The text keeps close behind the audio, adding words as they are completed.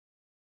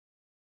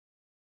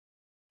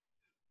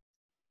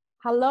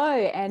Hello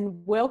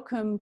and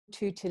welcome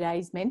to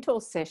today's mentor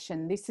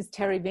session. This is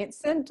Terry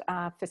Vincent,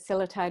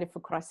 facilitator for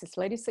Crisis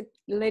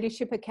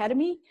Leadership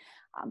Academy.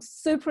 I'm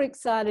super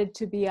excited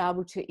to be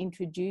able to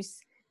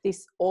introduce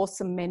this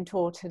awesome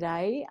mentor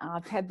today.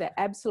 I've had the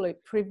absolute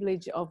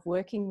privilege of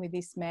working with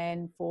this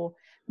man for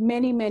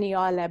many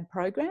iLab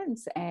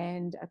programs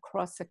and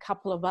across a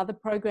couple of other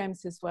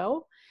programs as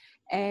well.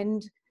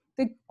 And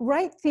the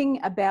great thing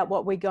about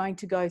what we're going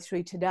to go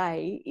through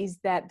today is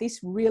that this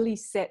really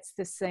sets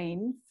the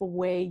scene for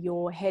where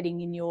you're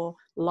heading in your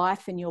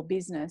life and your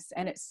business.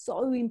 And it's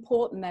so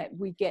important that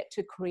we get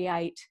to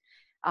create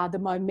the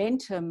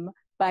momentum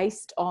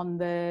based on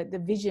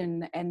the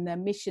vision and the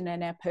mission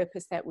and our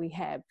purpose that we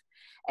have.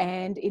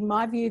 And in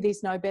my view,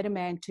 there's no better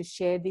man to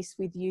share this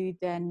with you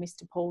than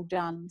Mr. Paul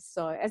Dunn.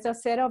 So as I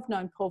said, I've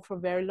known Paul for a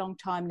very long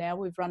time now.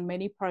 We've run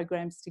many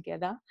programs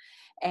together,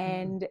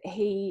 and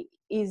he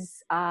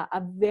is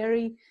a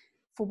very,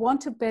 for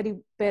want of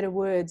better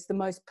words, the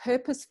most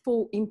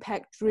purposeful,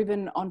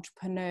 impact-driven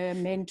entrepreneur,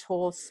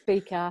 mentor,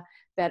 speaker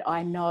that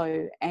I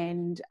know.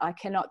 And I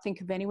cannot think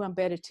of anyone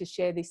better to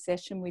share this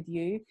session with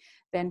you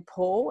than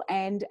Paul.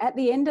 And at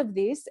the end of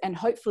this, and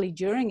hopefully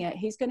during it,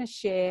 he's going to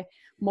share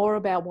more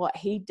about what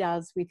he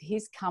does with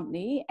his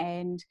company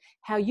and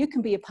how you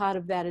can be a part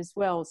of that as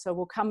well. So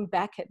we'll come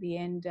back at the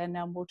end and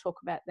we'll talk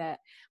about that.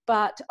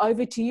 But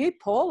over to you,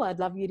 Paul. I'd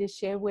love you to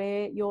share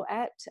where you're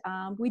at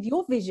with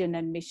your vision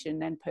and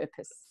mission and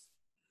purpose.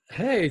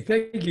 Hey,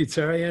 thank you,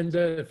 Terry. And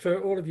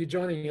for all of you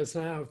joining us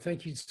now,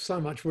 thank you so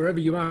much wherever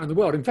you are in the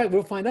world. In fact,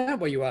 we'll find out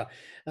where you are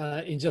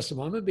in just a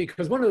moment,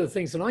 because one of the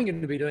things that I'm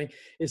going to be doing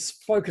is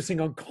focusing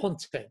on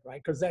content,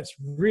 right? Because that's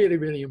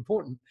really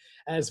important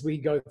as we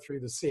go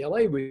through the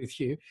CLA with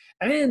you.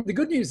 And the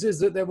good news is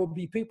that there will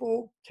be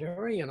people,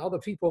 Terry and other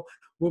people,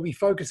 will be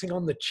focusing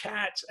on the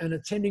chat and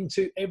attending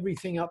to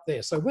everything up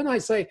there. So when I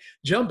say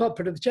jump up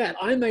into the chat,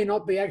 I may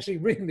not be actually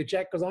reading the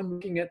chat because I'm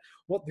looking at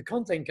what the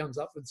content comes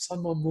up with.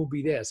 Someone will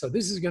be there. So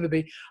this is going to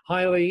be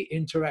highly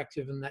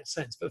interactive in that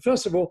sense. But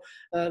first of all,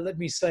 let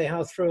me say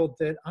how thrilled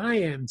that I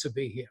am to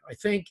be here. I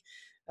think,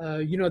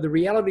 the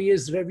reality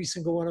is that every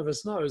single one of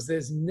us knows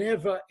there's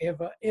never,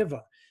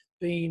 ever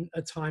been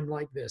a time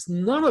like this.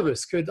 None of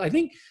us could, I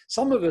think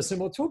some of us,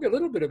 and we'll talk a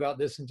little bit about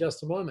this in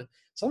just a moment,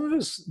 some of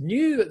us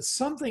knew that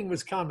something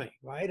was coming,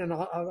 right? And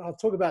I'll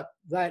talk about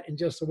that in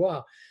just a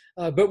while.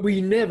 But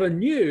we never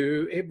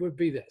knew it would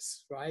be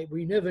this, right?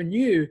 We never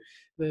knew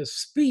the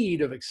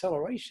speed of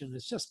acceleration.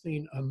 It's just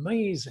been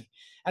amazing.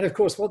 And of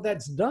course, what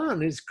that's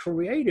done is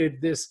created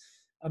this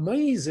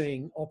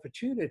amazing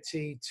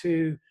opportunity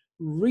to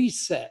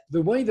reset.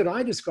 The way that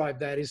I describe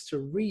that is to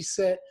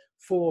reset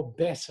for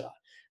better.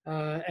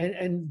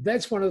 And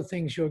that's one of the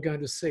things you're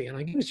going to see. And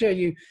I'm going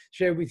to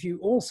share with you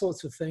all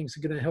sorts of things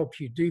that are going to help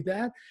you do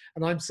that.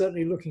 And I'm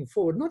certainly looking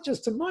forward, not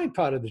just to my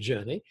part of the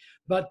journey,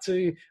 but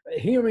to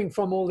hearing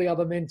from all the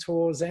other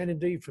mentors and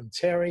indeed from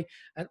Terry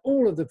and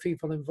all of the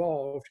people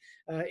involved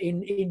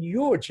in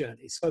your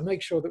journey. So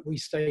make sure that we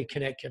stay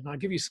connected. And I'll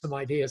give you some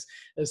ideas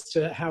as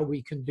to how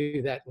we can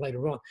do that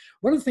later on.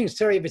 One of the things,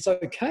 Terry, if it's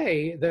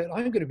okay, that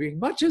I'm going to be,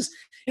 much as,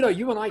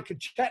 you and I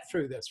could chat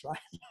through this,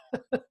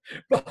 right?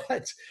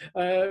 But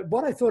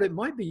what I thought it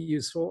might be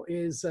useful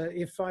is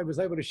if I was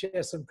able to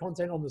share some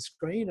content on the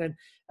screen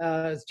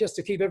and just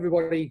to keep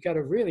everybody kind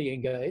of really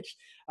engaged.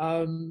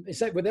 Would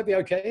that be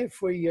okay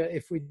if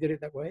we did it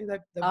that way?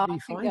 That would be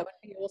fine. I think that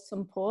would be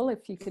awesome, Paul,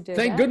 if you could do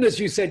Thank goodness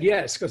you said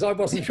yes, because I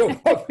wasn't sure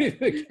what we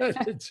were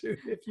going to do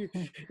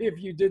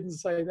if you didn't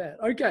say that.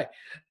 Okay,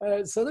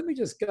 so let me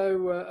just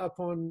go up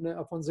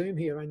on Zoom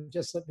here and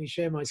just let me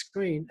share my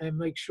screen and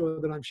make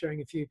sure that I'm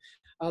sharing a few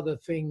other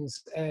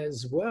things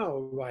as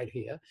well right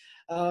here.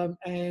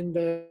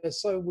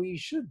 So we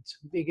should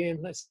begin.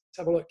 Let's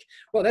have a look.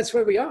 Well, that's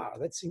where we are.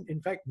 That's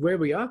in fact where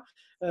we are.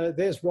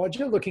 There's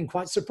Roger looking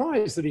quite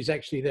surprised that he's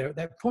actually there at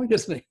that point,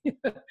 isn't he?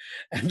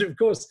 And of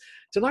course,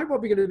 tonight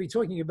what we're going to be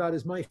talking about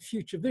is my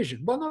future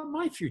vision. Well, not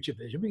my future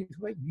vision, we're going to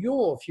talk about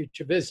your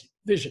future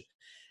vision.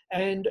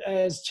 And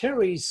as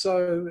Terry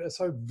so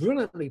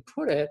brilliantly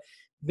put it,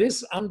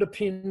 this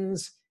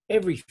underpins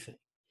everything.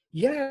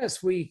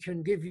 Yes, we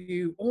can give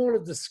you all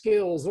of the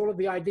skills, all of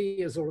the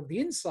ideas, all of the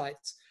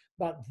insights,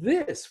 but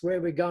this, where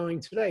we're going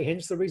today,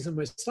 hence the reason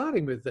we're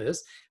starting with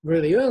this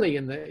really early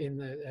in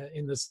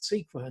the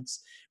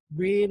sequence,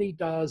 really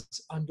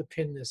does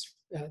underpin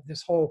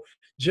this whole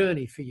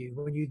journey for you.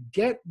 When you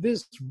get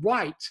this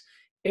right,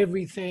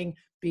 everything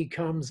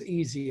becomes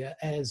easier,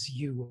 as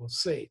you will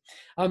see.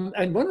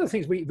 And one of the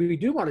things we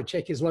do want to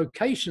check is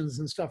locations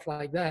and stuff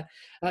like that.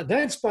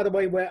 That's, by the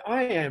way, where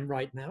I am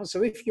right now.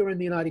 So if you're in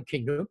the United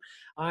Kingdom,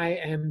 I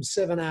am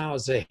 7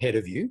 hours ahead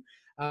of you.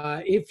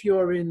 If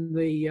you're in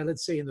the,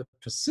 let's say, in the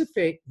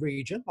Pacific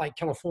region, like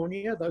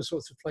California, those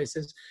sorts of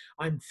places,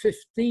 I'm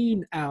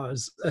 15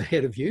 hours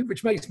ahead of you,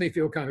 which makes me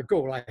feel kind of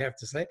cool, I have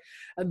to say.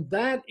 And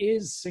that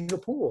is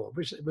Singapore,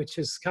 which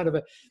is kind of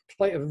a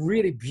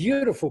really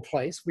beautiful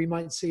place. We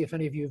might see if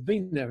any of you have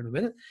been there in a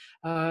minute.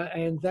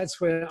 And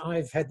that's where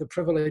I've had the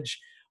privilege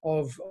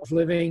of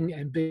living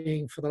and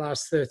being for the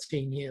last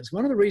 13 years.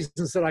 One of the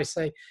reasons that I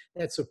say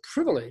that's a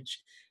privilege,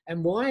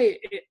 and why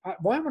I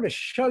want to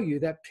show you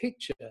that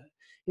picture,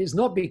 is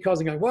not because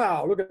I'm going,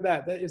 wow, look at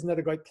that, isn't that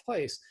a great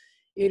place?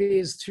 It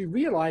is to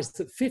realize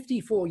that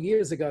 54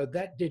 years ago,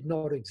 that did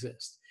not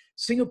exist.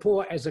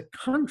 Singapore as a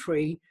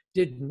country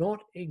did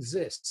not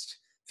exist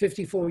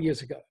 54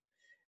 years ago.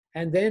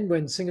 And then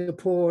when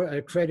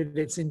Singapore created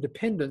its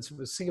independence, it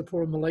was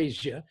Singapore and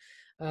Malaysia,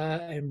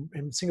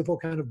 and Singapore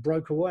kind of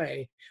broke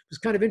away. It was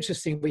kind of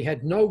interesting. We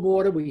had no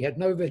water, we had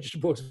no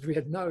vegetables, we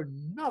had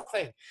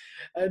nothing.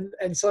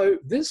 And so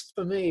this,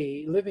 for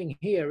me, living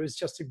here is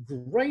just a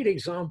great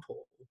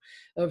example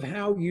of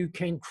how you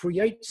can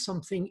create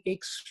something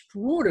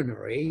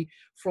extraordinary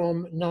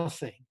from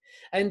nothing.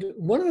 And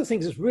one of the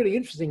things that's really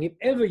interesting, if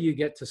ever you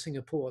get to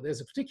Singapore,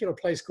 there's a particular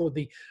place called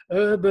the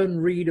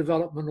Urban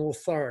Redevelopment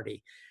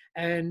Authority.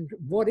 And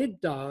what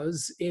it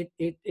does,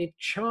 it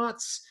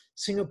charts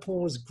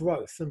Singapore's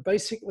growth and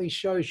basically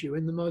shows you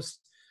in the most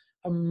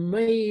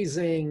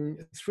amazing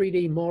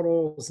 3D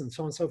models and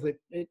so on and so forth.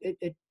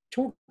 It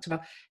talks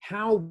about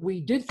how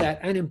we did that,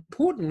 and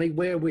importantly,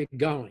 where we're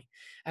going.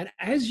 And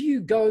as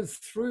you go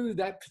through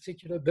that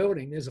particular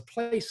building, there's a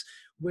place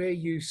where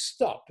you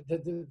stop.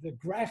 The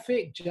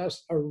graphic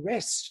just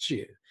arrests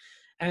you.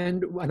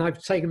 And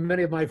I've taken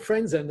many of my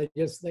friends and they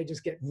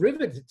just get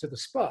riveted to the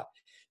spot,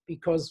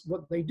 because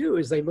what they do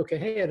is they look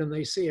ahead and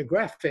they see a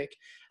graphic,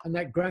 and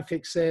that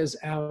graphic says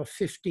our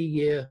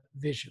 50-year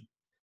vision.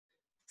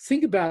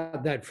 Think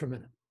about that for a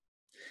minute.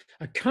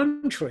 A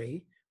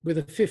country with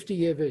a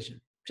 50-year vision.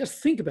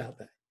 Just think about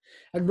that.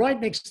 And right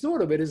next door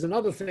to it is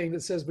another thing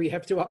that says we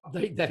have to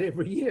update that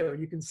every year.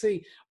 You can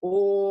see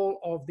all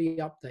of the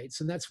updates.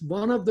 And that's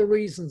one of the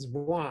reasons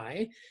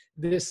why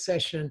this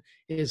session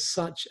is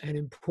such an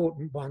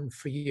important one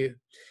for you.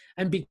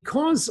 And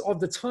because of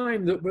the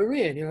time that we're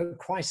in,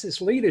 crisis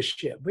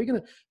leadership, we're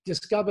going to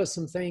discover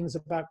some things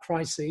about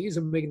crises,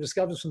 and we can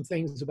discover some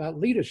things about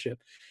leadership.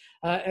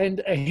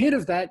 And ahead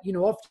of that,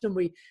 often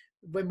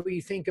when we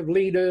think of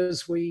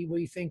leaders,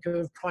 we think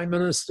of prime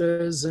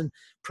ministers and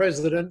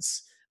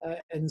presidents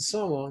and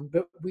so on,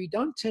 but we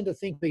don't tend to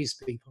think these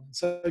people.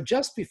 So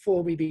just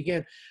before we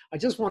begin, I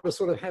just want to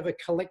sort of have a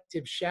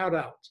collective shout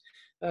out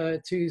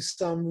to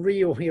some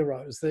real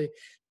heroes,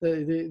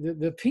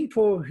 the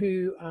people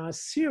who are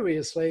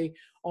seriously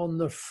on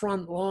the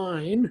front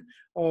line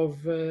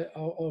of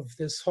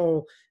this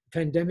whole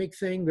pandemic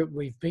thing that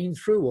we've been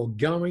through or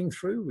going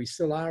through. We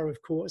still are,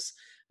 of course.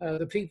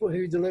 The people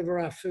who deliver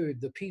our food,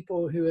 the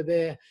people who are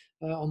there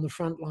on the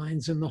front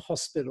lines in the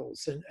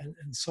hospitals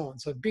and so on.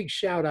 So big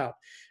shout out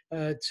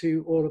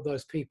to all of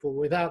those people,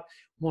 without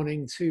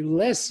wanting to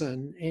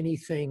lessen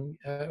anything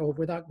or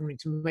without wanting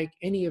to make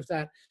any of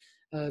that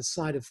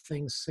side of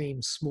things seem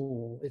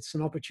small. It's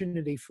an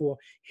opportunity for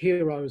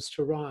heroes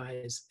to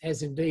rise,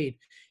 as indeed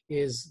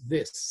is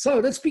this. So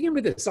let's begin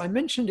with this. I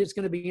mentioned it's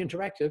going to be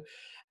interactive.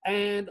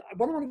 And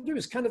what I want to do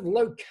is kind of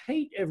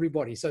locate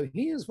everybody. So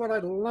here's what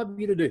I'd love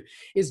you to do,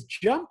 is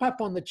jump up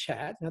on the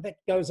chat. Now that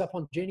goes up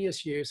on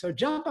Genius U. So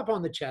jump up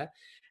on the chat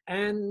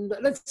and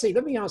let's see,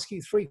 let me ask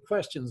you 3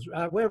 questions.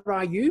 Where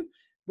are you?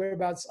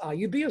 Whereabouts are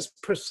you? Be as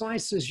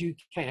precise as you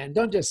can.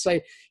 Don't just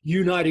say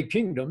United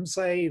Kingdom,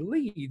 say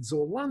Leeds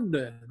or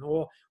London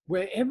or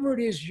wherever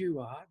it is you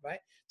are, right?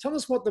 Tell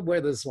us what the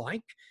weather's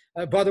like.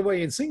 By the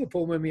way, in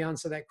Singapore, when we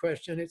answer that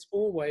question, it's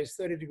always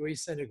 30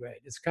 degrees centigrade.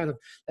 It's kind of,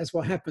 that's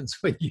what happens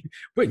when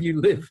you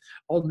live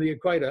on the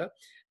equator.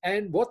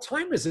 And what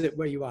time is it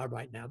where you are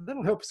right now?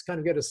 That'll help us kind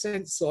of get a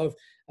sense of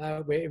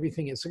where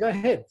everything is. So go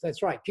ahead.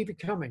 That's right. Keep it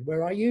coming.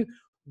 Where are you?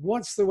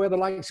 What's the weather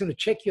like? It's going to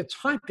check your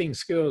typing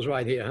skills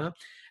right here, huh?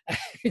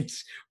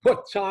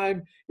 What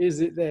time is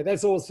it there?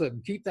 That's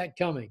awesome. Keep that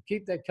coming.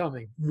 Keep that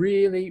coming.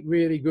 Really,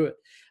 really good.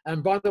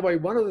 And by the way,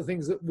 one of the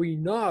things that we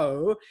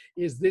know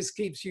is this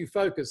keeps you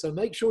focused. So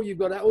make sure you've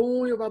got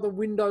all your other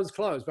windows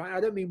closed, right?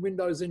 I don't mean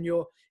windows in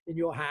your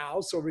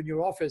house or in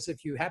your office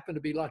if you happen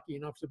to be lucky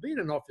enough to be in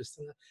an office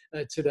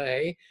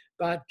today,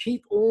 but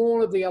keep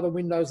all of the other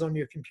windows on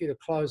your computer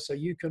closed so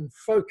you can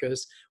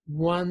focus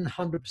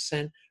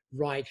 100%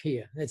 right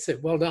here. That's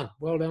it. Well done.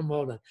 Well done.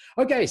 Well done.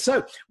 Okay.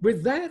 So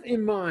with that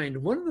in mind,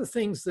 one of the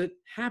things that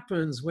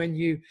happens when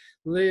you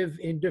live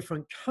in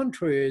different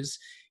countries,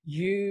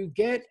 you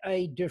get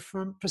a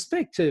different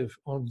perspective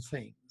on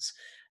things.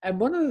 And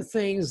one of the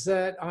things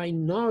that I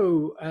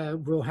know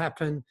will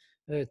happen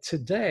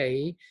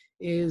today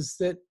is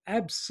that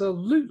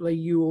absolutely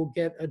you will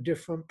get a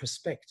different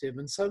perspective.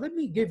 And so let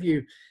me give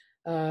you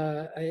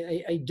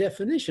a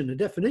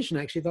definition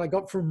actually that I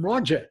got from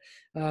Roger,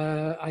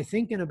 I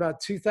think in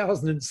about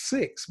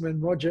 2006 when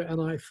Roger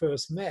and I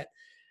first met.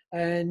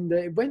 And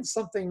it went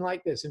something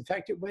like this. In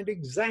fact, it went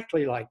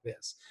exactly like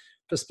this.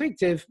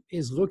 Perspective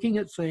is looking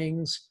at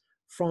things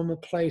from a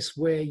place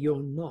where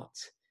you're not.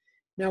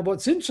 Now,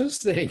 what's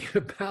interesting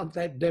about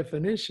that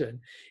definition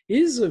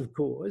is, of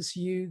course,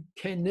 you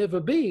can never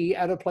be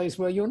at a place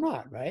where you're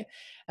not, right?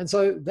 And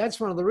so that's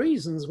one of the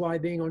reasons why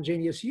being on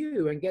Genius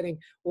U and getting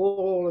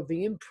all of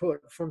the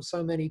input from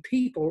so many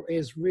people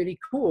is really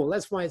cool.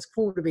 That's why it's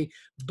cool to be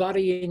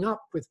buddying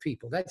up with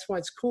people. That's why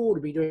it's cool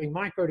to be doing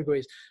micro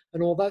degrees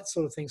and all that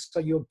sort of thing. So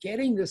you're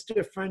getting this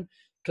different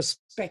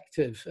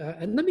perspective.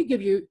 And let me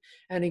give you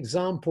an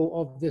example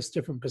of this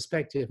different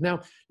perspective.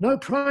 Now, no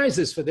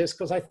prizes for this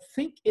because I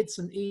think it's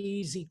an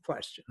easy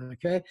question,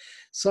 okay?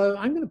 So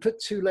I'm going to put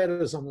two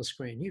letters on the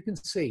screen. You can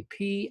see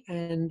P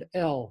and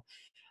L.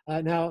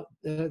 Now,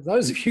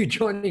 those of you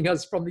joining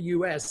us from the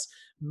US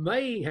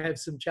may have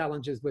some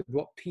challenges with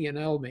what P and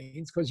L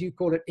means because you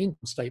call it income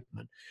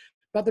statement.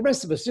 But the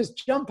rest of us,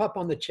 just jump up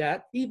on the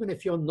chat, even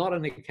if you're not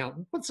an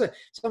accountant.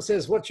 Someone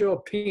says, what's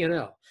your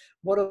P&L?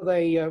 What are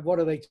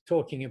they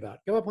talking about?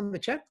 Go up on the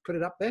chat, put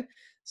it up there.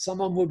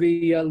 Someone will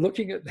be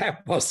looking at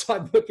that whilst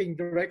I'm looking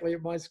directly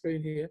at my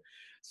screen here.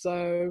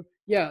 So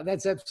yeah,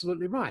 that's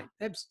absolutely right.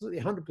 Absolutely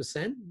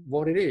 100%.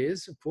 What it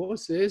is, of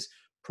course, is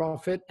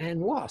profit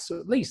and loss. Or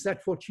at least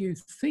that's what you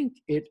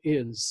think it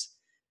is.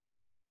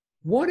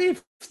 What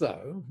if,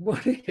 though,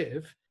 what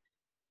if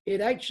it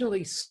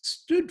actually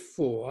stood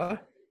for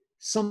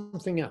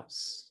something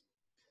else?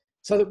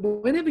 So that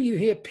whenever you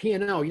hear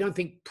P&L, you don't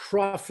think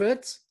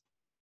profit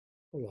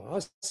or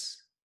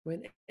loss.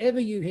 Whenever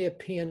you hear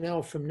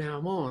P&L from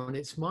now on,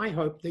 it's my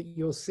hope that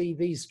you'll see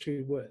these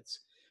two words,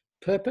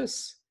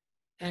 purpose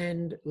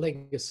and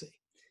legacy.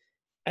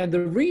 And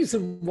the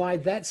reason why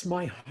that's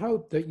my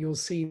hope that you'll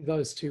see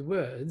those two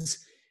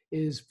words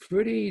is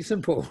pretty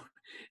simple.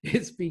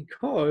 It's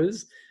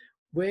because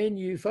when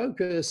you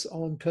focus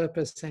on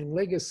purpose and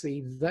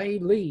legacy, they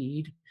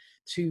lead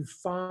to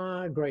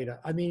far greater,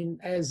 I mean,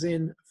 as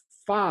in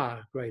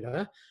far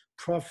greater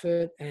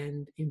profit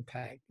and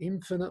impact,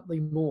 infinitely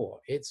more.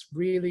 It's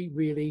really,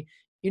 really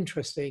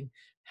interesting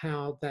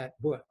how that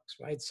works,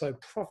 right? So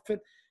purpose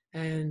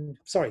and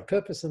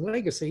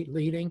legacy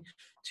leading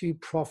to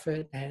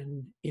profit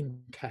and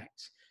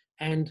impact.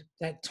 And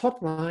that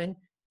top line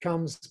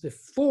comes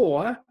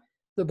before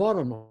the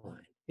bottom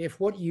line. If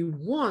what you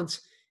want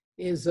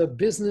is a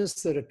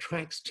business that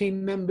attracts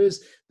team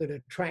members, that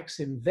attracts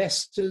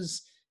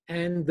investors,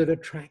 and that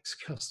attracts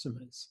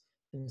customers.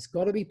 And it's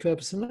got to be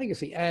purpose and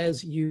legacy,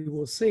 as you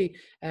will see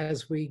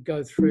as we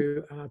go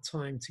through our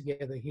time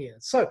together here.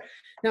 So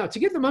now, to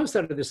get the most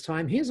out of this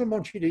time, here's what I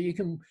want you to do. You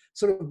can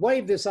sort of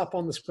wave this up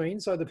on the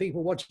screen so the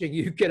people watching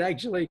you can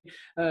actually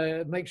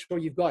make sure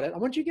you've got it. I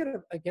want you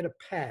to get a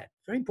pad.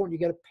 Very important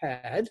you get a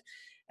pad.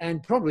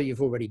 And probably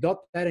you've already got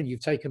that and you've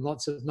taken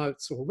lots of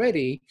notes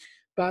already.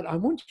 But I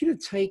want you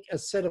to take a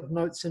set of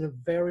notes in a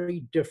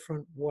very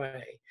different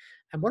way.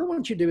 And what I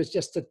want you to do is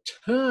just to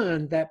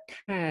turn that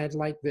pad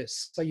like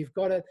this. So you've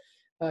got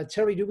a,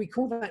 Terry, do we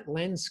call that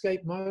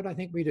landscape mode? I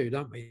think we do,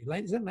 don't we?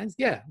 Is that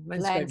landscape? Yeah,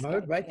 landscape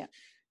mode, right? Yeah.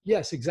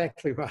 Yes,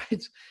 exactly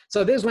right.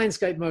 So there's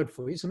landscape mode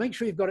for you. So make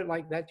sure you've got it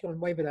like that. You want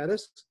to wave it at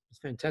us. It's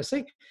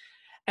fantastic.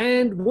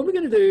 And what we're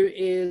going to do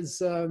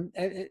is, and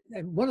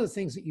one of the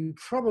things that you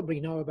probably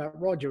know about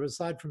Roger,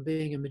 aside from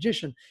being a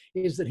magician,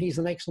 is that he's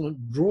an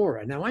excellent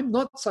drawer. Now, I'm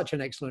not such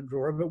an excellent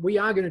drawer, but we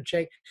are going to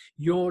check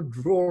your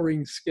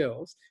drawing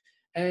skills.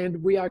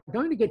 And we are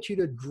going to get you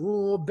to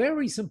draw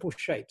very simple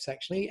shapes,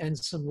 actually, and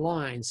some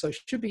lines. So it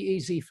should be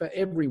easy for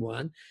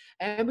everyone.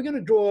 And we're going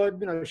to draw,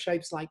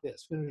 shapes like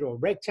this. We're going to draw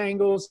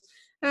rectangles,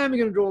 and we're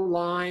going to draw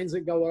lines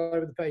that go all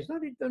over the page.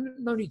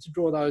 No need to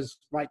draw those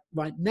right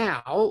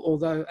now,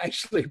 although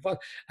actually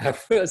our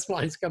first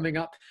lines coming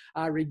up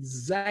are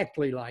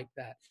exactly like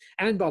that.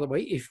 And by the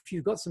way, if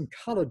you've got some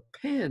colored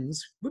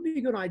pens, would be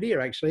a good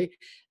idea, actually.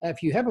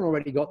 If you haven't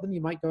already got them,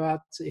 you might go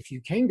out, if you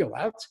can go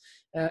out,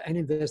 and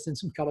invest in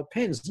some colored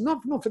pens.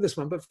 Not for this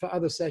one, but for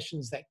other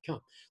sessions that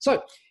come.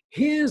 So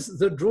here's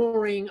the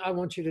drawing I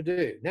want you to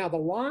do. Now, the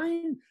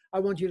line I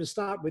want you to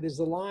start with is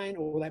the line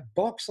or that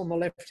box on the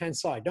left-hand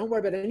side. Don't worry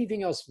about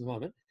anything else for the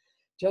moment.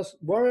 Just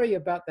worry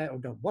about that, or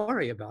don't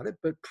worry about it,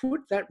 but put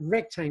that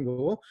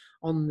rectangle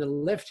on the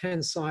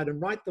left-hand side and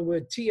write the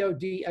word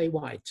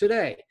T-O-D-A-Y,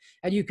 today.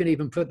 And you can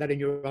even put that in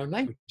your own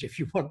language if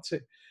you want to.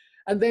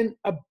 And then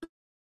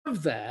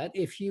above that,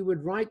 if you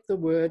would write the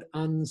word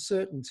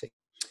uncertainty.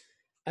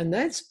 And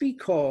that's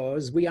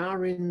because we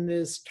are in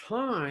this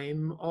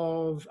time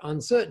of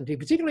uncertainty,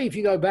 particularly if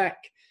you go back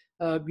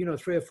 3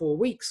 or 4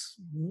 weeks,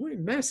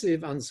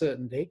 massive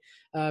uncertainty.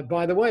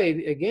 By the way,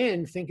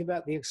 again, think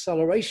about the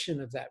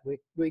acceleration of that.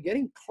 We're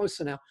getting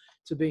closer now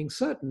to being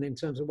certain in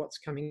terms of what's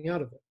coming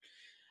out of it.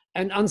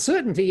 And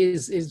uncertainty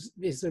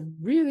is a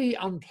really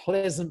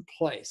unpleasant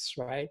place,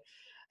 right?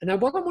 And now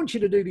what I want you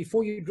to do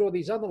before you draw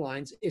these other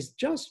lines is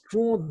just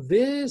draw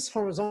this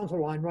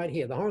horizontal line right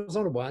here, the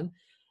horizontal one,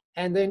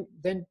 and then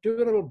do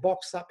a little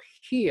box up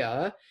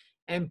here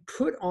and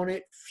put on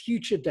it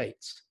future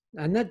dates.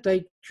 And that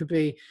date could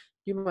be,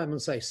 you might want to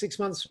say 6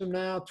 months from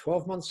now,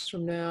 12 months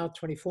from now,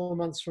 24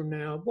 months from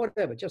now,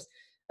 whatever, just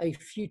a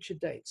future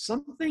date.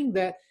 Something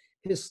that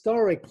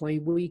historically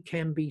we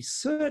can be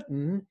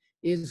certain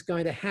is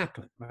going to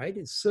happen, right?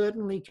 It's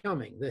certainly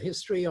coming. The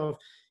history of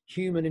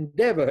human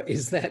endeavor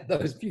is that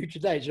those future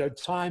days,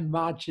 time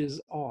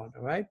marches on,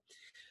 all right?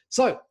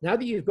 So now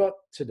that you've got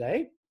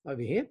today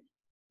over here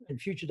and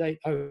future date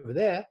over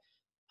there,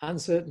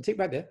 uncertainty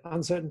back there,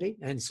 uncertainty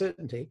and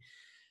certainty.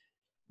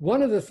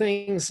 One of the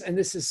things, and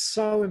this is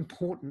so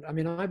important, I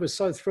mean, I was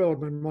so thrilled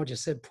when Roger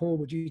said, Paul,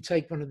 would you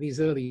take one of these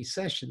early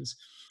sessions?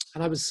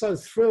 And I was so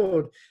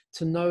thrilled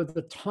to know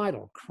the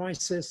title,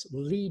 Crisis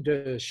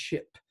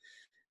Leadership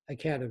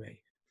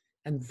Academy.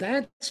 And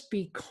that's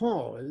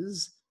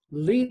because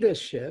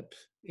leadership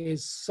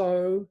is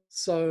so,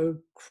 so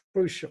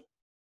crucial,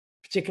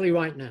 particularly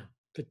right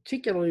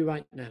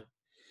now.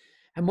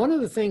 And one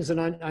of the things, and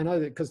I know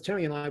that because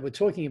Terry and I were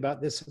talking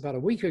about this about a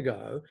week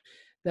ago,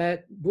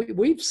 that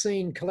we've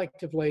seen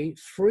collectively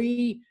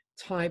 3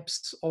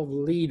 types of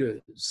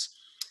leaders.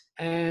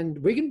 And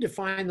we can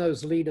define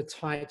those leader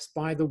types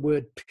by the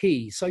word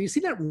P. So you see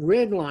that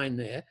red line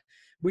there?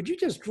 Would you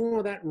just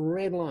draw that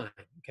red line,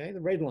 okay, the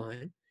red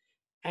line,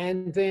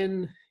 and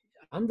then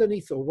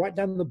underneath or right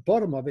down the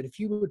bottom of it, if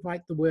you would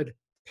write the word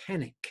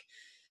panic.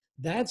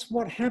 That's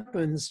what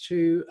happens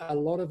to a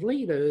lot of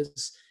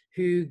leaders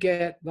who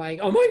get like,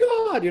 oh my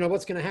God,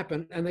 what's going to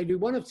happen? And they do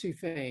one of 2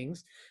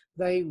 things.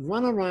 They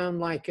run around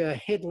like a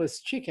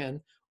headless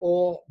chicken,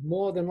 or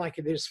more than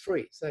likely they just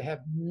freeze. They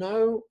have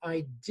no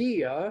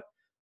idea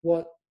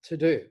what to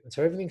do. And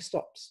so everything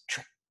stops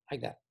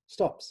like that,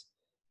 stops.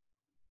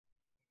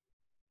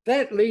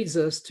 That leads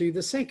us to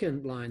the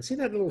second line. See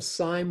that little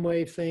sine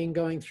wave thing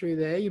going through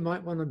there? You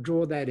might want to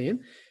draw that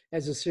in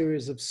as a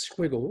series of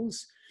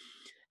squiggles.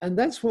 And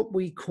that's what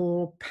we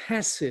call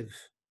passive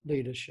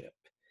leadership.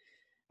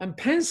 And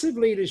passive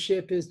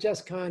leadership is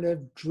just kind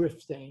of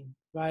drifting,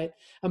 right?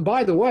 And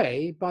by the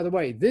way,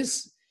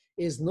 this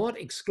is not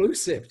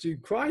exclusive to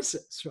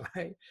crisis,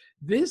 right?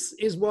 This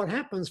is what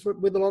happens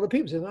with a lot of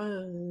people.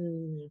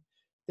 So,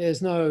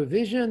 there's no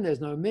vision, there's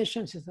no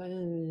mission,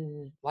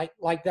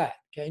 like that,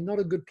 okay? Not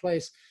a good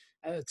place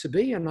to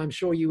be, and I'm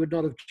sure you would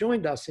not have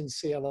joined us in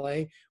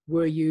CLA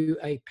were you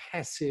a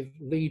passive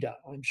leader.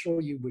 I'm sure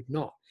you would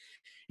not.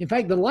 In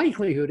fact, the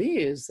likelihood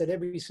is that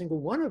every single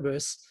one of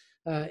us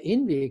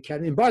in the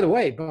academy, and by the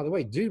way,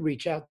 do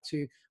reach out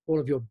to all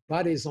of your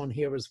buddies on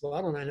here as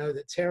well. And I know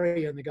that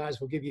Terry and the guys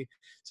will give you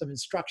some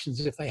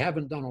instructions if they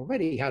haven't done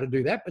already how to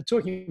do that. But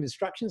talking of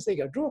instructions, there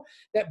you go. Draw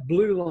that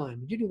blue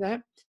line. Would you do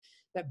that?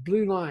 That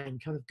blue line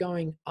kind of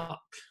going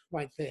up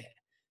right there.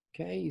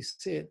 Okay, you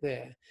see it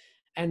there.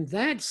 And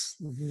that's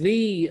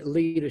the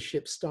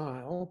leadership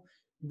style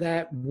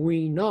that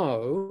we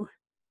know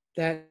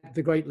that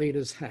the great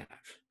leaders have.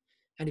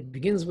 And it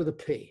begins with a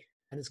P,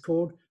 and it's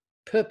called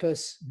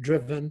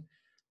purpose-driven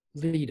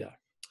leader.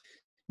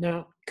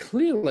 Now,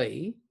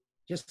 clearly,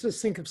 just to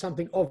think of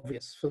something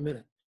obvious for a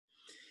minute,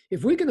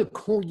 if we're going to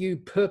call you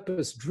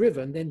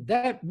purpose-driven, then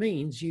that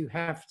means you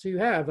have to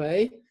have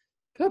a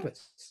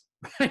purpose,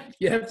 right?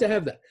 You have to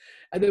have that.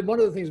 And then one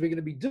of the things we're going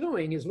to be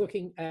doing is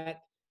looking at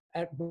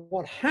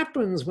what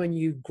happens when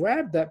you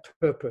grab that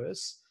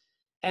purpose,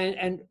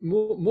 and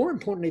more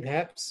importantly,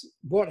 perhaps,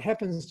 what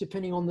happens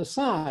depending on the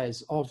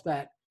size of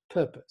that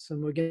purpose.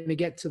 And we're going to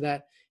get to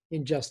that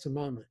in just a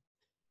moment.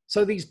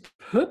 So these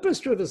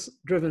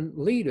purpose-driven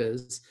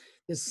leaders,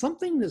 there's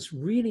something that's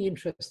really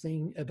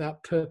interesting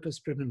about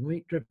purpose-driven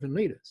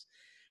leaders.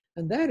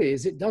 And that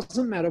is, it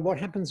doesn't matter what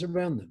happens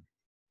around them.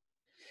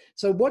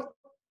 So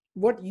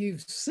what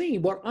you've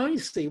seen, what I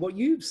see, what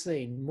you've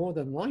seen more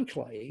than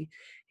likely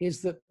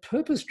is that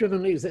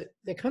purpose-driven leaders,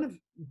 they're kind of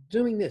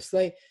doing this.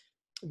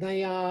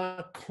 They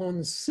are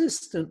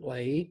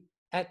consistently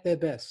at their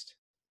best,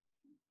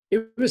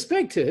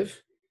 irrespective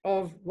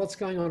of what's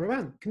going on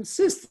around them,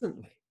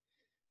 consistently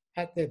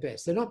at their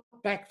best. They're not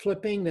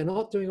backflipping, they're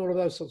not doing all of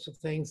those sorts of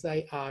things.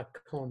 They are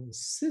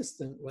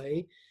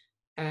consistently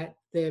at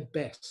their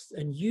best.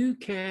 And you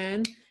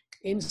can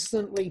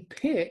instantly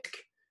pick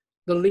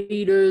the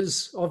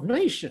leaders of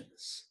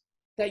nations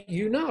that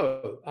you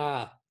know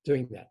are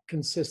doing that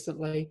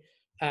consistently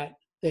at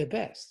their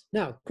best.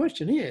 Now, the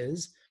question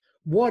is,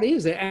 what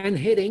is it? And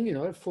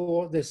heading,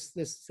 for this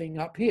thing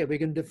up here, we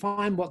can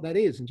define what that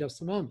is in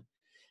just a moment.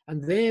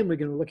 And then we're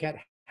going to look at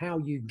how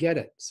you get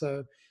it.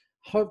 So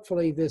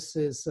hopefully this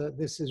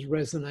is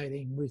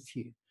resonating with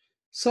you.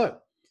 So,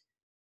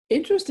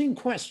 interesting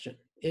question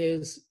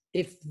is,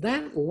 if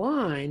that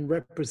line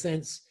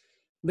represents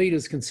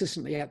leaders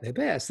consistently at their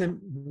best, then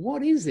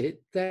what is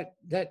it that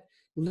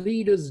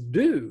leaders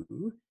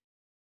do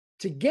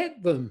to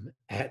get them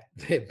at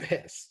their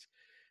best?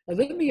 And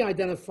let me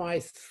identify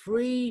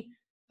 3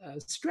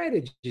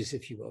 strategies,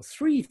 if you will,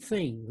 3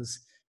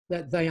 things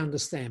that they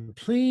understand.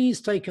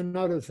 Please take a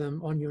note of them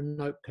on your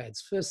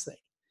notepads. First thing,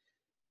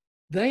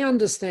 they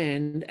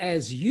understand,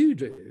 as you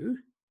do,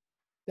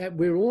 that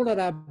we're all at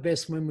our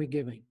best when we're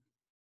giving.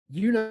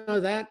 You know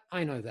that,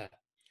 I know that.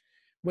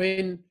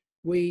 When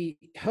we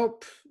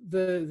help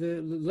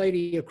the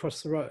lady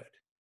across the road,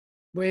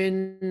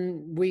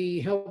 when we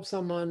help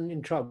someone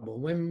in trouble,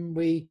 when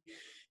we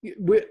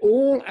We're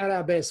all at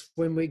our best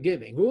when we're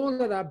giving. We're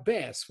all at our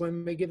best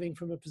when we're giving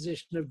from a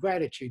position of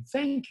gratitude.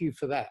 Thank you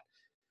for that.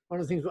 One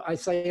of the things I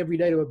say every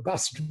day to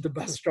the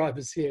bus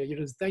drivers here,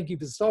 is thank you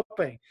for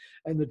stopping,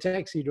 and the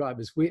taxi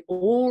drivers. We're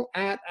all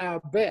at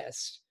our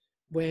best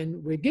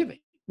when we're giving.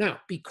 Now,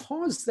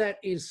 because that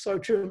is so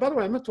true, and by the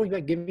way, I'm not talking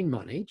about giving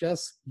money,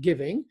 just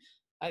giving.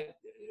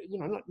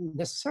 Not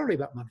necessarily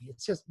about money.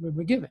 It's just when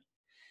we're giving.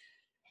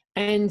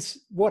 And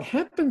what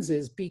happens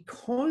is,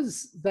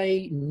 because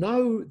they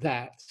know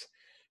that,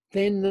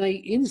 then they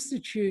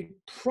institute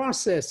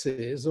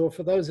processes, or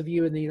for those of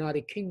you in the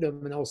United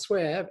Kingdom and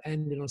elsewhere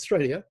and in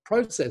Australia,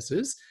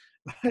 processes,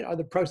 right?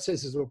 Either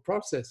processes or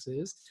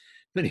processes,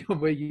 depending on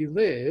where you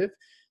live,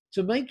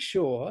 to make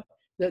sure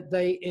that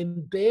they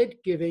embed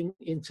giving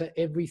into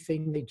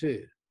everything they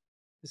do.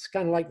 It's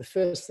kind of like the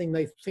first thing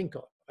they think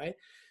of, right?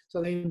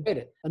 So they embed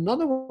it.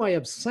 Another way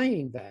of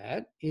saying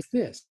that is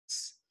this.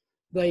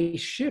 They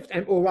shift,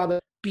 or rather,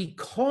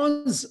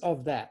 because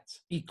of that,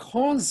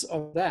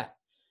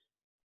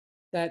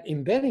 that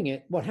embedding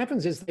it, what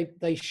happens is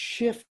they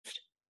shift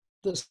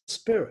the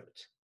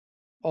spirit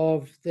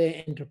of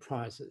their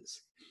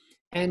enterprises.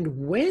 And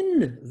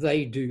when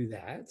they do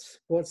that,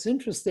 what's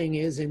interesting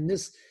is in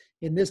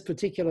this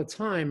particular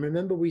time,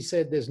 remember we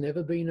said there's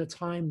never been a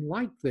time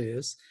like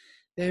this,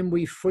 then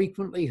we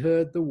frequently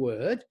heard the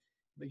word,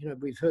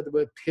 we've heard the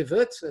word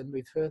pivot, and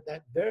we've heard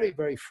that very,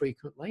 very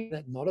frequently.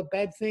 That's not a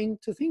bad thing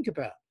to think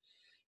about.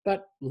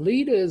 But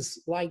leaders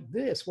like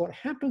this, what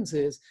happens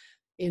is,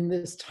 in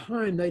this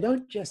time, they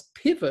don't just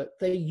pivot,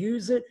 they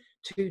use it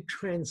to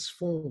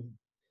transform.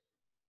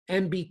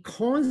 And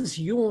because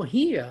you're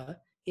here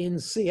in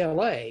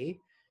CLA,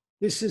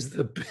 this is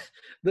the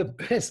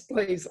best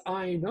place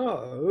I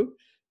know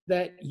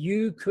that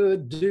you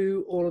could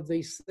do all of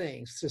these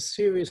things to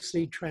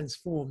seriously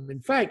transform.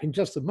 In fact, in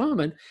just a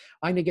moment,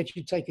 I'm going to get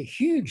you to take a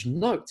huge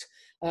note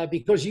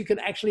because you can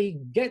actually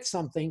get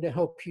something to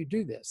help you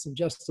do this in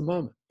just a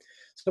moment.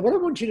 So what I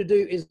want you to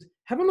do is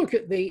have a look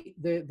at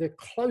the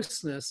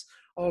closeness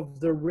of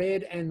the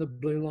red and the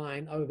blue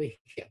line over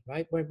here,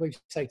 right? When we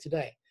say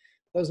today,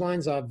 those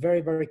lines are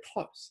very, very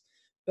close.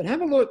 But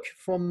have a look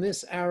from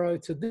this arrow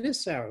to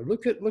this arrow.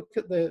 Look at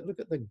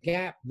the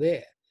gap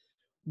there.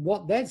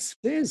 What that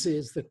says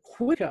is the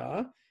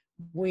quicker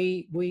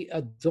we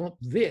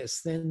adopt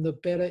this, then the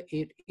better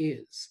it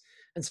is.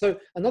 And so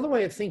another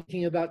way of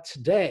thinking about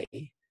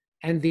today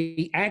and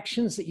the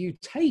actions that you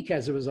take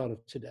as a result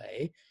of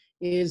today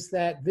is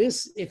that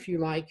this, if you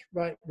like,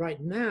 right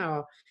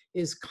now,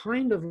 is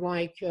kind of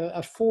like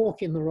a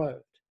fork in the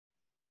road.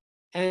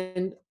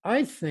 And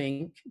I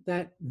think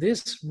that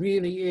this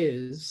really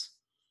is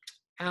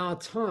our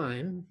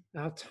time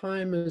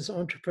as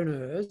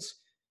entrepreneurs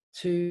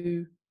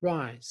to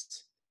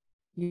rise.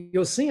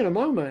 You'll see in a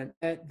moment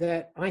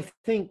that I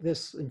think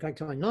this, in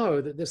fact, I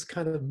know that this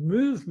kind of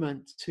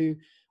movement to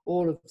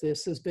all of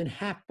this has been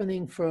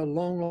happening for a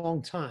long,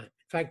 long time.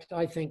 In fact,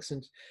 I think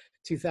since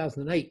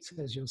 2008,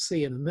 as you'll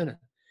see in a minute.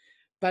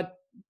 But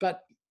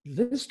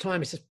this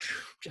time it's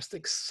just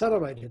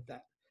accelerated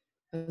that.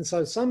 And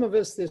so some of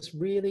us, this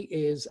really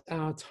is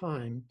our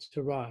time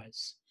to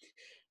rise.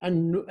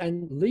 And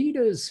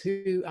leaders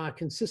who are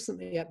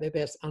consistently at their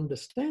best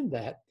understand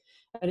that.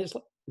 And it's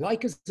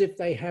like as if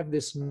they have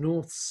this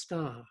North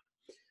Star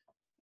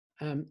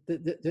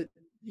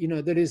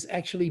that is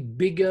actually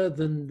bigger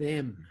than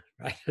them,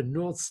 right? A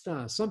North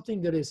Star,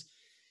 something that is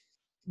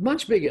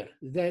much bigger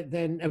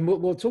than, and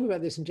we'll talk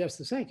about this in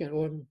just a second,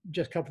 or in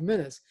just a couple of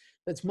minutes,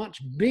 that's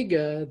much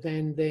bigger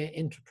than their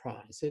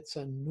enterprise. It's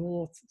a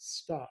North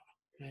Star,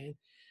 right?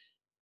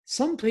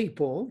 Some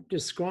people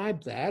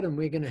describe that, and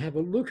we're going to have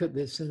a look at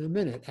this in a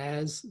minute,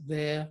 as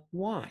their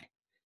why.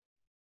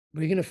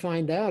 We're going to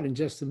find out in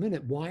just a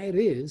minute why it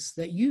is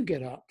that you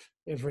get up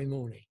every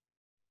morning.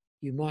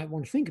 You might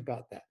want to think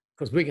about that,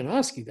 because we're going to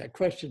ask you that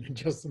question in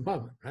just a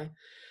moment, right?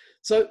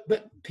 So,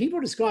 but people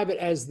describe it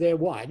as their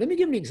why. Let me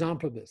give an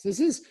example of this.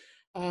 This is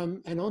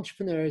an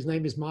entrepreneur. His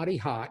name is Marty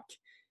Hart.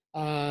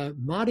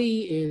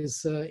 Marty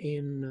is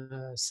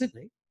in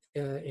Sydney,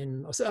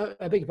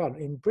 I beg your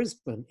pardon, in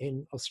Brisbane,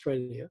 in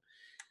Australia.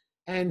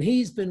 And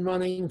he's been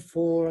running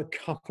for a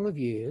couple of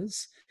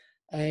years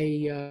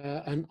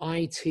an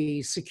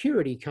IT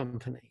security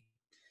company.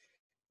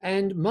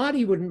 And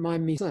Marty wouldn't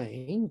mind me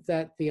saying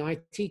that the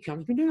IT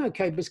company's been doing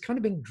okay, but it's kind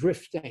of been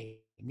drifting.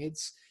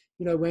 It's,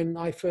 when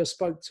I first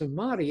spoke to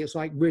Marty, it's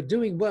like, we're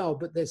doing well,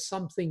 but there's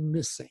something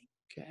missing,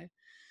 okay?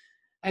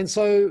 And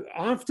so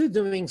after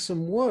doing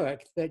some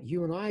work that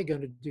you and I are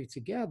going to do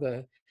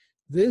together,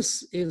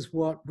 this is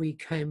what we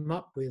came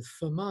up with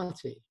for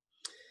Marty.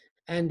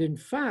 And in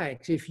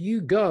fact, if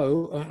you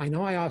go, I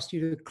know I asked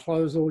you to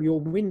close all your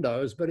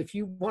windows, but if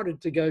you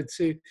wanted to go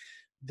to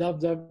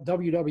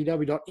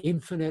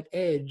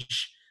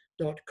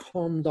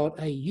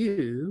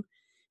www.infiniteedge.com.au,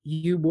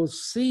 you will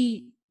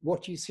see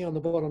what you see on the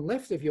bottom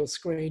left of your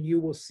screen. You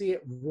will see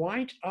it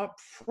right up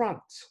front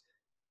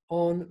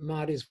on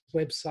Marty's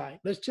website.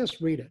 Let's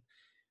just read it.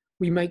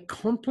 We make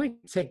complex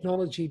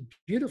technology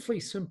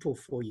beautifully simple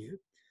for you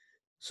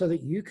so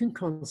that you can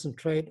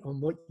concentrate on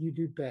what you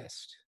do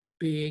best,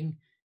 being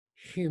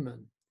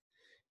human.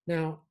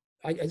 Now,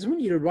 I just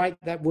want you to write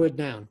that word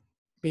down,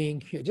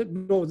 being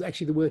human, or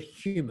actually the word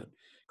human,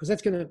 because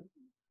that's going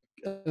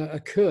to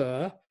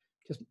occur.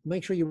 Just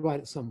make sure you write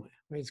it somewhere.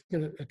 Right? It's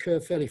going to occur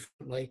fairly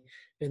frequently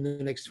in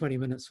the next 20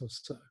 minutes or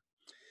so.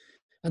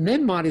 And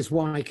then Marty's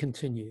why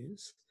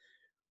continues.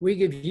 We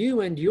give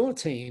you and your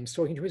teams,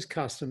 talking to his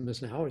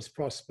customers now, his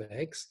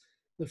prospects,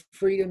 the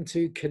freedom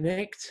to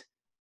connect.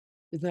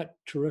 Isn't that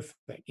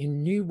terrific?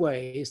 In new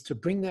ways to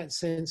bring that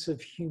sense of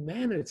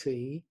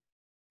humanity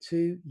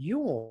to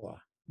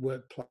your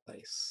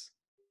workplace,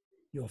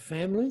 your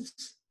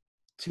families,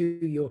 to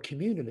your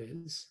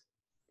communities,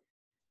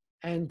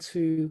 and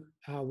to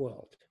our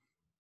world.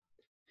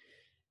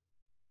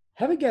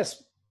 Have a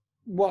guess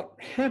what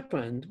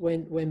happened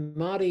when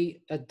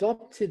Marty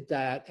adopted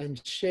that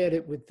and shared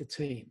it with the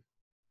team.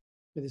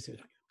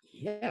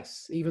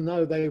 Yes, even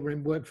though they were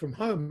in work from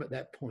home at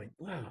that point.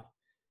 Wow.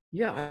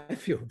 Yeah, I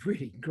feel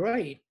really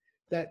great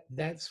that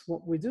that's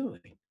what we're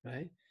doing,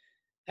 right?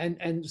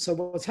 And so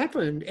what's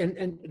happened,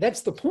 and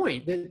that's the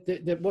point,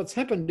 that what's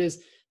happened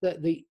is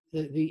that the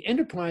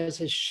enterprise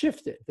has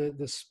shifted,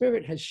 the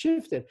spirit has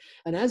shifted.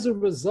 And as a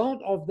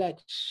result of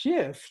that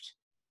shift,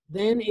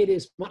 then it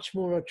is much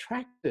more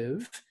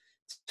attractive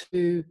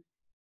to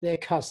their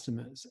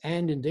customers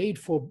and indeed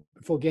for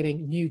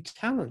getting new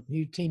talent,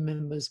 new team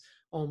members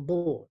on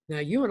board. Now,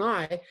 you and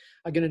I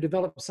are going to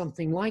develop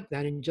something like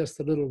that in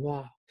just a little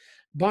while.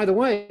 By the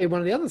way,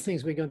 one of the other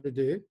things we're going to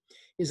do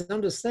is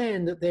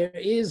understand that there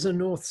is a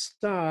North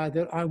Star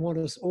that I want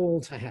us all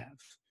to have.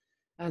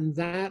 And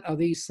that are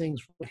these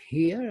things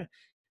here.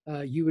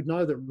 You would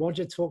know that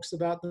Roger talks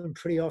about them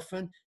pretty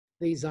often.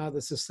 These are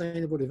the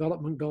Sustainable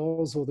Development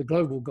Goals or the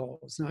Global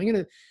Goals. Now, I'm going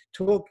to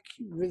talk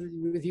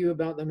with you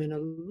about them in a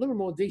little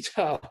more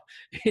detail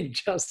in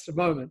just a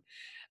moment.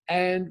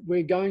 And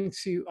we're going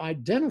to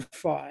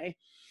identify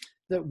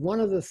that one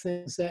of the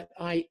things that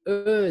I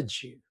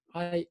urge you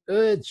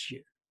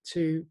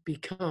to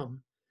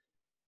become,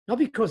 not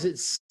because it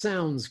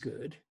sounds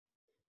good,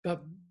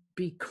 but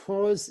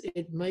because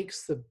it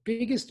makes the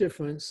biggest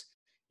difference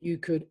you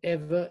could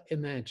ever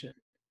imagine.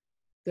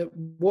 That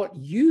what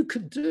you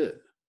could do,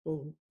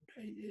 or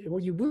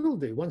what you will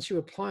do once you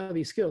apply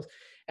these skills,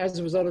 as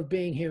a result of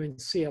being here in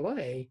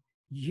CLA,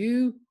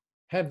 you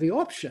have the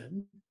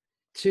option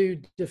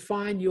to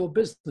define your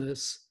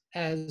business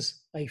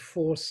as a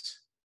force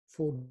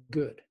for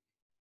good.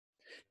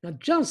 Now,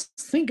 just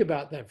think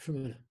about that for a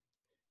minute.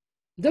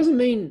 It doesn't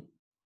mean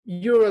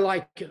you're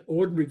like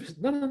ordinary business.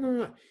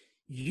 No.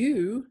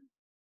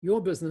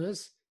 Your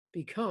business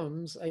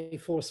becomes a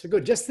force for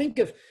good. Just think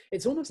of,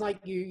 it's almost like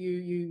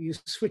you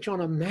switch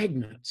on a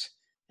magnet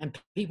and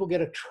people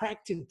get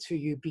attracted to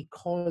you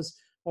because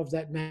of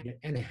that magnet,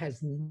 and it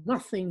has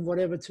nothing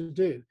whatever to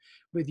do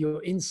with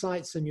your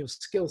insights and your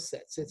skill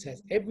sets. It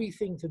has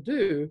everything to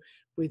do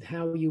with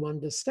how you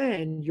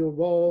understand your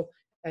role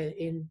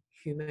in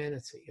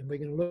humanity. And we're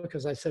going to look,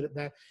 as I said, at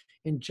that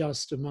in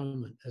just a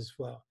moment as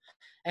well.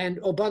 And,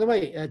 oh, by the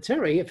way,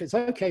 Terry, if it's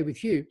okay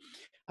with you,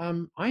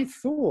 I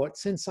thought,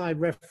 since I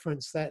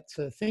referenced that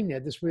thing there,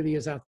 this really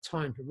is our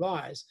time to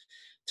rise.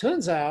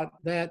 Turns out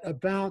that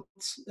about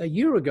a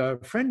year ago,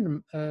 a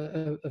friend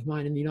of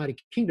mine in the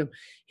United Kingdom,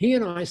 he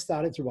and I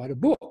started to write a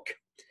book.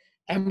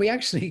 And we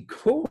actually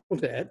called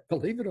it,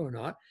 believe it or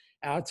not,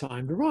 Our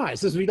Time to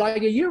Rise. This was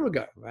like a year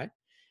ago, right?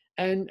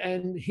 And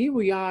here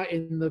we are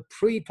in the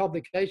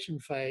pre-publication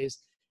phase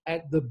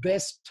at the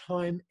best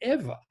time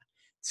ever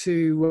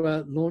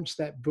to launch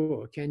that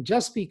book. And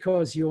just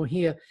because you're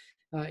here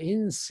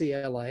in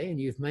CLA and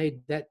you've made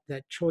that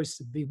choice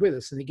to be with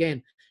us, and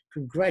again,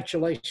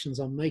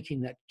 congratulations on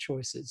making that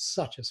choice. It's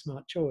such a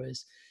smart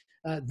choice.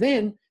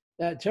 Then,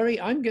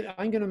 Terry, I'm going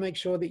to make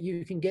sure that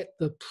you can get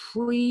the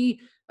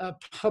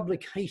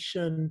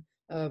pre-publication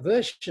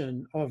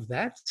version of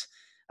that.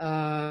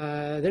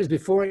 That is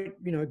before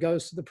it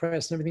goes to the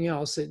press and everything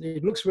else.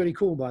 It looks really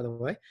cool, by the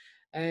way.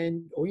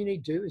 And all you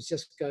need to do is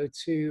just go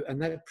to,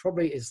 and that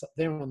probably is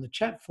there on the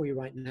chat for you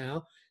right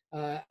now,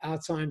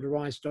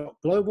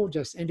 ourtimetorise.global.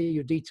 Just enter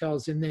your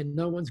details in there.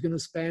 No one's going to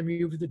spam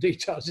you with the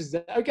details. Just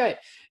say, okay,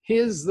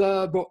 here's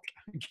the book.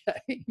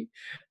 Okay,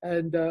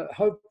 and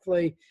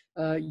hopefully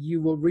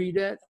you will read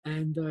it.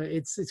 And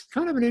it's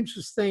kind of an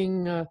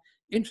interesting.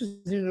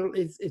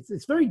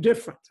 It's very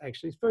different,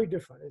 actually. It's very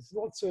different. It's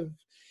lots of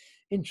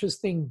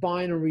interesting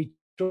binary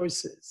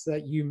choices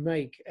that you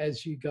make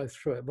as you go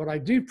through it. What I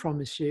do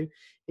promise you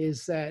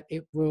is that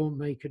it will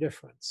make a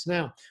difference.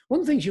 Now, one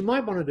of the things you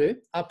might want to do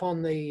up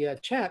on the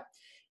chat,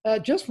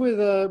 just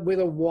with a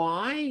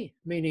Y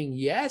meaning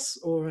yes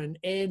or an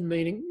N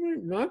meaning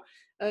no,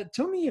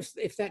 tell me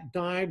if that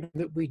diagram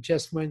that we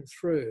just went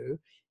through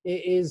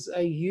is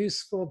a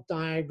useful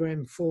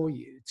diagram for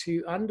you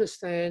to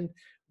understand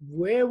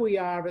where we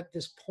are at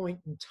this point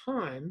in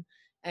time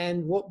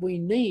and what we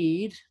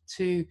need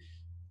to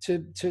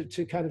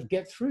kind of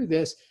get through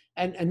this,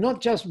 and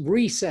not just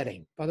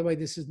resetting. By the way,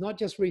 this is not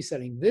just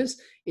resetting. This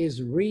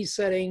is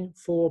resetting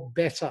for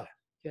better,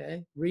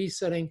 okay?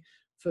 Resetting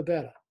for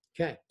better.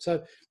 Okay,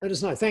 so let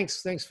us know.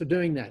 Thanks for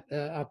doing that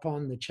up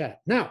on the chat.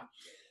 Now,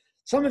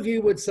 some of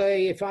you would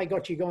say, if I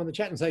got you go on the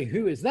chat and say,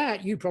 who is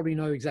that? You probably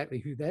know exactly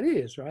who that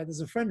is, right?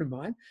 There's a friend of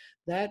mine.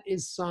 That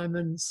is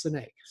Simon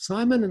Sinek.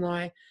 Simon and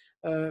I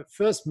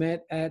first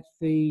met at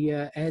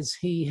as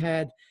he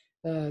had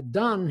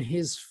done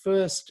his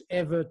first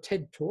ever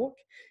TED Talk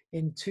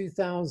in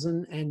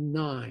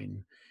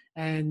 2009.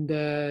 And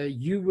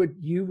you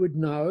would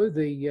know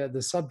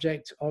the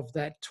subject of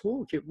that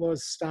talk. It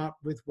was Start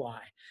With Why.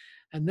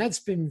 And that's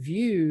been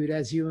viewed,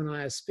 as you and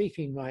I are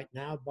speaking right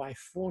now, by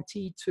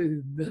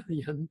 42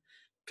 million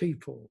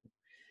people.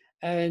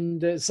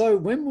 And so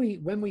when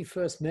we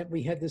first met,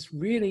 we had this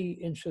really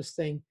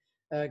interesting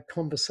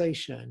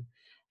conversation.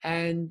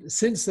 And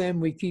since then,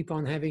 we keep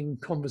on having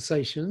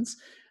conversations.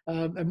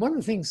 And one of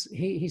the things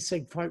he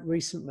said quite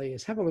recently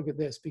is, have a look at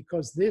this,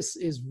 because this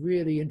is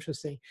really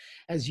interesting.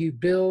 As you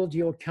build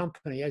your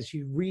company, as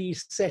you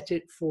reset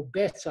it for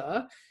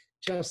better,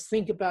 just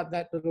think about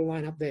that little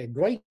line up there.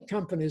 Great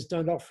companies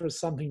don't offer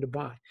us something to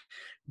buy.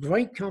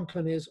 Great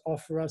companies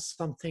offer us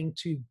something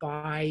to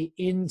buy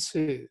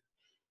into.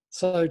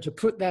 So to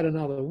put that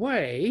another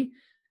way,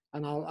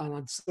 and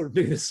I'll sort of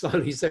do this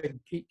slowly so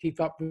keep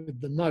up with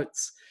the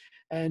notes.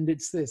 And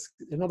it's this,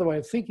 another way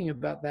of thinking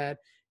about that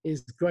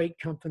is great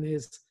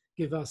companies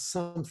give us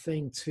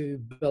something to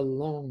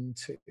belong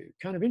to.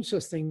 Kind of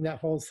interesting, that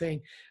whole thing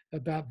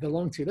about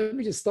belong to. Let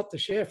me just stop the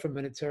share for a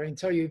minute, Terry, and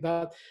tell you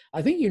about,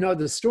 I think you know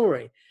the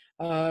story.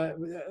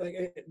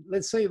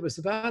 Let's say it was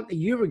about a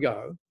year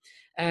ago,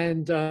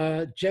 and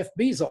Jeff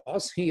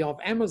Bezos, he of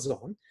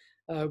Amazon,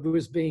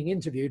 was being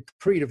interviewed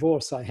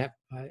pre-divorce, I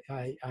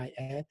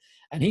add,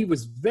 and he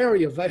was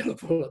very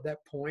available at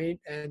that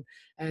point, and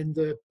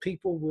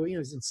people were, you know,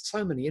 in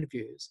so many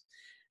interviews.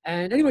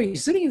 And anyway,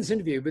 he's sitting in this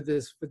interview with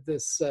this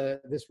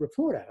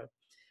reporter,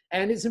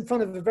 and it's in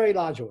front of a very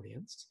large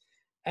audience.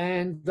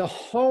 And the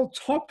whole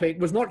topic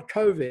was not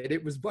COVID;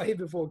 it was way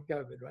before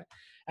COVID, right?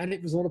 And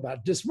it was all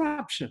about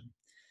disruption.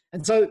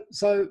 And so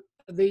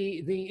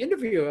the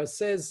interviewer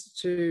says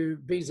to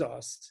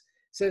Bezos,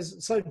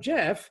 "So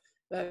Jeff,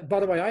 by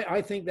the way, I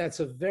think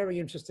that's a very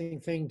interesting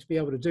thing to be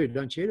able to do,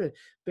 don't you? To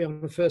be on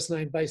a first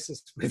name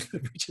basis with the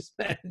richest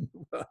man in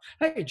the world.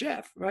 Hey,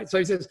 Jeff, right?" So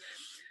he says,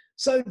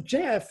 "So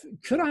Jeff,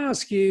 could I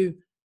ask you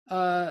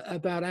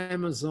about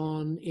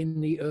Amazon in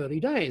the early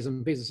days?"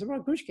 And Bezos said, "Well,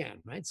 of course you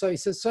can, right?" So he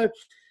says, "So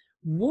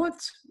what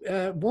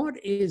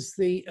is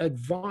the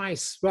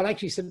advice?" Well,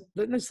 actually, he said,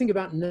 "Let's think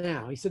about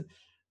now." He said,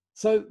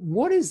 "So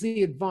what is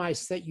the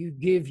advice that you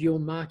give your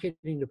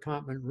marketing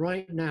department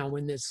right now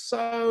when there's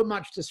so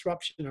much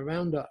disruption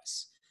around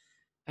us?"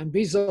 And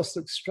Bezos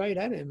looked straight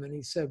at him and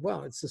he said,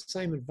 "Well, it's the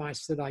same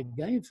advice that I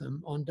gave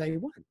them on day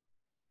one."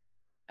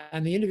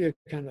 And the interviewer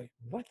kind of like,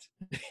 "What?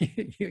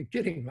 You're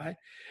kidding, right?"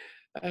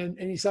 And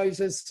he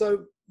says,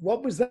 "So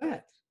what was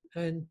that?"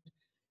 And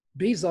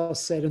Bezos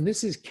said, and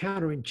this is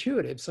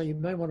counterintuitive, so you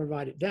may want to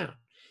write it down.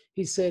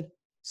 He said,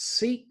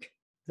 "Seek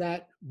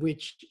that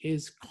which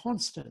is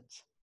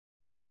constant."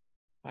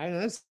 Right?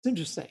 And that's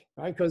interesting,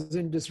 right? Because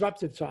in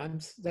disruptive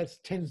times, that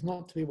tends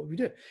not to be what we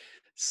do.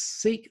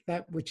 Seek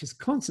that which is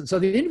constant. So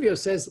the interviewer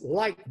says,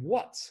 "Like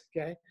what?"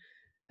 Okay.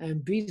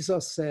 And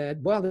Bezos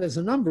said, "Well, there's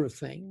a number of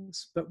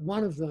things, but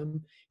one of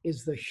them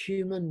is the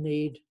human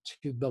need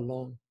to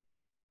belong."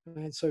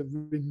 Right? So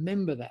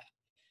remember that.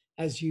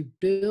 As you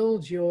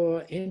build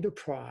your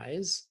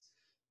enterprise,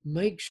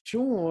 make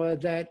sure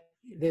that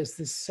there's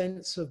this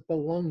sense of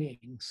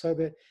belonging, so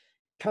that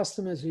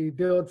customers who you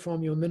build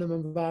from your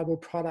minimum viable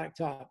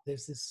product up,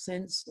 there's this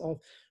sense of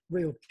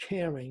real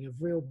caring, of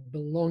real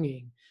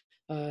belonging.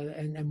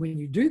 And when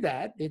you do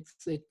that,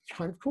 it's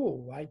kind of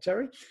cool, right,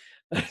 Terry?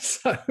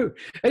 So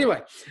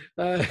anyway,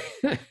 by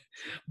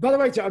the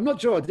way, Terry, I'm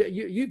not sure,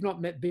 you've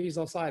not met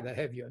Bezos either,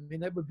 have you? I mean,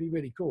 that would be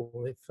really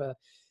cool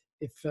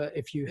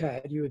if you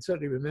had. You would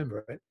certainly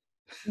remember it.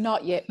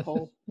 Not yet,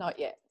 Paul, not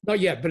yet. Not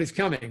yet, but it's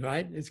coming,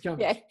 right? It's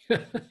coming. Yeah.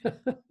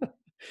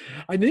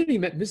 I nearly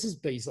met Mrs.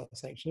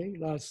 Bezos actually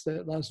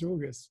last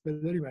August, but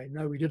anyway,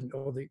 no, we didn't,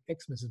 or the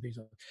ex-Mrs.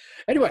 Bezos.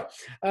 Anyway,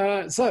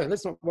 so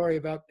let's not worry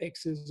about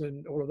exes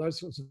and all of those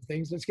sorts of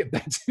things. Let's get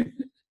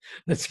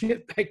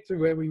back to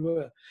where we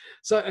were.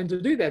 So, and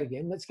to do that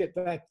again, let's get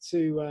back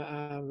to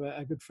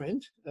our good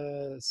friend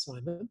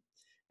Simon.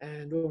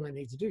 And all I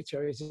need to do,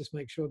 Terry, is just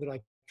make sure that I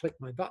click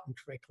my button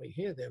correctly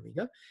here. There we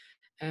go.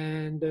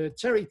 And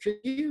Terry, could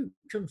you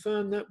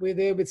confirm that we're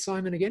there with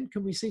Simon again?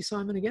 Can we see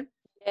Simon again?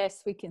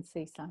 Yes, we can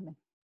see Simon.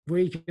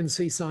 We can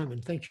see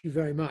Simon. Thank you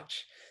very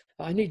much.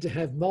 I need to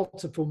have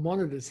multiple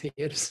monitors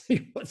here to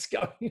see what's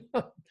going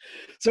on.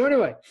 So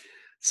anyway,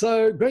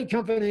 so great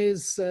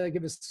companies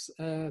give us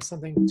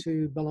something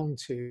to belong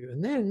to.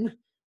 And then,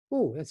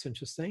 oh, that's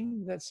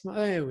interesting.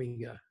 There we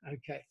go.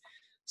 Okay.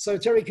 So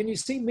Terry, can you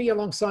see me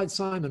alongside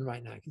Simon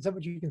right now? Is that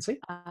what you can see?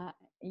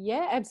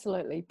 Yeah,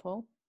 absolutely,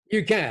 Paul.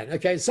 You can.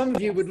 Okay. Some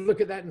of you would look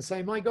at that and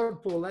say, "My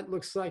God, Paul, that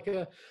looks like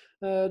a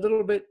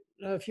little bit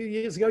a few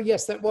years ago.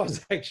 Yes, that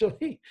was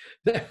actually.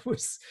 That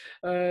was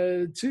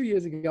 2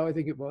 years ago, I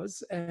think it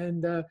was.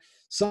 And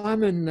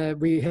Simon,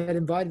 we had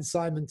invited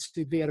Simon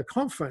to be at a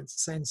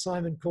conference, and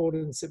Simon called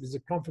and said it was a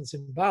conference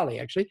in Bali,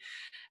 actually.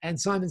 And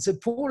Simon said,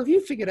 Paul, have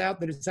you figured out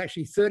that it's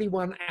actually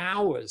 31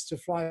 hours to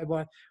fly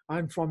by?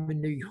 I'm from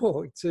in New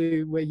York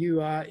to where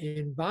you are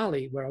in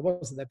Bali, where I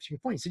was at that particular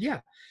point. He said,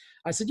 yeah.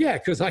 I said, yeah,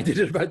 because I did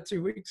it about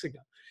 2 weeks ago.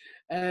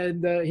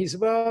 And he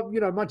said, well, you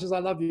know, much as I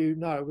love you,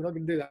 no, we're not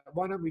going to do that.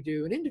 Why don't we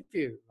do an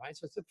interview, right?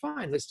 So I said,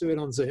 fine, let's do it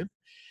on Zoom.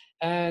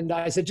 And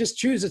I said, just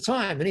choose a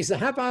time. And he said,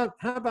 how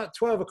about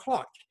 12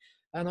 o'clock?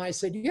 And I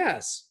said,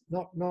 yes,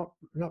 not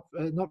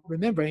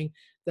remembering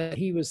that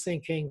he was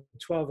thinking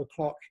 12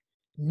 o'clock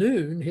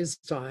noon his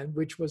time,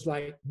 which was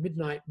like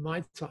midnight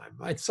my time,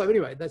 right? So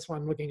anyway, that's why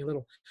I'm looking a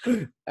little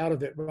out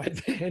of it right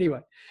there. Anyway,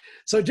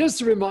 so just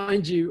to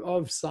remind you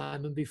of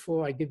Simon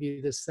before I give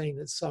you this thing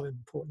that's so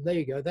important. There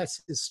you go.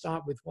 That's his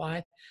Start With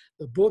Why,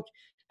 the book.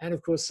 And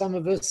of course, some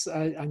of us,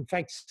 in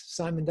fact,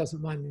 Simon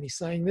doesn't mind me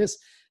saying this.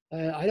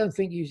 I don't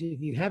think if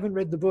you haven't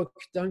read the book,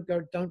 don't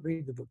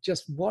read the book.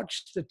 Just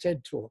watch the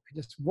TED Talk.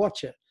 Just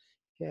watch it.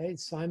 Okay,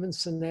 Simon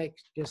Sinek,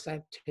 just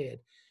that TED.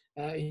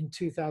 In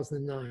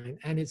 2009,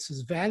 and it's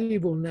as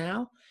valuable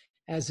now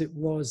as it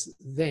was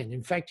then.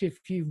 In fact,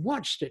 if you've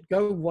watched it,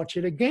 go watch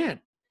it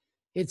again.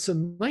 It's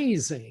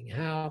amazing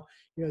how,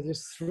 you know,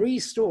 there's 3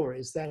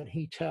 stories that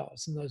he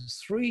tells, and those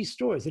 3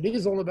 stories, it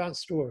is all about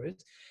stories,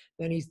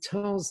 then he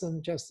tells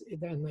them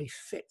and they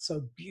fit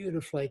so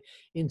beautifully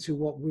into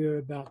what we're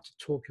about to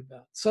talk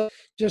about. So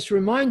just to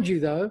remind you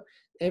though,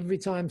 every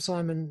time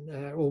Simon,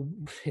 or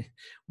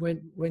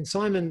when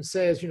Simon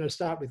says, you know,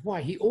 start with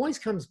why, he always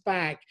comes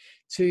back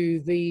to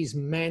these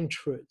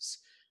mantras.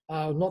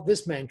 Not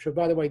this mantra,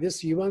 by the way,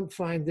 you won't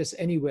find this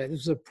anywhere.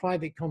 This is a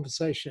private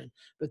conversation,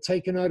 but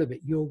take a note of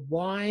it. Your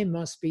why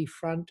must be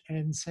front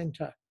and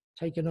center.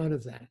 Take a note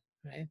of that,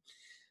 right?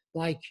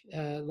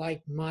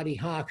 Like Marty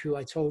Hark, who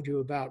I told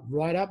you about,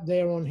 right up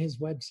there on his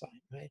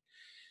website, right?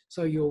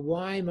 So your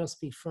why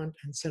must be front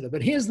and center.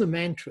 But here's the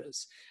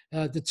mantras.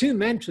 The 2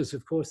 mantras,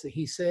 of course, that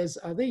he says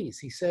are these.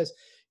 He says,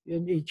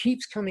 and he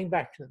keeps coming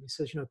back to them. He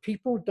says, you know,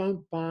 people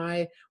don't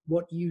buy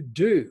what you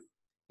do.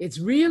 It's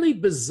really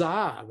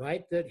bizarre,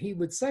 right, that he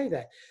would say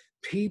that.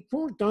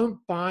 People don't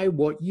buy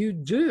what you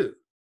do.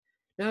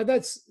 Now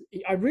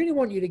I really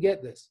want you to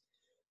get this.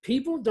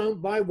 People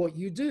don't buy what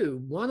you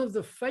do. One of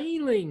the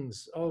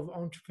failings of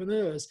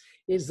entrepreneurs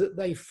is that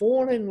they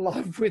fall in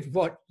love with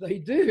what they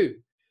do,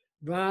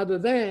 rather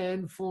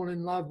than fall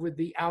in love with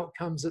the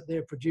outcomes that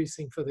they're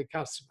producing for the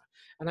customer.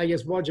 And I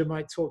guess Roger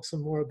might talk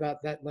some more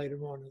about that later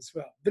on as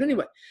well. But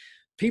anyway,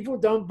 people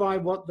don't buy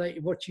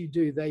what you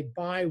do. They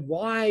buy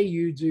why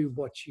you do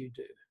what you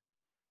do.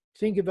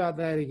 Think about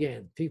that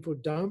again. People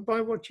don't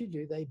buy what you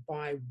do. They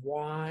buy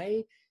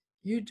why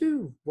you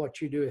do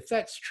what you do. If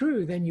that's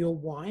true, then your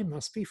why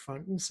must be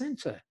front and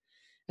center.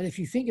 And if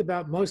you think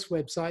about most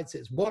websites,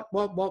 it's what.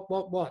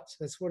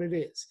 That's what it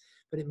is.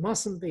 But it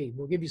mustn't be.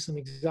 We'll give you some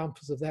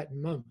examples of that in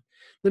a moment.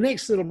 The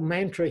next little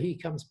mantra he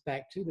comes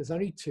back to, there's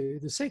only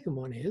 2. The second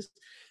one is,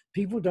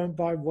 people don't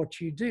buy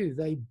what you do.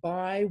 They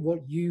buy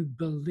what you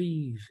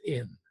believe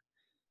in.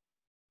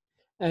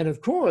 And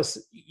of course,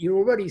 you're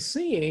already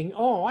seeing,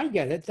 oh, I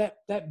get it.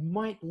 That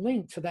might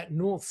link to that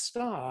North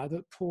Star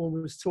that Paul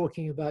was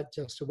talking about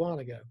just a while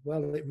ago.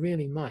 Well, it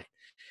really might.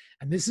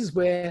 And this is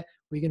where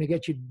we're going to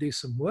get you to do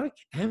some work.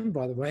 And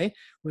by the way,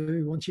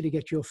 we want you to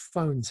get your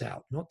phones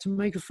out, not to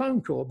make a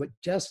phone call, but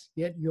just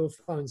get your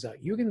phones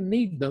out. You're going to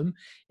need them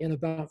in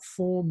about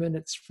 4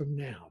 minutes from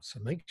now. So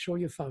make sure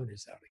your phone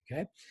is out,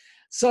 okay?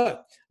 So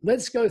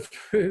let's go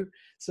through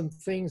some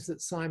things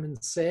that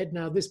Simon said.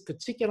 Now, this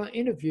particular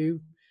interview,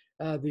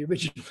 the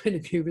original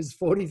interview is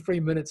 43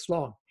 minutes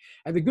long.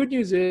 And the good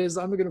news is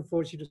I'm not going to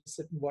force you to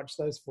sit and watch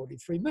those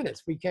 43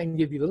 minutes. We can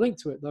give you the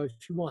link to it, though,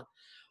 if you want.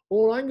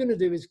 All I'm going to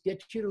do is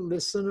get you to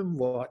listen and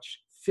watch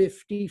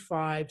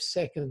 55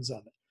 seconds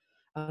of it.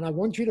 And I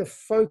want you to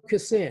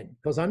focus in,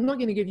 because I'm not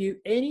going to give you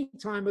any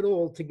time at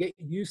all to get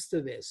used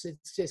to this.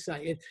 It's just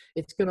like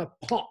it's going to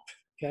pop,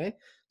 okay?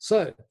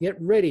 So get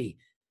ready,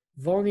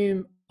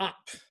 volume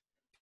up,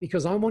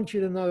 because I want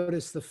you to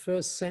notice the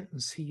first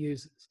sentence he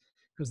uses,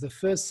 because the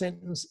first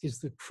sentence is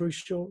the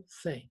crucial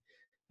thing.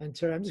 And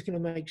Terry, I'm just going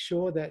to make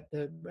sure that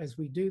as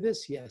we do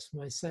this, yes,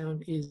 my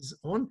sound is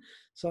on.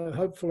 So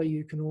hopefully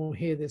you can all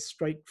hear this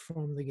straight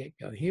from the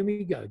get-go. Here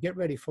we go. Get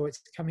ready for it.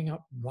 It's coming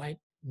up right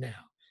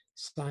now.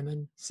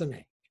 Simon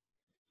Sinek.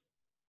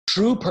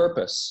 True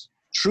purpose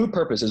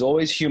is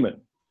always human.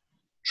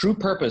 True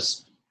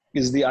purpose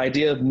is the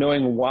idea of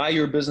knowing why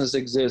your business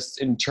exists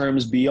in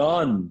terms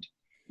beyond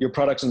your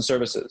products and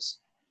services.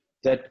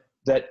 That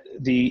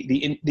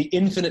the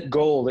infinite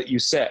goal that you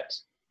set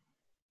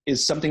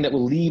is something that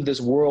will leave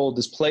this world,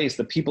 this place,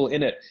 the people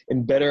in it,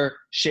 in better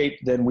shape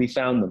than we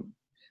found them.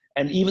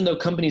 And even though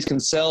companies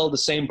can sell the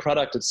same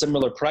product at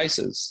similar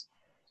prices,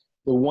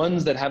 the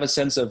ones that have a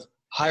sense of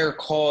higher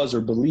cause or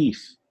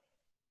belief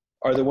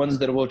are the ones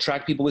that will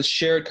attract people with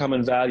shared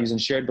common values and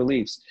shared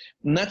beliefs.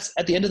 And that's,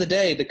 at the end of the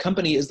day, the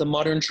company is the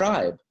modern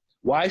tribe.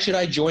 Why should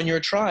I join your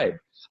tribe?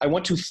 I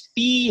want to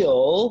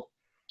feel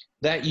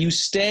that you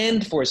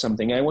stand for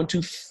something. I want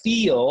to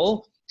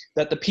feel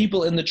that the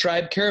people in the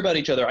tribe care about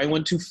each other. I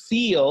want to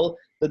feel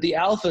that the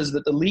alphas,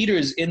 that the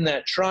leaders in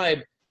that tribe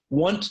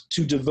want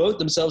to devote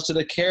themselves to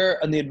the care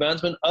and the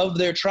advancement of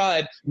their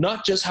tribe,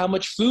 not just how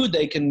much food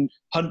they can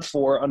hunt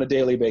for on a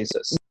daily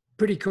basis.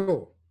 Pretty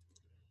cool.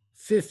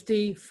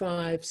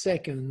 55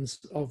 seconds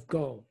of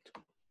gold.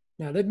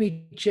 Now, let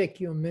me check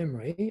your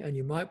memory, and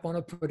you might want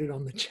to put it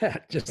on the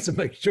chat just to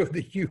make sure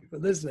that you are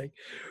listening.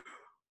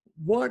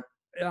 What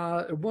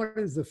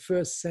is the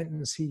first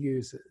sentence he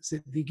uses?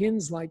 It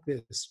begins like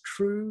this: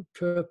 true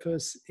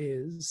purpose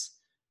is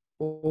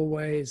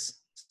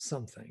always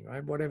something,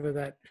 right? Whatever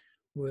that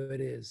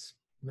word is,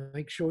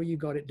 make sure you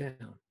got it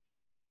down.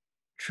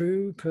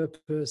 True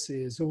purpose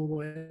is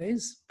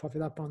always, pop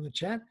it up on the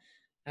chat,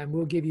 and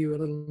we'll give you a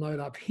little note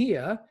up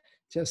here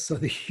just so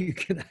that you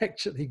can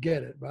actually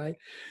get it, right?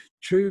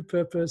 True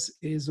purpose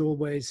is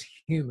always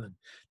human.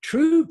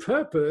 True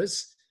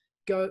purpose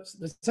goes,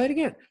 let's say it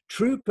again,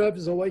 true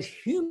purpose is always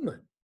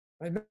human.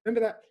 Right?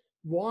 Remember that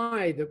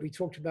why that we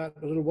talked about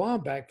a little while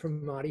back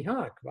from Marty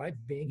Hark, right?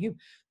 Being human.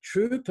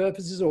 True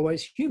purpose is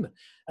always human.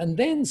 And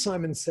then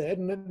Simon said,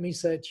 and let me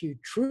say it to you,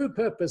 true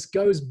purpose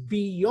goes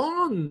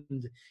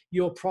beyond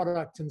your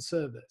product and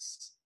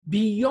service.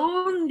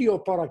 Beyond your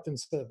product and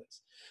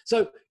service.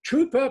 So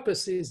true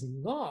purpose is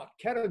not,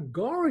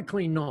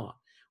 categorically not,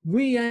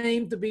 we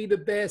aim to be the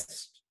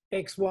best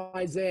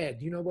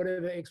XYZ, you know,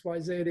 whatever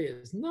XYZ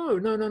is.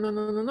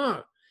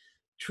 No.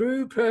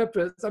 True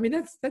purpose, I mean,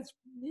 that's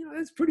you know,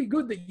 that's pretty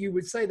good that you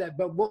would say that,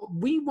 but what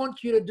we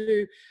want you to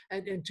do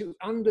and to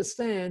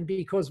understand,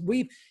 because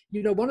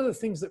you know, one of the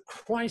things that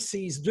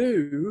crises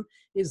do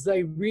is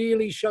they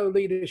really show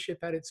leadership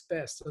at its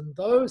best. And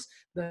those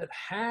that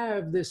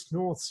have this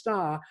North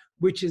Star,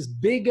 which is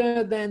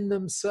bigger than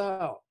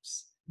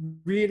themselves,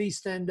 really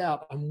stand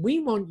out. And we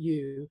want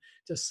you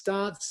to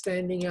start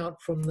standing out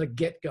from the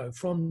get-go,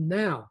 from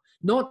now,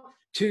 not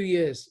 2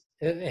 years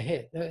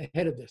ahead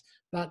of this,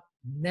 but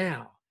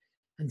now.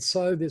 And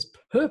so this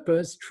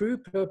purpose, true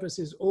purpose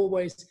is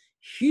always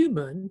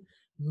human,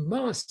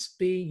 must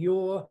be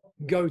your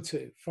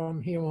go-to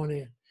from here on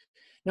in.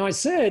 Now, I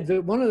said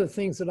that one of the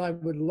things that I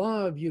would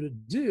love you to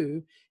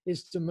do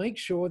is to make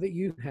sure that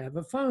you have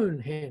a phone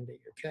handy,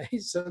 okay?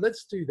 So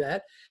let's do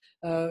that.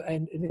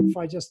 And if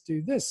I just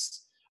do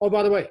this, oh,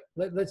 by the way,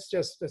 let's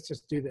just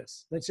do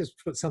this. Let's just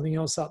put something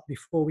else up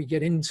before we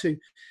get into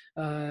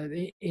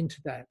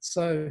that.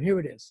 So here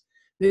it is.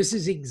 This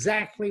is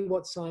exactly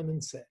what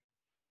Simon said.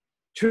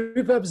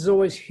 True purpose is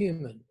always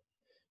human.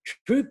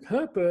 True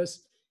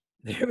purpose,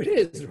 there it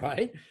is,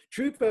 right?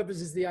 True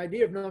purpose is the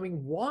idea of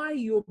knowing why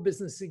your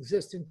business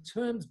exists in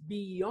terms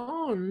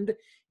beyond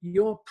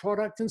your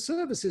product and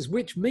services,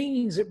 which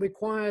means it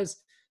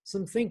requires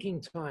some thinking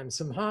time,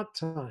 some heart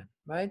time,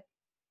 right?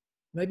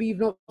 Maybe you've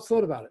not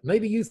thought about it.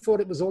 Maybe you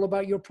thought it was all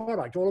about your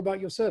product, all about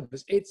your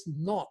service. It's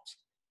not.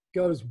 It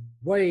goes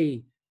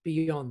way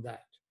beyond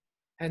that.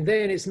 And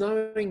then it's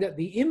knowing that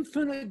the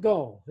infinite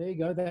goal, there you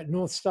go, that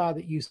North Star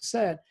that you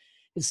set,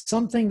 is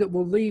something that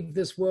will leave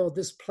this world,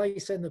 this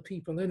place and the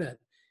people in it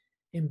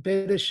in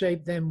better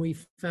shape than we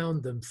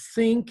found them.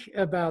 Think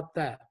about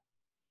that.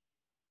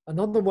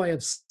 Another way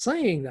of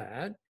saying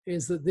that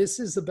is that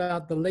this is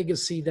about the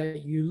legacy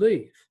that you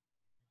leave.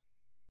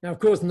 Now, of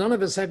course, none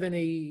of us have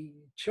any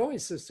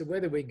choice as to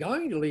whether we're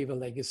going to leave a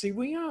legacy.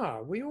 We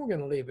are. We're all going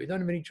to leave it. We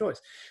don't have any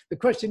choice. The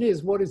question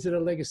is, what is it a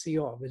legacy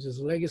of? Is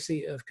it a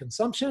legacy of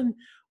consumption,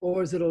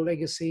 or is it a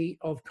legacy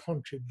of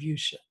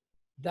contribution?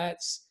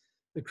 That's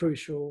the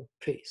crucial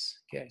piece.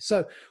 Okay.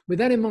 So with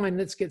that in mind,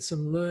 let's get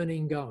some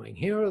learning going.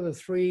 Here are the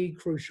 3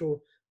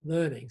 crucial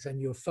learnings, and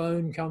your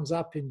phone comes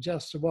up in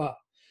just a while.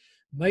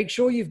 Make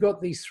sure you've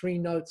got these 3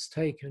 notes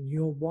taken.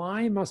 Your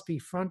why must be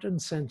front and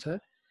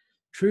center.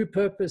 True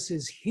purpose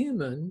is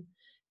human.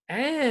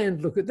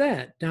 And look at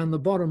that, down the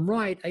bottom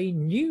right, a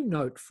new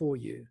note for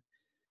you.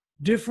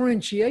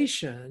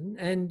 Differentiation,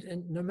 and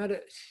no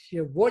matter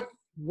what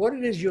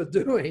it is you're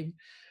doing,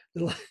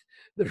 the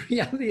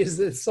reality is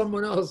there's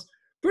someone else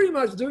pretty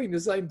much doing the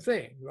same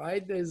thing,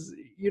 right? There's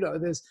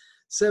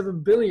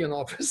 7 billion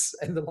of us,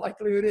 and the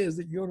likelihood is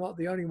that you're not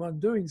the only one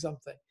doing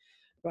something,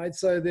 right?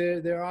 So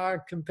there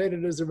are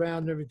competitors around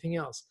and everything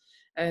else.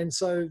 And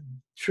so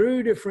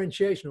true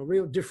differentiation, or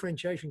real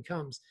differentiation,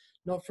 comes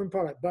not from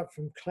product, but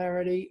from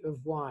clarity of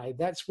why.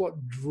 That's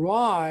what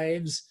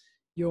drives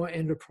your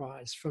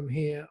enterprise from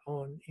here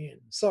on in.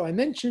 So I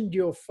mentioned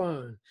your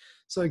phone.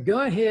 So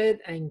go ahead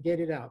and get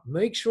it out.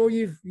 Make sure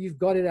you've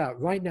got it out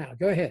right now.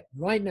 Go ahead,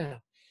 right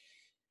now.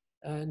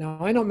 Now,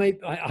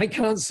 I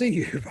can't see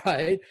you,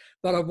 right?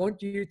 But I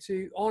want you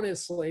to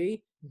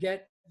honestly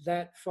get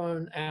that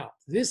phone out.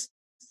 This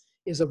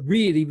is a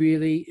really,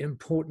 really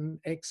important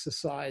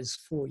exercise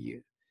for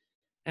you.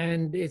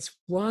 And it's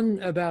one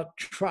about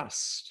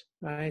trust,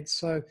 right?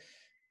 So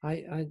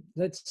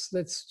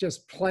let's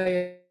just play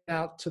it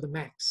out to the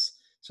max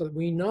so that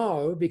we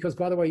know, because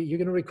by the way, you're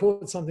going to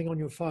record something on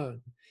your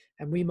phone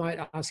and we might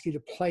ask you to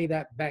play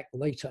that back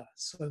later.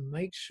 So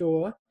make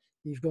sure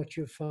you've got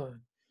your phone.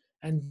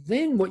 And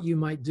then what you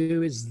might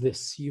do is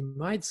this. You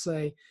might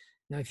say,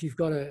 now if you've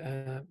got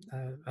an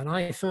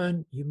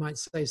iPhone, you might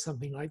say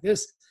something like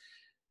this.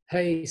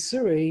 Hey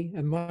Siri,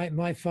 and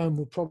my phone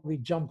will probably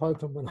jump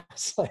open when I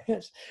say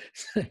it.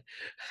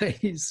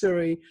 Hey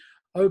Siri,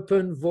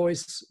 open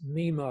voice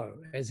memo,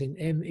 as in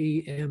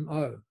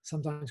M-E-M-O,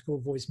 sometimes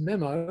called voice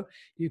memo.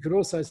 You could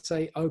also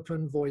say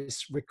open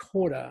voice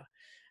recorder.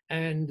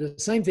 And the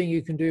same thing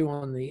you can do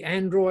on the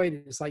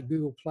Android. It's like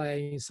Google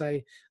Play. You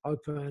say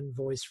open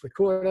voice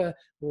recorder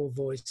or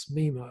voice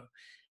memo.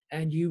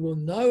 And you will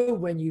know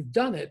when you've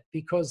done it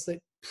because it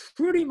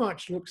pretty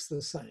much looks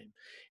the same.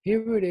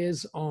 Here it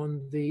is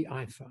on the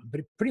iPhone,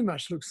 but it pretty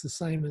much looks the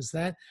same as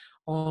that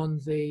on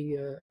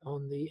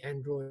the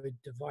Android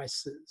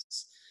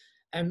devices.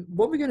 And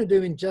what we're going to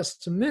do in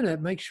just a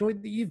minute, make sure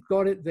that you've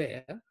got it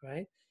there,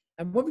 right?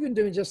 And what we're going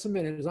to do in just a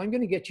minute is I'm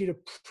going to get you to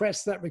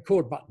press that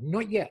record button.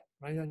 Not yet,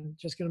 right? I'm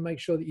just going to make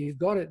sure that you've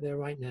got it there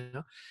right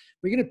now.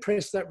 We're going to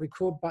press that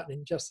record button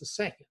in just a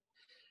second.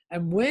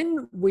 And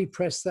when we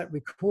press that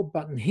record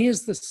button,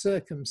 here's the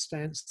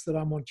circumstance that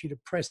I want you to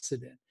press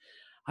it in.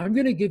 I'm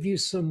going to give you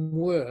some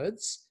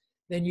words.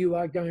 Then you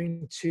are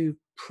going to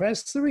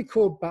press the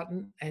record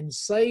button and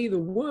say the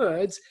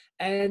words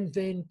and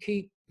then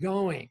keep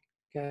going.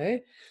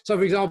 Okay. So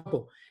for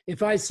example,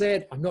 if I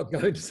said, I'm not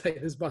going to say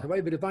this by the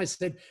way, but if I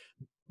said,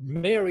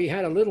 Mary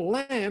had a little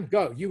lamb,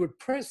 go. You would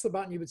press the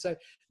button, you would say,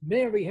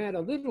 Mary had a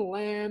little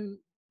lamb,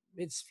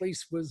 its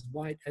fleece was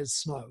white as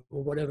snow,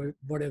 or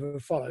whatever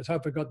follows.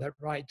 Hope I got that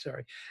right,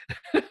 Terry.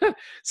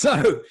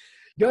 So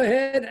go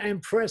ahead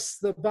and press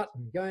the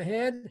button. Go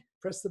ahead,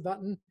 press the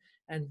button.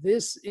 And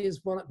this is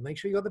what, make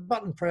sure you got the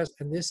button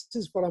pressed. And this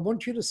is what I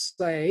want you to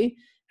say,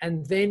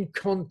 and then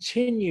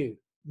continue.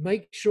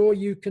 Make sure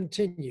you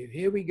continue.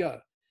 Here we go.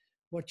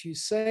 What you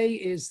say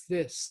is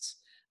this.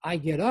 I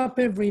get up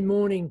every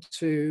morning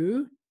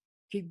to,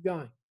 keep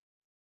going.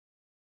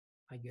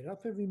 I get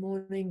up every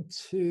morning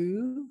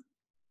to,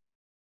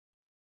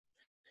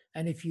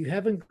 and if you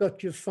haven't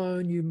got your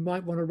phone, you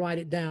might want to write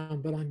it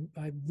down, but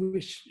I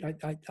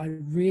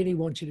really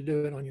want you to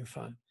do it on your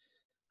phone.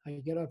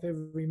 I get up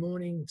every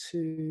morning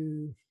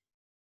to,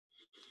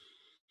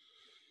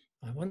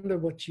 I wonder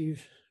what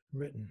you've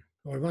written,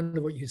 or I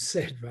wonder what you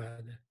said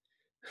rather.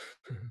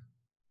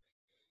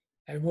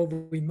 And what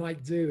we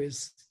might do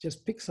is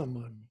just pick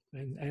someone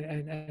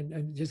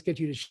and just get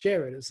you to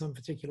share it at some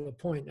particular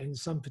point in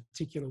some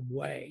particular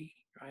way,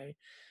 right?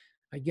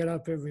 I get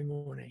up every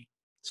morning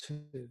to,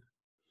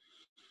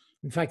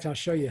 in fact, I'll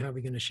show you how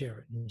we're going to share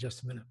it in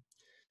just a minute.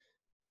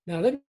 Now,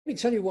 let me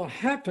tell you what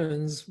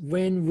happens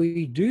when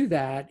we do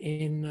that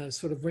in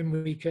sort of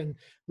when we can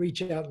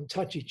reach out and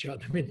touch each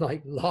other. I mean,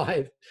 like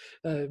live,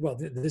 well,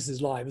 this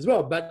is live as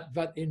well,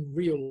 but in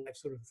real life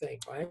sort of thing,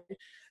 right?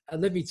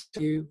 Let me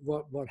tell you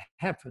what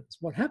happens.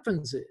 What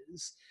happens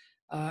is,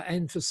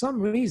 and for some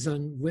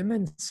reason,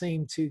 women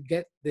seem to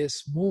get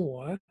this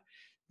more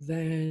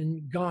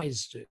than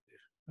guys do,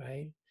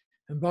 right?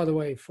 And by the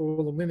way, for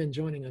all the women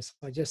joining us,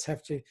 I just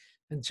have to,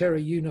 and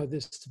Terry, you know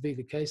this to be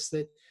the case,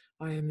 that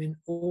I am in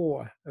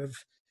awe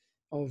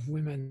of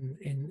women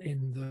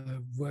in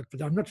the work,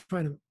 but I'm not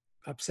trying to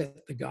upset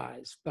the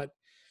guys, but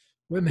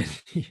women,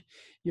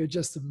 you're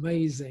just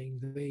amazing,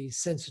 the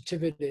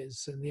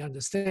sensitivities and the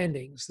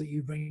understandings that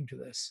you bring to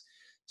this.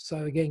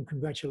 So again,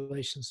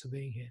 congratulations for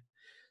being here.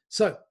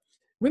 So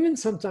women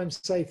sometimes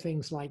say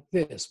things like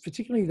this,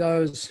 particularly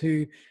those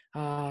who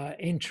are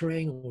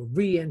entering or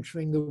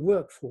re-entering the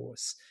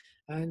workforce.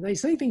 And they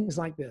say things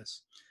like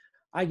this.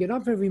 I get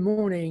up every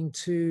morning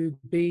to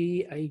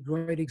be a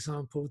great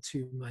example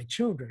to my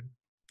children.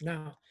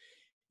 Now,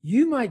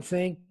 you might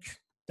think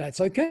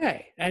that's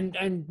okay.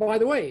 And by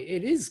the way,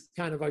 it is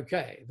kind of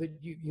okay that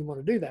you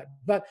want to do that.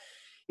 But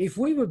if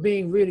we were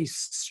being really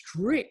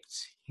strict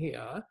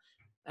here,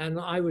 and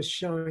I was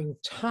showing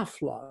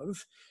tough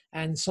love,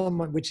 and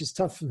someone, which is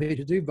tough for me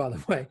to do, by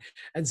the way,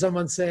 and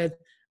someone said,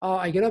 oh,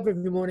 I get up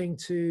every morning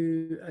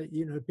to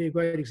be a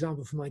great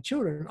example for my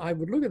children, I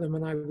would look at them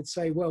and I would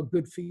say, well,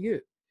 good for you.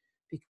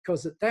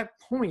 Because at that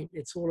point,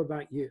 it's all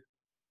about you.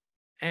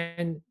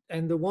 And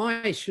the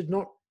why should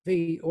not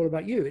be all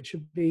about you. It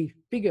should be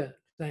bigger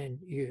than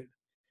you.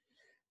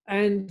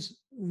 And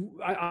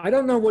I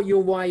don't know what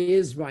your why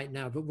is right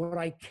now, but what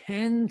I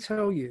can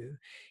tell you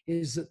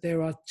is that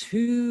there are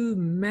two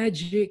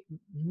magic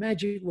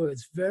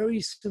words, very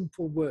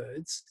simple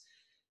words,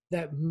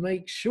 that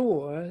make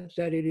sure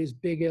that it is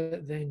bigger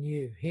than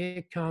you.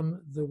 Here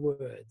come the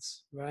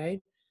words,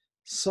 right?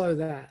 So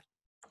that.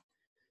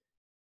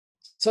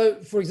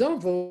 So, for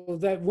example,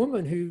 that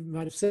woman who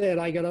might have said,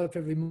 I get up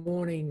every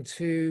morning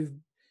to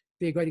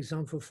be a great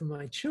example for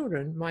my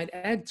children, might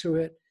add to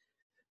it,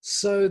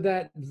 so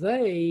that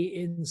they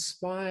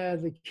inspire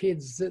the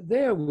kids that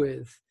they're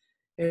with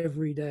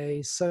every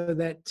day, so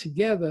that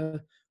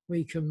together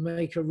we can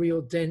make a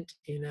real dent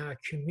in our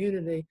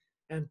community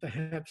and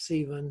perhaps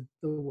even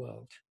the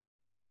world.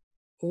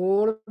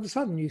 All of a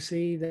sudden, you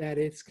see that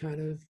it's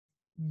kind of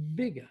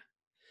bigger.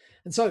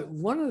 And so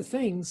one of the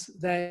things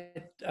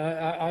that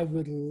I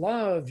would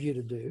love you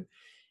to do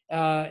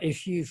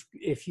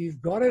If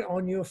you've got it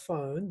on your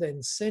phone,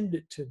 then send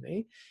it to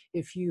me.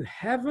 If you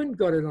haven't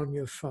got it on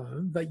your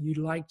phone, but you'd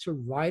like to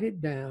write it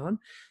down,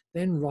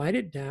 then write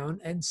it down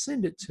and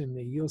send it to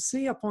me. You'll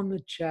see up on the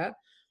chat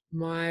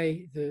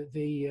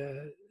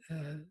the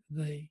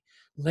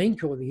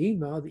link or the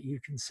email that you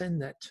can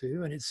send that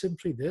to, and it's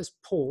simply this: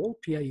 Paul,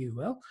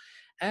 P-A-U-L,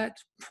 at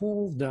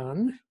Paul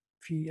Dunn,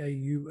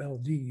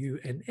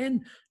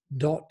 P-A-U-L-D-U-N-N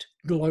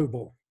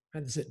 .global.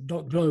 That's it,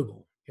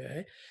 .global.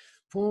 Okay.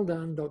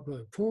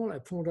 PaulDunn.global, Paul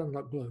at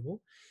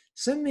PaulDunn.global.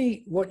 Send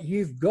me what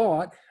you've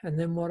got, and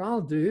then what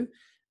I'll do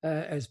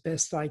as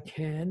best I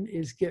can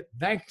is get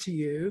back to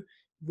you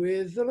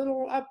with a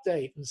little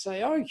update and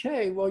say,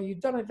 okay, well, you've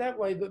done it that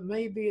way, but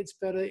maybe it's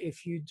better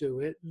if you do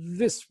it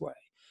this way.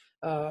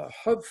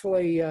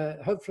 Hopefully,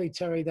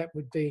 Terry, that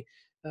would be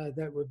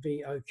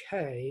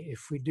okay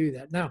if we do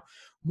that. Now,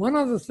 one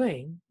other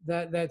thing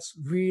that's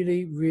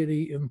really,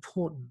 really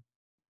important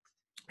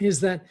is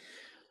that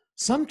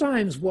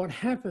sometimes what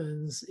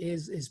happens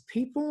is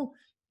people,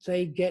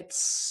 they get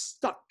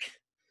stuck,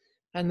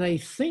 and they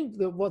think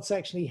that what's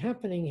actually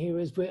happening here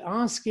is we're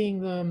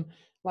asking them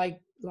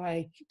like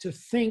to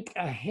think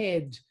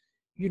ahead,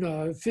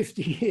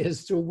 50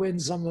 years to when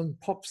someone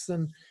pops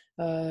them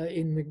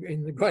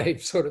in the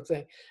grave, sort of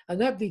thing. And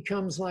that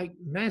becomes like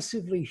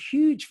massively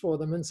huge for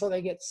them. And so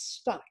they get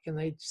stuck and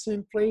they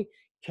simply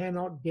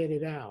cannot get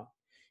it out.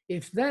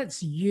 If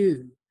that's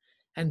you,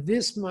 and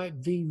this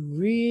might be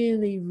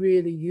really,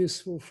 really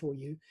useful for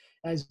you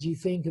as you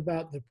think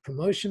about the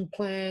promotion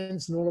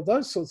plans and all of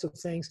those sorts of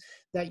things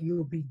that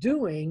you'll be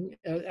doing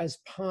as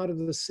part of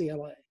the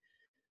CLA.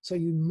 So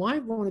you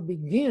might want to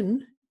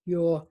begin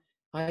your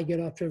I get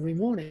up every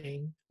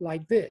morning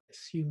like this.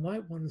 You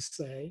might want to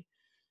say,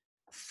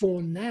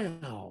 for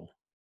now,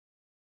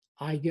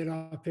 I get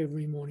up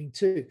every morning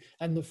too.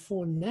 And the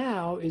for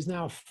now is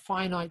now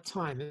finite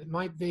time. It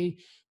might be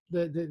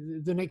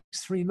the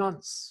next 3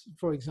 months,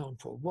 for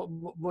example,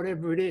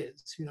 whatever it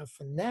is.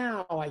 For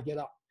now, I get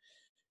up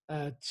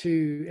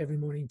to every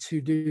morning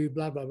to do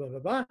blah, blah, blah, blah,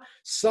 blah,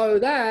 so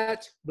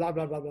that blah,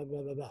 blah, blah, blah,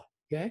 blah, blah, blah.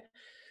 Okay.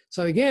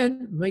 So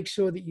again, make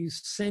sure that you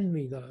send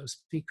me those,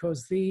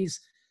 because these,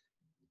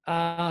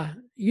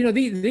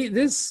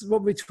 this,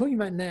 what we're talking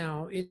about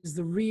now is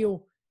the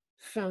real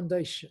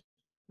foundation.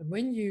 And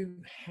when you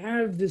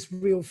have this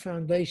real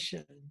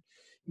foundation,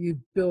 you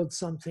build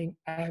something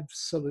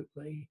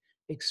absolutely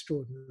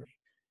extraordinary.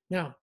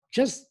 Now,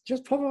 just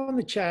pop it on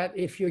the chat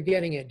if you're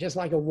getting it, just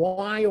like a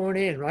Y or an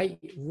N, right?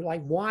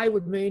 Like Y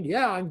would mean,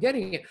 yeah, I'm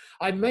getting it.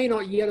 I may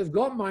not yet have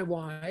got my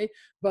Y,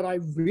 but I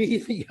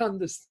really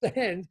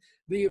understand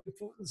the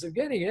importance of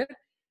getting it.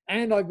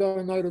 And I've got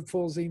a note of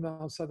Paul's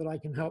email so that I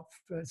can help,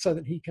 so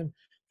that he can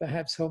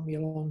perhaps help me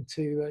along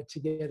to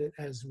get it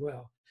as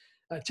well.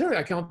 Terry,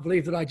 I can't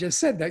believe that I just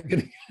said that.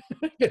 Gonna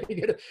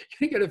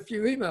get a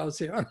few emails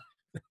here.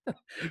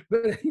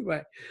 But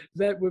anyway,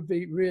 that would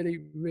be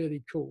really,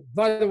 really cool.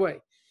 By the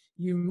way,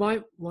 you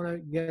might want to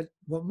get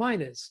what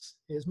mine is.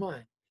 Here's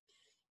mine.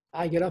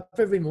 I get up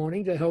every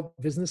morning to help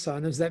business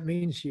owners, that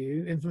means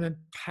you, implement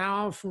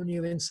powerful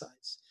new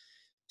insights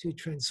to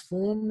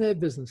transform their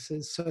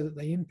businesses so that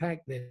they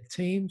impact their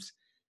teams,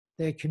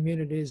 their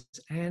communities,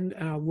 and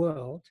our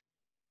world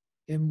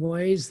in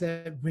ways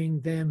that bring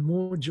them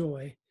more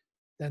joy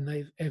than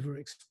they've ever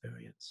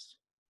experienced.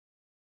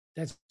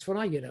 That's what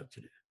I get up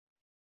to do.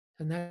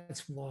 And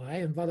that's why,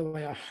 and by the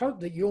way, I hope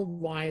that your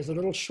why is a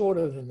little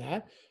shorter than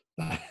that,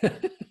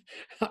 but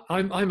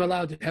I'm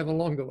allowed to have a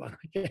longer one,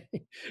 okay?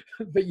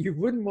 But you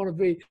wouldn't want to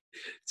be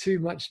too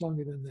much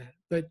longer than that.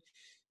 But,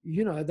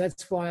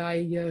 that's why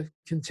I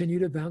continue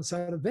to bounce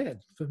out of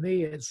bed. For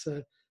me, it's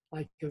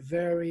like a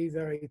very,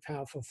 very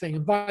powerful thing.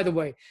 And by the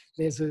way,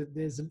 there's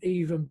an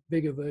even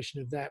bigger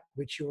version of that,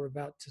 which you're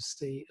about to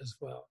see as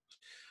well.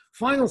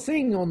 Final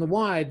thing on the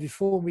why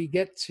before we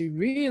get to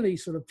really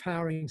sort of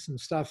powering some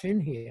stuff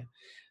in here.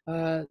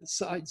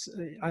 So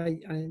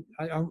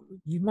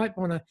you might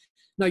want to,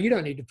 no, you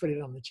don't need to put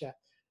it on the chat.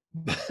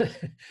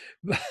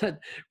 But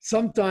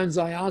sometimes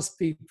I ask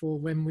people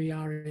when we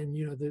are in,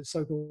 the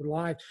so-called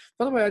live.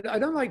 By the way, I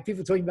don't like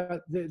people talking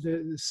about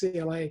the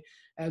CLA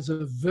as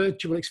a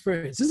virtual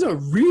experience. This is a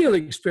real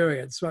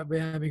experience what we're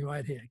having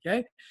right here,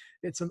 okay?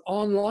 It's an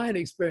online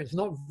experience,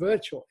 not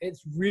virtual.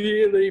 It's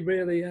really,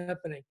 really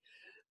happening.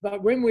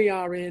 But when we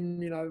are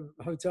in,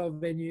 hotel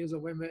venues, or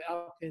when we're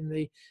up in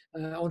the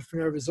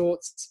entrepreneur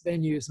resorts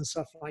venues and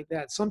stuff like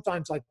that,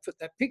 sometimes I put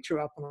that picture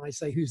up and I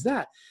say, who's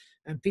that?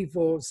 And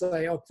people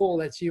say, oh, Paul,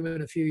 that's you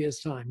in a few years'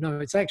 time. No,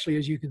 it's actually,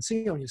 as you can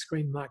see on your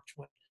screen, Mark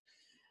Twain.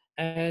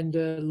 And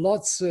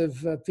lots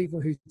of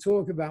people who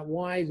talk about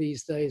why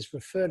these days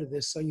refer to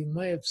this, so you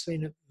may have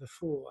seen it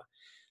before.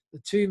 The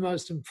two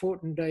most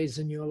important days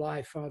in your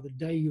life are the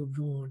day you're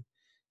born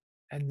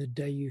and the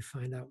day you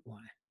find out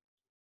why.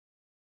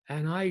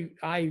 And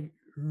I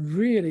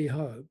really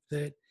hope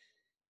that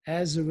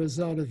as a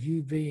result of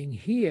you being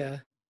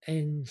here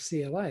in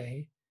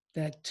CLA,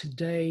 that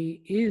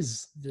today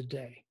is the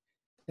day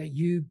that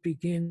you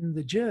begin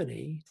the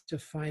journey to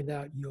find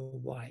out your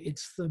why.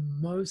 It's the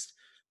most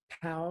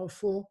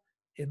powerful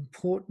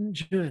important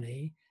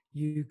journey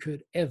you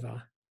could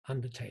ever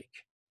undertake.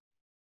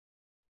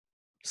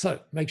 So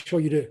make sure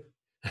you do.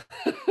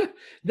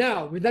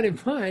 Now, with that in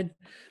mind,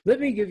 let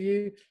me give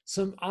you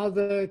some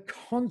other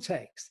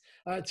context.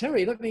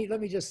 Terry, let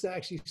me just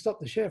actually stop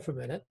the share for a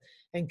minute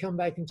and come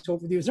back and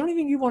talk with you. Is there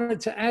anything you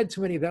wanted to add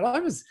to any of that? I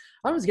was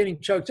getting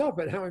choked up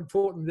at how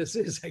important this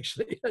is,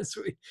 actually,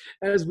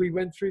 as we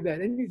went through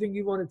that. Anything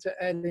you wanted to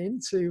add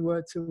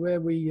into to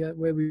where we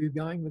were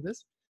going with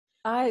this?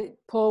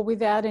 Paul,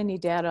 without any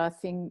doubt, I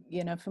think,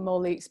 from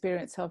all the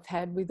experience I've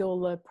had with all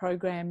the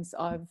programs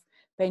I've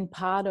been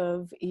part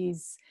of,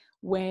 is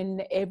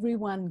when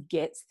everyone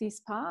gets this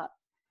part,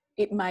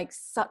 it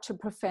makes such a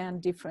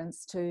profound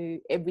difference to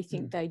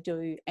everything they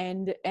do,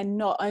 and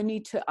not only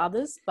to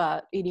others,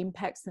 but it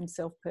impacts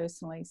themselves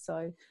personally.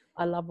 So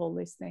I love all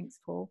this. Thanks,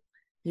 Paul.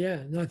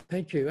 Yeah, no,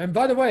 thank you. And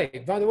by the way,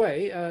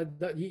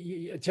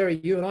 Terry,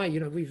 you and I,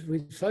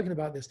 we've spoken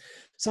about this.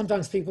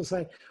 Sometimes people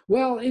say,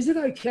 well, is it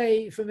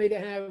okay for me to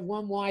have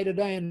one Y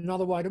today and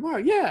another Y tomorrow?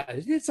 Yeah,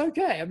 it's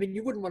okay. I mean,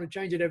 you wouldn't want to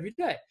change it every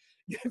day.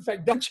 In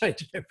fact, don't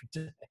change it every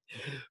day.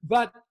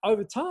 But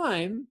over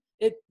time,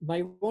 it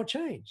may well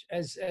change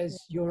as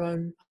your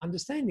own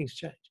understandings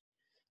change.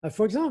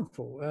 For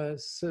example,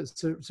 Sir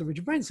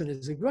Richard Branson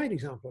is a great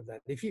example of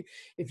that.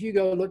 If you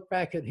go look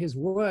back at his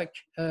work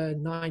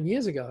 9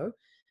 years ago,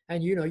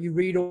 and you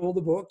read all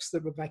the books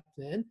that were back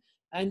then,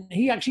 and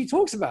he actually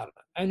talks about it,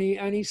 and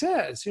he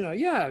says,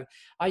 I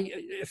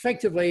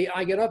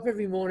get up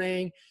every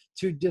morning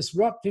to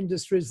disrupt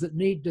industries that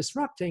need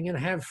disrupting and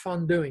have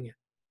fun doing it.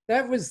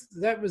 That was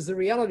the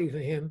reality for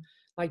him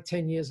like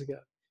 10 years ago.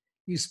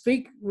 You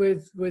speak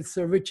with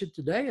Sir Richard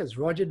today, as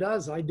Roger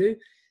does, I do,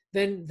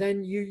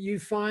 then you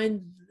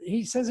find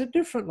he says it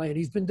differently, and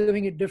he's been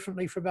doing it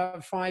differently for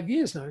about 5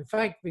 years now. In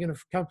fact, we're going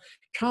to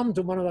come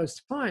to one of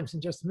those times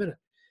in just a minute.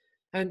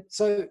 And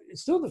so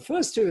it's still the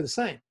first two are the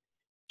same: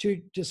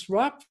 to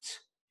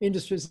disrupt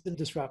industries that are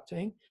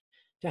disrupting,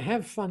 to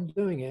have fun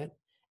doing it,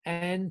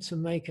 and to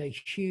make a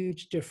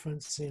huge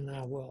difference in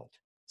our world.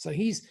 So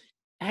he's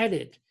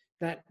added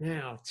that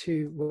now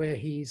to where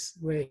he's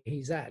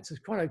at. So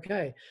it's quite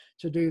okay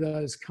to do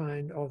those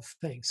kind of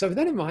things. So with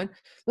that in mind,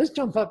 let's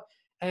jump up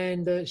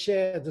and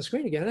share the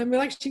screen again, and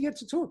we'll actually get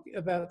to talk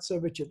about Sir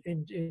Richard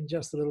in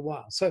just a little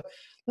while. So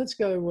let's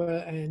go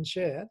and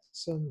share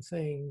some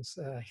things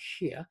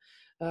here.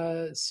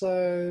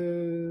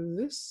 So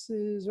this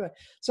is right.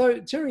 So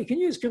Terry, can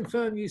you just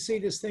confirm you see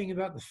this thing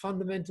about the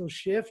fundamental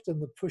shift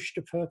and the push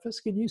to purpose?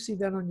 Can you see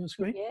that on your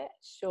screen? Yeah,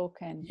 sure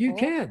can. You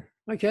can.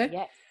 Okay.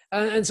 Yeah.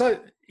 And so,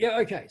 yeah,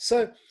 okay.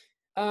 So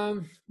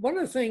one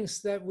of the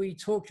things that we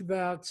talked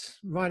about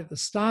right at the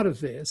start of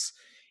this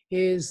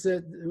is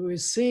that we're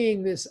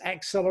seeing this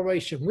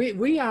acceleration.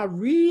 We are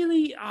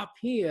really up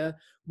here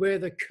where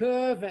the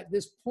curve at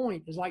this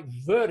point is like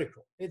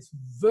vertical. It's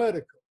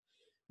vertical,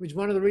 which is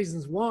one of the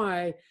reasons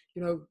why,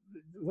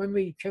 when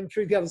we come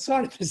through the other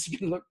side of this, it's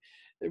going to look,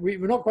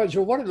 we're not quite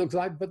sure what it looks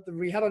like, but the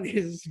reality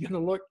is it's going to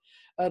look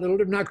a little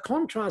different. Now,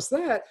 contrast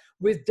that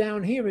with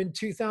down here in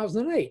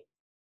 2008.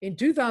 In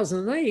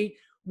 2008,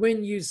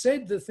 when you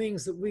said the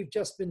things that we've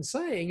just been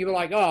saying, you were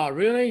like, oh,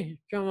 really?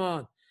 Come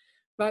on.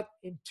 But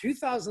in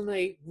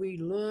 2008, we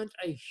learned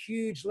a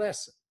huge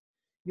lesson.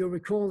 You'll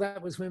recall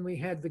that was when we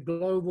had the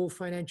global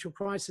financial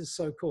crisis,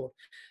 so-called.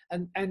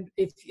 And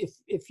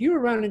if you were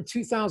around in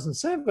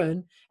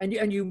 2007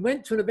 and you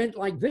went to an event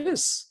like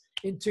this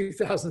in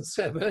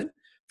 2007,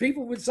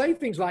 people would say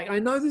things like, I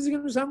know this is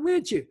going to sound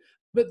weird to you,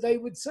 but they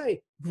would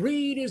say,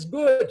 greed is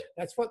good.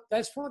 That's what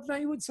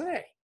they would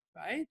say,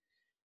 right?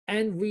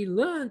 And we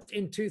learned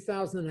in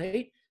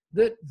 2008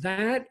 that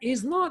that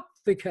is not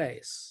the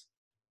case.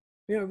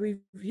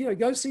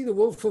 Go see The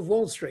Wolf of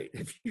Wall Street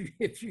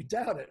if you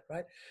doubt it,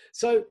 right?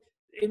 So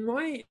in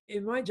my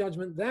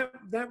judgment,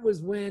 that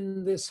was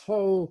when this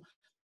whole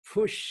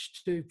push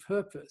to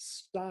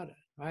purpose started,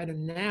 right?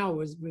 And now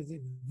with a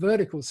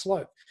vertical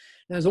slope.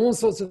 There's all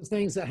sorts of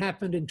things that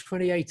happened in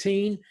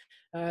 2018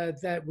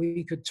 that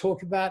we could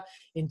talk about.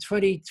 In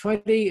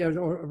 2020,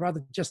 or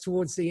rather just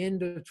towards the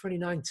end of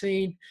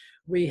 2019,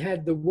 we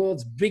had the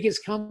world's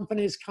biggest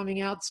companies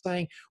coming out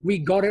saying, we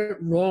got it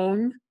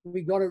wrong.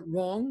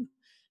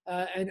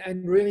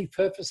 And really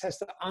purpose has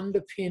to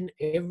underpin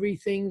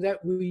everything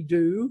that we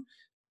do,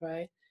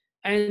 right?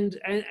 And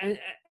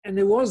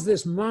there was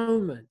this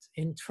moment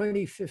in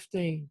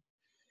 2015,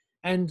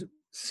 and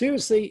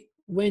seriously,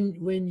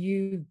 when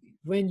you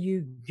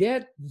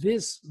get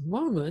this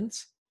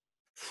moment,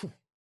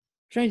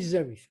 changes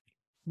everything.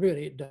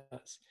 Really, it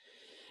does.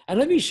 And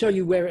let me show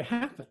you where it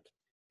happened.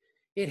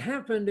 It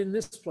happened in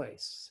this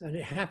place, and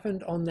it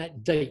happened on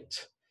that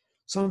date.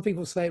 Some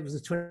people say it was the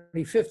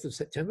 25th of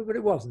September, but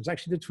it wasn't. It was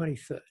actually the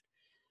 23rd.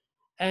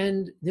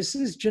 And this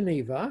is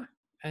Geneva,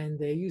 and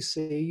there you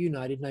see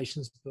United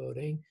Nations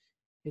building.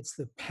 It's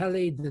the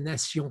Palais des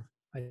Nations,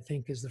 I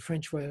think is the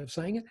French way of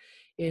saying it,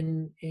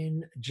 in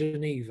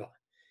Geneva.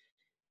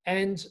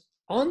 And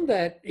on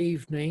that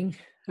evening,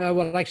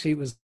 well, actually it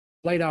was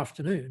late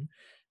afternoon,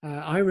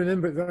 I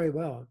remember it very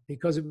well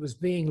because it was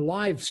being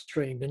live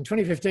streamed. In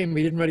 2015,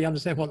 we didn't really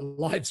understand what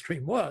live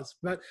stream was,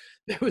 but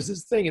there was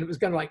this thing and it was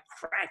going like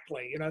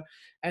crackly, you know.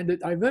 And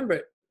I remember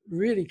it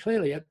really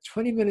clearly at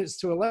 20 minutes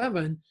to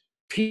 11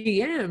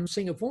 p.m.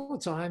 Singapore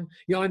time,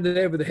 you know, I'm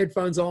there with the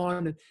headphones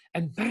on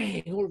and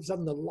bang, all of a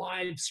sudden the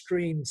live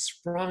stream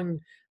sprung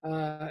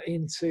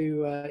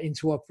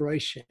into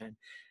operation.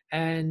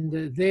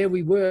 And there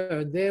we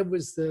were. There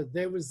was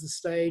the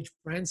stage.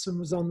 Branson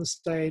was on the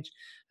stage.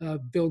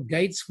 Bill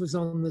Gates was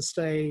on the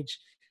stage.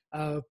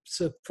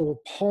 So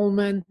Paul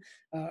Polman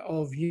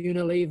of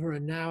Unilever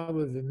and now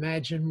of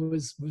Imagine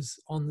was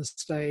on the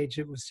stage.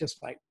 It was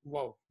just like,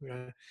 whoa, you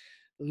know,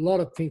 a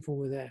lot of people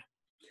were there.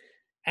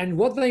 And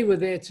what they were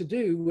there to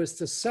do was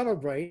to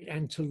celebrate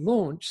and to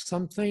launch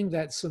something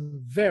that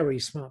some very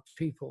smart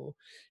people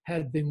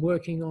had been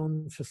working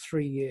on for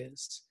 3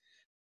 years.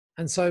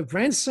 And so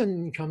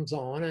Branson comes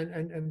on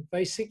and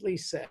basically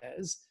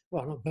says,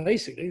 well, not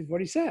basically,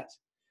 what he says,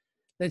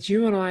 that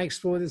you and I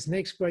explore this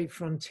next great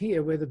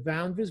frontier where the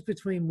boundaries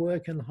between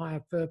work and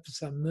higher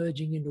purpose are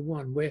merging into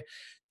one, where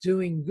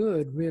doing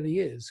good really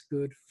is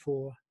good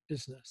for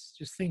business.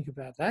 Just think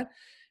about that,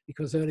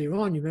 because earlier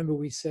on, you remember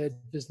we said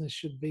business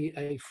should be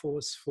a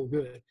force for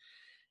good.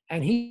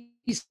 And he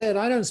said,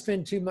 I don't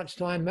spend too much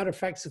time. Matter of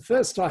fact, it's the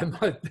first time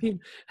I've been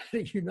at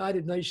a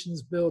United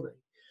Nations building.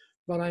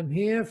 But I'm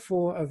here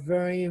for a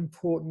very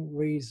important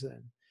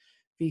reason,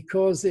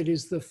 because it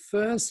is the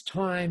first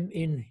time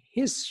in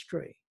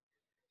history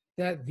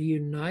that the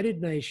United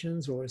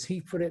Nations, or as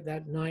he put it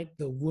that night,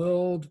 the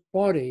world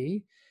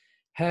body,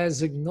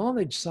 has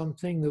acknowledged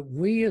something that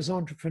we as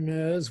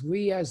entrepreneurs,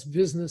 we as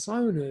business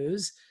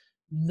owners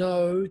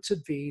know to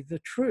be the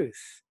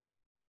truth.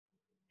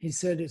 He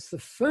said it's the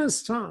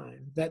first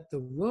time that the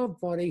world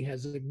body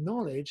has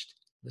acknowledged,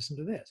 listen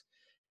to this,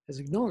 has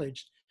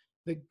acknowledged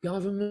that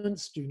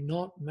governments do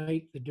not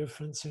make the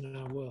difference in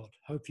our world.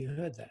 Hope you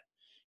heard that.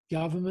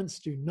 Governments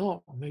do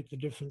not make the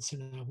difference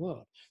in our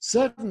world.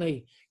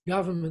 Certainly,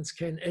 governments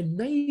can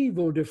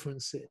enable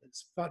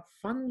differences, but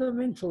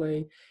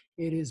fundamentally,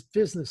 it is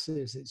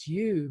businesses, it's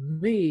you,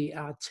 me,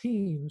 our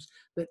teams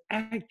that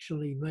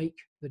actually make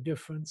the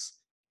difference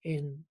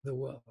in the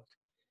world.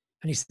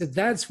 And he said,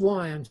 that's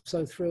why I'm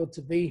so thrilled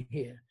to be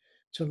here,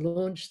 to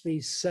launch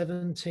these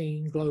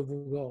 17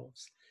 global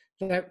goals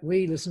that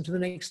we, listen to the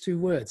next two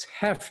words,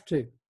 have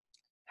to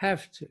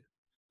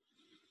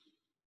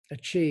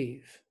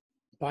achieve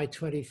by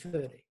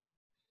 2030.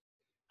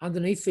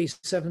 Underneath these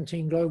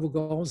 17 global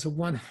goals are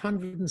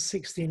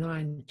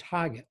 169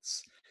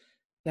 targets.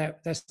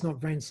 That's not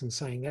Branson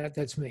saying that,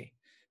 that's me.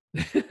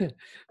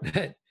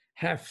 That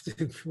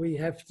we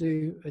have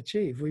to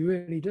achieve, we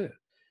really do.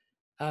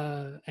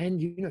 And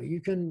you know,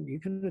 you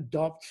can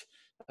adopt.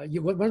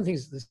 One of the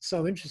things that's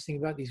so interesting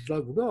about these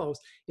global goals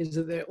is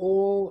that they're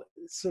all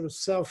sort of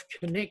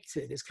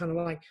self-connected. It's kind of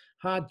like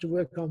hard to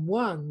work on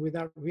one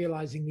without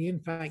realizing the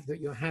impact that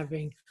you're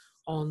having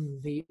on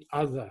the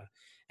other.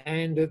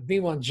 And at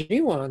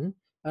B1G1,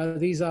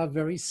 these are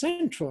very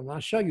central, and I'll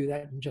show you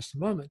that in just a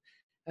moment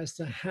as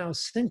to how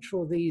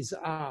central these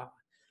are.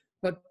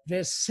 But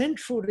they're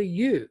central to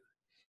you.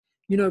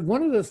 You know,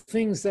 one of the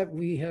things that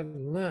we have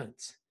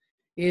learnt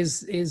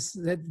is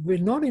that we're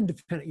not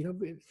independent. You know,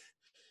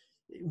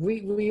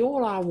 we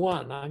all are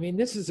one. I mean,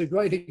 this is a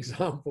great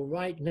example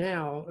right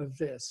now of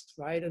this,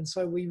 right? And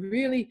so we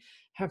really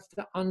have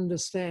to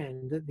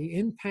understand that the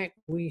impact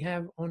we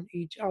have on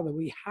each other,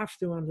 we have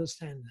to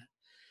understand that.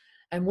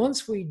 And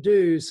once we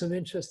do, some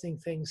interesting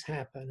things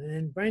happen. And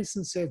then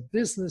Branson said,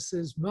 business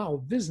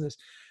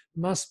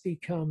must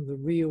become the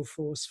real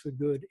force for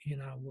good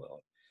in our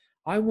world.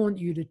 I want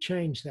you to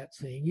change that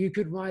thing. You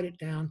could write it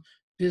down,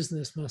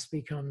 business must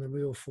become the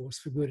real force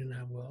for good in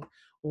our world.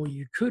 Or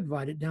you could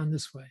write it down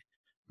this way,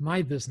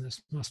 my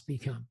business must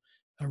become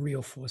a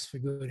real force for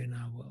good in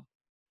our world.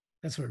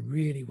 That's what I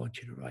really want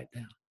you to write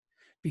down.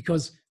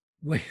 Because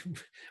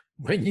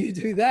when you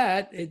do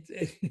that, it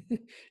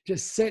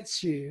just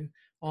sets you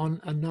on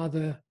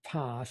another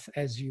path,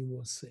 as you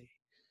will see.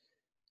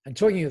 And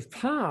talking of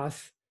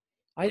path,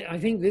 I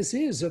think this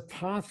is a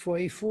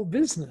pathway for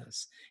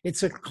business.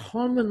 It's a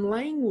common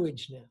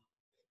language now.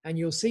 And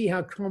you'll see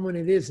how common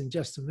it is in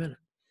just a minute.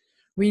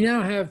 We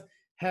now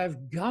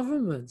have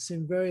governments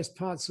in various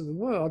parts of the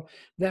world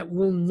that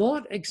will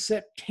not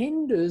accept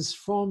tenders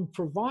from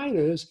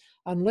providers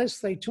unless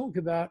they talk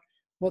about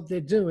what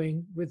they're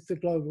doing with the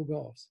global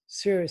goals.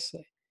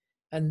 Seriously.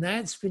 And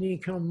that's going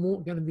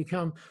to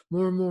become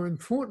more and more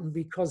important,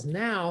 because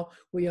now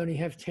we only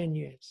have 10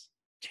 years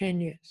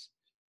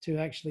to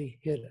actually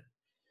hit it.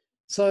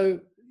 So,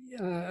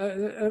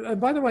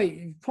 by the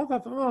way, pop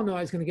up, oh no,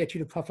 I was going to get you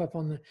to pop up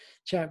on the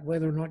chat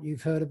whether or not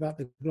you've heard about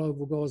the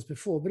global goals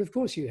before, but of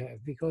course you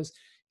have, because,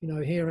 you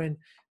know, here in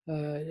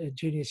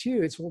Genius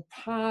U, it's all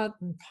part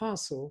and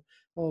parcel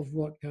of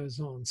what goes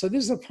on. So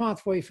this is a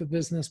pathway for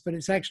business, but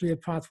it's actually a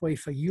pathway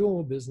for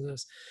your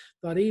business.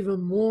 But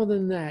even more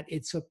than that,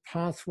 it's a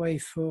pathway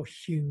for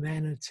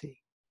humanity.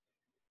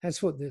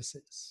 That's what this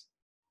is.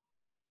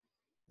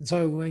 And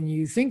so when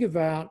you think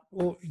about,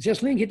 or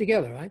just link it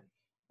together, right?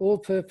 all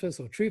purpose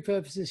or true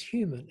purpose is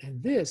human.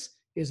 And this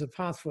is a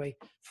pathway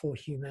for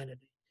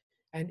humanity.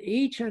 And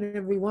each and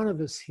every one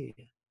of us here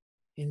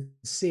in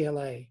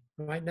CLA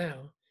right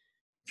now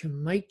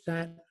can make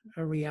that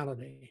a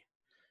reality.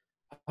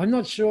 I'm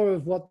not sure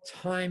of what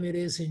time it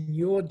is in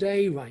your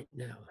day right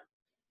now,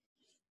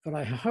 but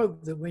I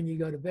hope that when you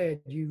go to bed,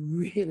 you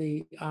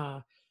really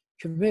are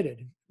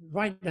committed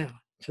right now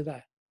to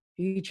that.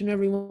 Each and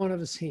every one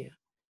of us here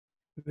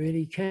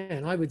really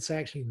can, I would say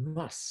actually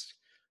must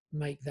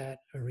make that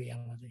a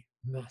reality,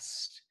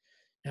 must.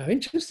 Now,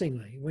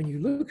 interestingly, when you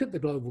look at the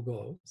global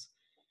goals,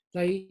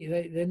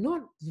 they're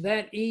not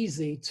that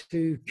easy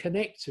to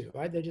connect to,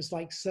 right? They're just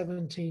like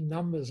 17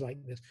 numbers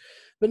like this.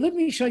 But let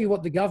me show you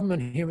what the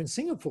government here in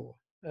Singapore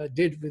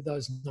did with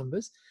those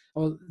numbers,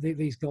 or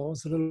these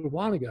goals a little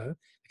while ago.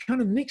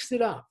 Kind of mixed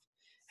it up.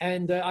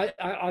 And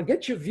I'll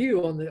get your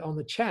view on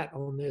the chat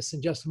on this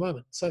in just a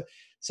moment. So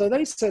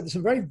they said, there's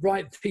some very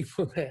bright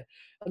people there.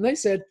 And they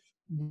said,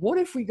 what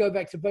if we go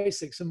back to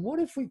basics? And what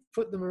if we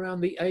put them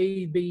around the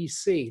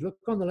ABC? Look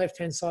on the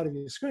left-hand side of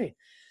your screen.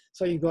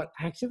 So you've got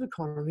active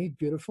economy,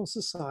 beautiful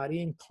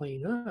society, and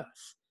clean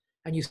earth.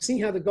 And you see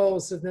how the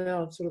goals have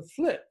now sort of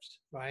flipped,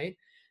 right?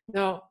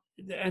 Now,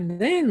 and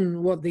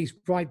then what these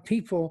bright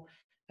people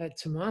at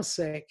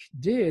Temasek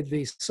did,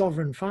 the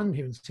sovereign fund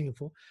here in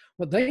Singapore,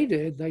 what they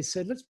did, they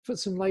said, let's put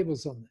some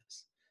labels on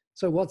this.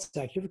 So what's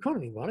active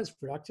economy? Well, it's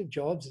productive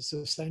jobs, it's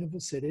sustainable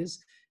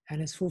cities,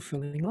 and it's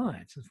fulfilling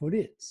lives. That's what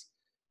it is.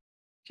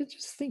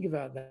 Just think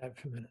about that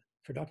for a minute.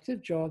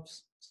 Productive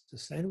jobs,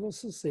 sustainable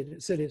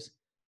cities,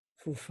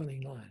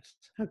 fulfilling lives.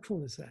 How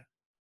cool is that?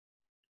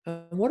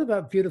 And what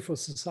about beautiful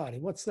society?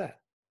 What's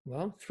that?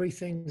 Well, three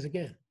things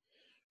again.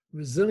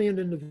 Resilient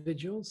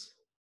individuals,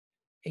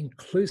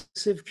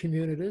 inclusive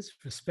communities,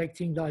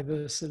 respecting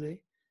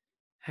diversity,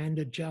 and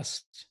a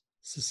just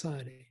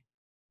society.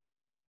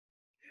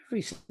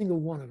 Every single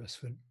one of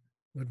us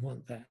would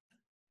want that.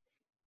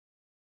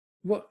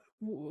 What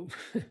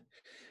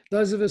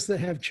those of us that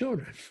have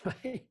children,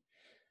 right?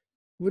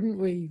 Wouldn't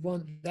we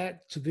want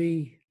that to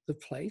be the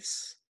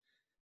place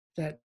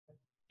that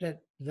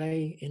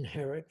they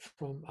inherit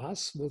from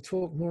us? We'll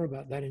talk more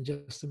about that in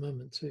just a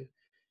moment too.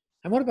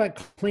 And what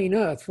about clean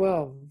earth?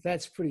 Well,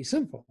 that's pretty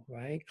simple,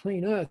 right?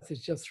 Clean earth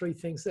is just three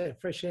things there: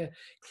 fresh air,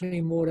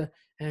 clean water,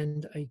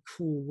 and a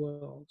cool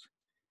world.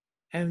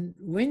 And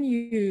when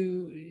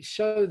you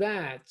show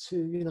that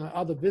to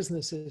other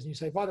businesses, and you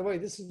say, by the way,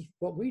 this is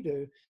what we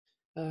do,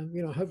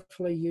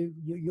 hopefully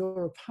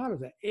you're a part of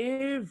that.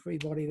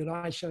 Everybody that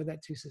I show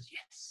that to says,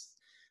 yes,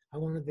 I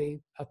want to be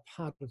a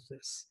part of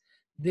this.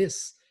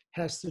 This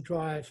has to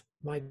drive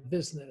my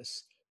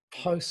business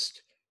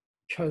post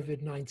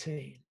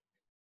COVID-19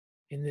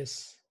 in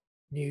this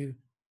new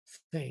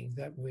thing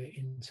that we're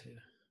into.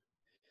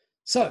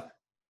 So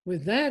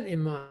with that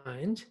in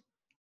mind,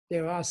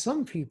 there are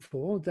some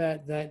people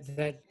that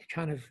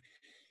kind of,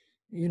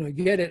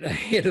 get it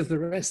ahead of the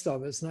rest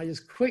of us. And I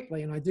just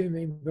quickly, and I do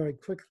mean very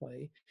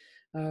quickly,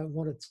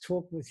 want to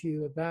talk with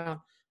you about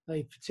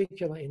a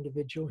particular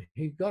individual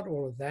who got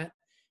all of that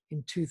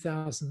in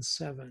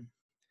 2007.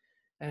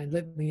 And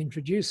let me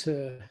introduce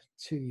her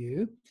to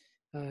you.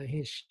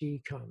 Here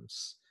she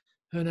comes.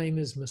 Her name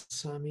is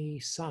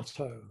Masami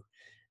Sato.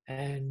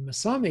 And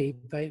Masami,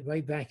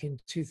 way back in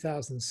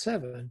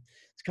 2007,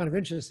 it's kind of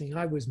interesting.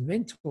 I was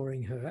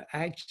mentoring her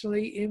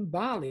actually in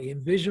Bali,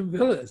 in Vision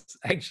Villas,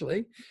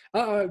 actually,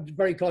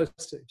 very close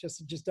to,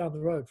 just down the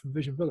road from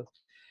Vision Villas.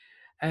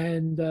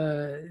 And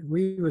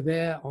we were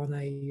there on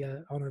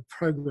a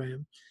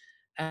program,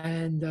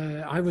 and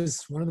I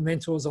was one of the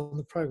mentors on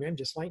the program,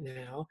 just like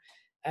now.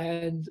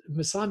 And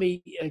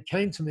Masami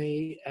came to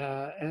me,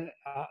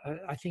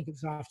 I think it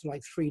was after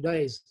like 3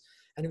 days,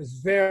 and it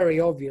was very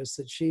obvious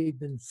that she'd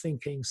been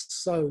thinking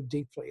so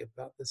deeply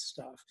about this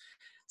stuff,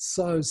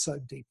 so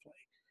deeply.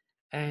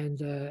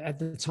 And at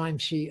the time,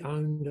 she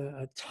owned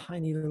a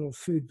tiny little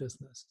food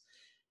business.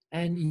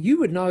 And you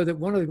would know that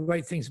one of the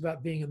great things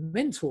about being a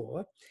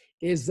mentor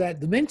is that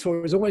the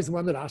mentor is always the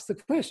one that asks the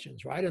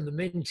questions, right? And the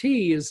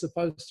mentee is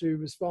supposed to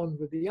respond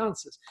with the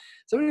answers.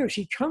 So anyway,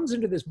 she comes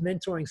into this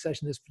mentoring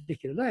session this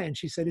particular day, and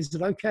she said, is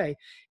it okay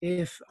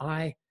if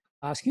I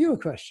ask you a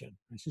question?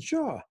 I said,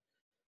 sure.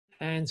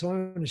 And so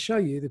I'm going to show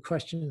you the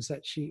questions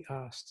that she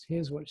asked.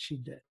 Here's what she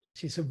did.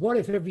 She said, what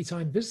if every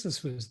time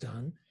business was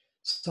done,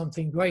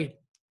 something great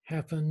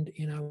happened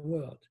in our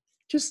world?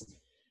 Just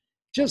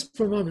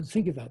for a moment,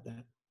 think about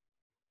that.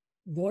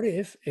 What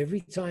if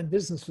every time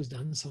business was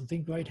done,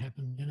 something great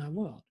happened in our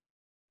world?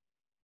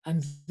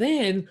 And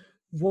then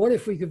what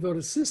if we could build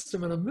a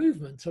system and a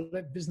movement to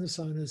let business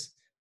owners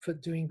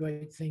put doing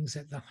great things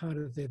at the heart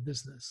of their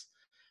business?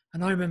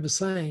 And I remember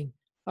saying,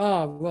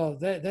 oh, well,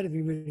 that'd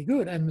be really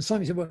good. And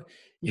Masami said, well,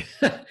 you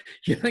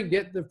don't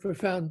get the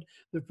profound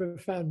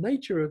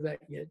nature of that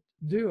yet,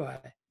 do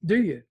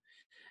you?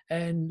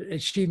 And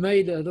she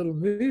made a little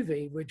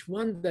movie, which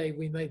one day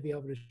we may be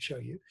able to show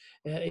you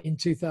in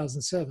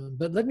 2007.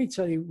 But let me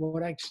tell you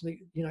what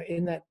actually,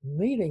 in that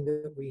meeting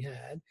that we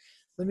had,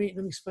 let me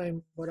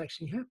explain what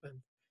actually happened.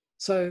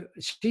 So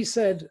she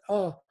said,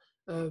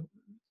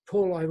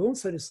 Paul, I've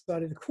also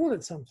decided to call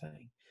it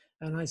something.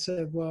 And I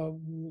said, well,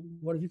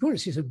 what have you called it?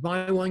 She said,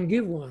 buy one,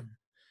 give one.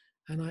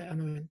 And I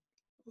went,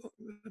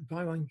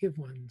 buy one, give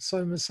one.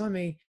 So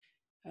Masami,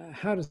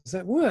 how does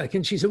that work?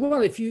 And she said,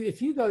 well, if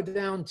you go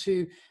down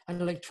to an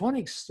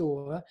electronics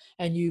store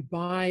and you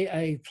buy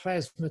a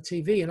plasma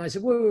TV, and I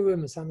said, wait,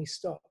 Masami,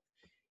 stop.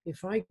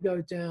 If I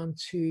go down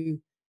to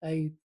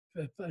a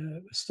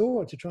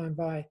store to try and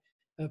buy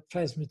a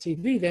plasma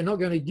TV, they're not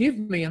going to give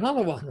me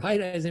another one,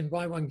 right? As in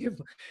buy one, give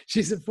one.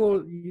 She said,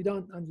 Paul, you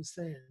don't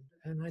understand.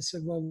 And I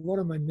said, well, what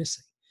am I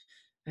missing?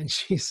 And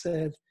she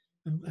said,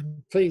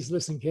 and please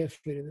listen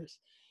carefully to this.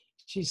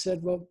 She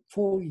said, well,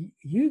 Paul,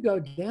 you go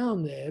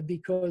down there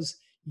because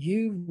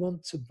you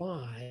want to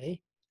buy,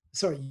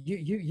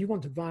 you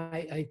want to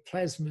buy a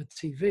plasma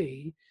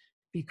TV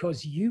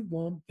because you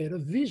want better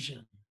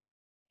vision.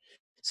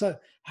 So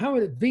how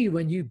would it be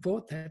when you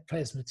bought that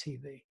plasma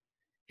TV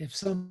if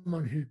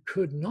someone who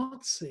could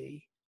not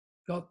see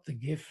got the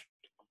gift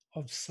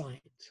of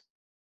sight?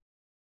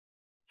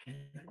 And,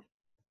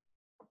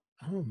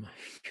 oh my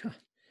God.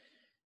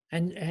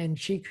 And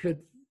she could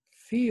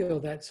feel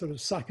that sort of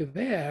suck of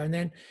air. And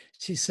then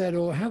she said,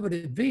 oh, how would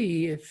it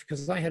be if,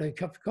 because I had a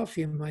cup of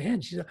coffee in my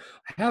hand, she said,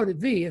 how would it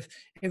be if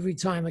every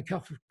time a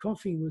cup of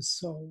coffee was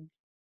sold,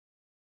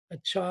 a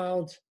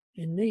child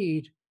in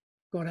need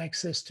got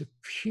access to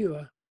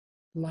pure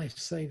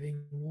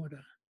life-saving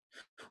water?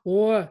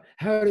 Or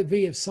how would it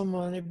be if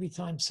every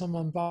time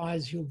someone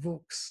buys your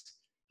books,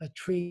 a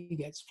tree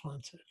gets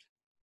planted?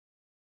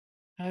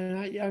 And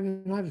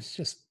I was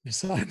just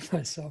beside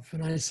myself,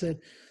 and I said,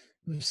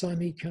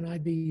 Masami, can I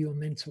be your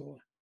mentor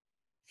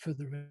for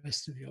the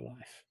rest of your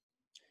life?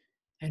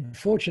 And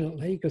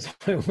fortunately, because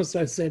I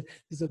also said,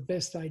 it's the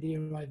best idea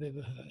I've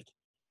ever heard.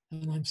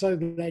 And I'm so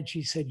glad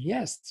she said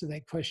yes to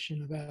that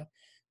question about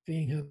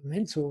being her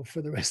mentor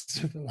for the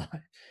rest of her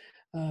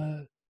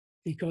life.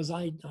 Because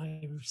I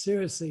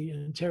seriously,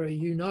 and Terry,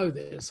 you know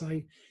this,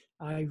 I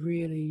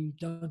really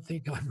don't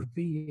think I would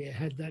be here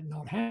had that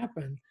not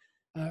happened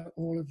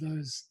all of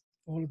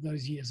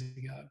those years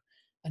ago.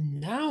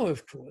 And now,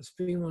 of course,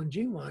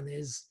 B1G1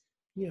 is,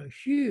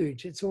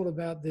 huge. It's all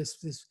about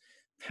this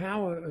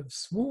power of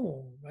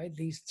small, right?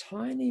 These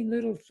tiny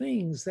little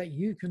things that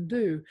you can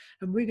do.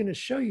 And we're going to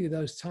show you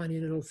those tiny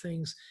little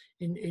things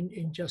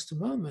in just a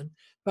moment.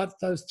 But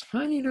those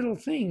tiny little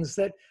things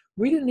that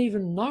we didn't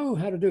even know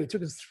how to do. It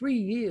took us 3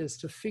 years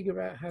to figure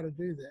out how to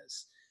do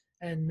this.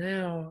 And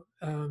now,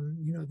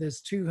 there's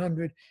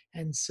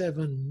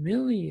 207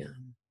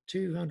 million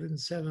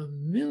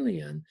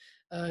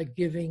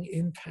giving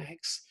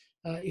impacts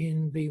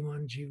in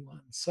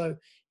B1G1. So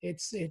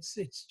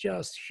it's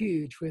just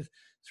huge, with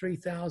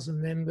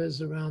 3,000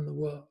 members around the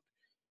world.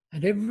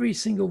 And every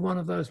single one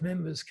of those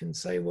members can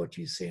say what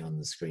you see on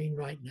the screen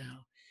right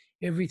now.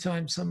 Every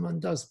time someone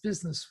does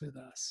business with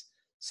us,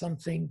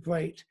 something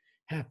great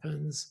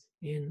happens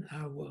in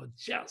our world.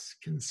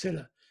 Just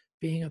consider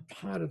being a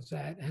part of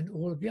that and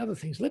all of the other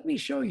things. Let me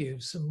show you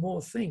some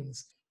more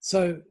things.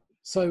 So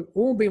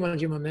all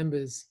B1G1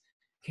 members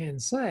can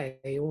say,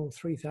 all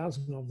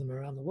 3,000 of them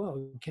around the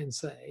world can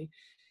say,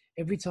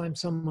 every time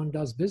someone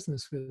does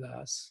business with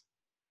us,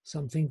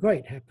 something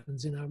great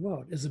happens in our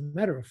world. As a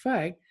matter of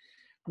fact,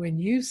 when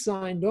you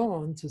signed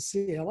on to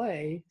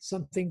CLA,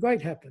 something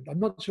great happened. I'm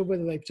not sure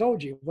whether they've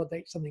told you what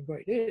something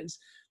great is,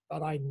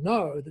 but I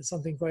know that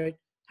something great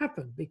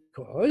happened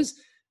because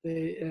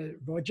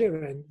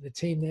Roger and the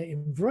team there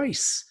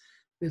embrace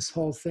this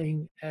whole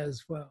thing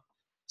as well.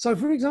 So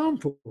for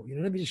example,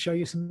 let me just show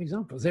you some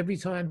examples. Every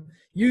time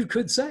we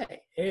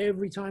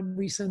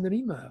send an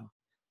email,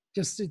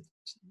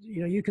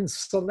 you can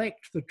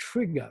select the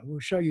trigger. We'll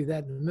show you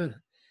that in a minute.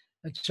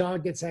 A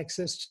child gets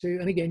access to,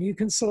 and again, you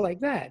can select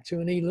that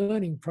to an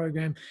e-learning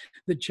program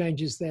that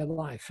changes their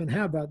life. And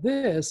how about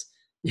this?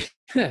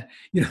 It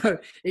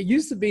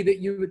used to be that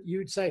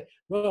you'd say,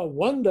 well,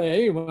 one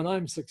day when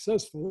I'm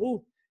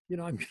successful, I'm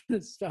going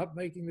to start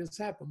making this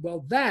happen.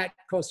 Well, that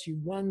costs you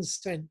 1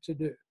 cent to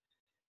do,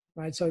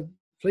 right? So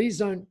please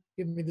don't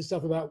give me the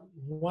stuff about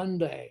one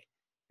day.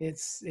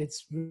 It's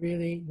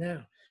really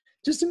now.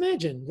 Just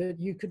imagine that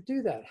you could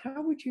do that.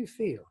 How would you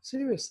feel?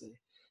 Seriously,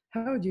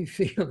 how would you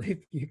feel if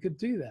you could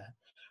do that?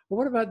 Well,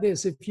 what about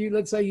this? If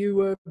let's say you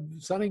were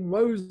selling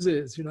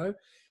roses,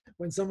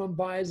 when someone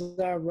buys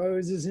our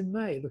roses in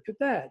May, look at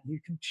that. You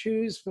can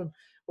choose from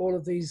all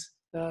of these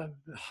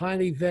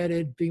highly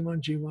vetted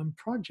B1G1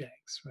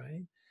 projects,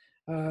 right?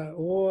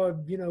 Or,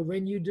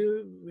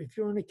 if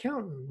you're an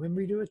accountant, when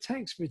we do a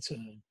tax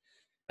return,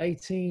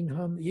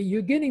 1,800,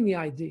 you're getting the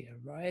idea,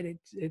 right?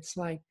 It's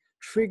like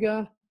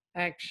trigger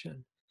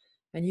action.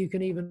 And you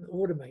can even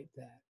automate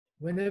that.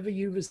 Whenever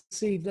you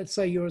receive, let's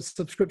say you're a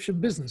subscription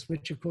business,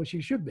 which of course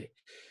you should be.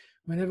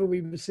 Whenever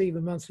we receive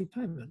a monthly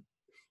payment,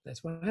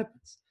 that's what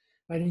happens.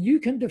 Right? And you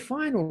can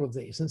define all of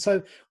these. And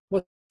so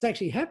what's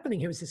actually happening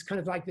here is this kind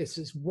of like this,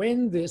 is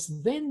when this,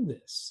 then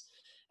this.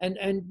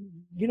 And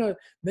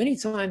many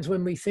times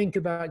when we think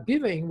about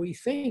giving, we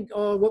think,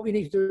 oh, what we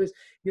need to do is,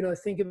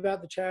 think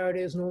about the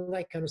charities and all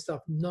that kind of stuff.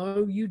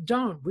 No, you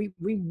don't.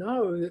 We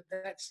know that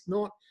that's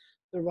not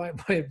the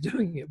right way of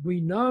doing it.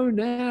 We know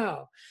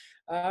now,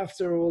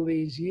 after all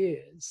these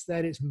years,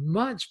 that it's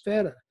much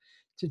better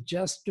to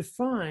just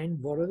define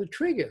what are the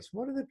triggers.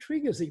 What are the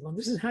triggers that you want?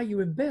 This is how you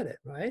embed it,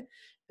 right?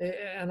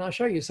 And I'll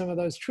show you some of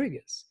those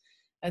triggers.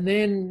 And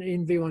then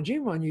in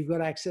V1G1, you've got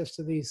access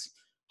to these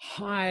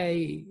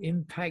high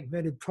impact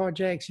vetted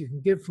projects. You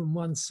can give from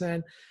 1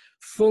 cent.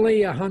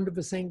 Fully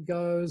 100%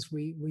 goes.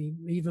 We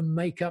even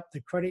make up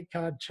the credit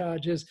card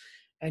charges.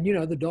 And, you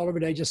know, the dollar a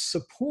day just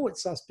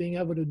supports us being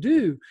able to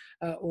do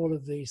all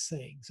of these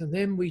things. And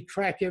then we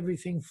track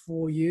everything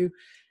for you.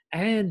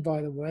 And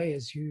by the way,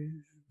 as you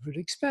would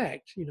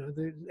expect, you know,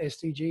 the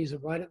SDGs are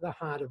right at the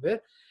heart of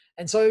it.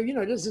 And so, you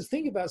know, just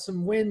think about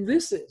when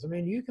this is. I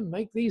mean, you can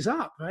make these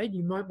up, right?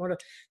 You might want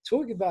to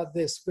talk about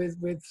this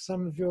with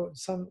some of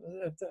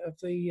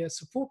the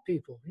support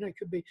people. You know, it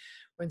could be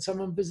when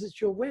someone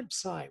visits your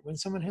website, when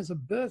someone has a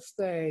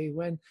birthday,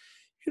 when,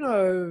 you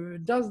know,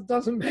 it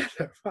doesn't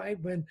matter, right?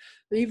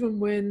 Even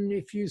when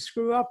if you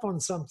screw up on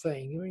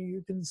something,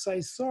 you can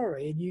say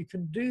sorry, and you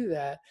can do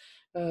that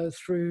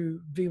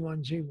through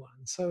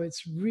V1G1. So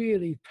it's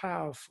really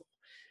powerful.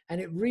 And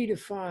it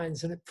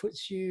redefines and it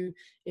puts you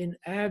in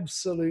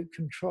absolute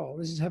control.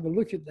 Let's just have a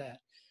look at that.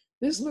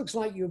 This looks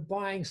like you're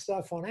buying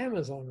stuff on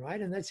Amazon, right?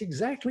 And that's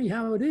exactly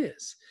how it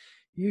is.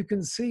 You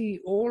can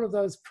see all of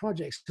those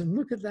projects. And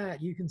look at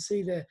that. You can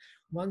see the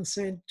 1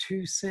 cent,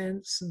 2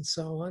 cents, and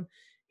so on.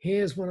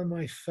 Here's one of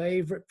my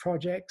favorite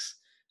projects,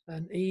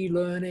 an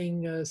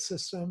e-learning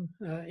system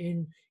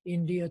in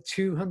India,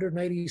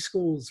 280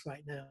 schools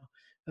right now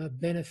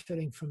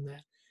benefiting from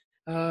that.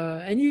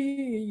 And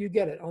you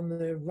get it on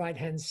the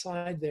right-hand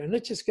side there. And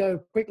let's just go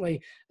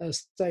quickly a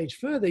stage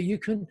further. You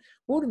can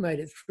automate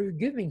it through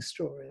giving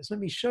stories. Let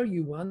me show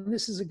you one.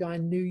 This is a guy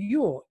in New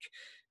York.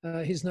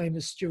 His name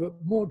is Stuart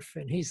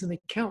Maudfin. He's an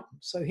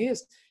accountant. So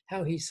here's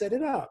how he set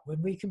it up.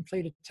 When we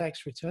complete a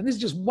tax return, this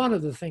is just one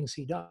of the things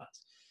he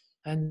does.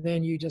 And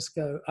then you just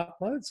go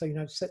upload. So, you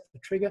know, set the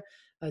trigger.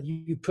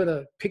 You put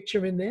a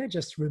picture in there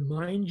just to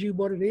remind you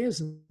what it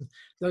is. And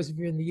those of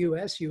you in the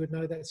US, you would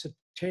know that's a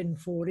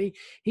 1040.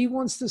 He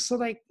wants to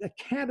select a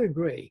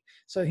category.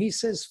 So he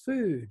says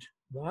food.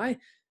 Why?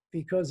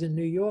 Because in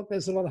New York,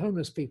 there's a lot of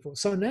homeless people.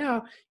 So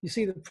now you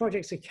see the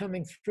projects are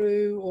coming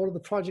through. All of the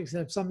projects that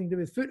have something to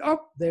do with food. Oh,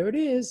 there it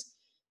is.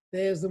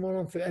 There's the one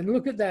on food. And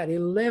look at that,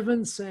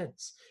 11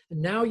 cents.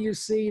 And now you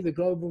see the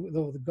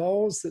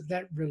goals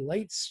that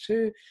relates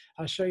to.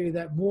 I'll show you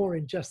that more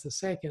in just a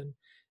second.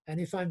 And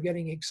if I'm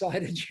getting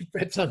excited, you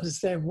perhaps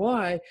understand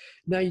why.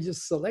 Now you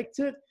just select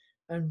it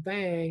and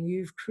bang,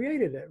 you've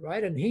created it,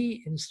 right? And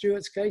in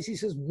Stuart's case, he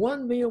says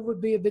 1 meal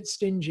would be a bit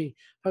stingy.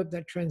 Hope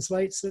that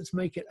translates. Let's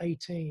make it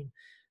 18.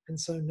 And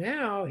so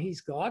now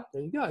he's got,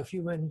 there you go. If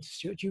you went into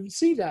Stuart, you would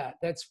see that.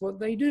 That's what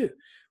they do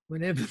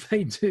whenever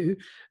they do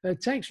a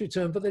tax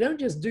return. But they don't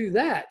just do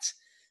that,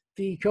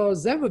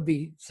 because that would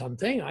be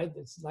something.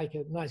 It's like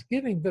a nice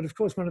giving. But of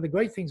course, one of the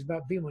great things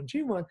about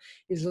V1G1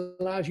 is it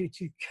allows you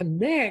to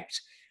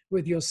connect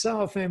with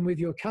yourself and with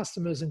your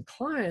customers and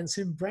clients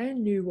in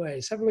brand new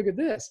ways. Have a look at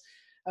this.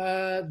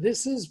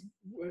 This is,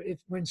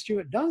 when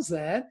Stuart does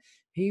that,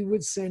 he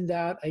would send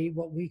out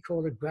what we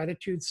call a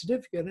gratitude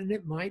certificate, and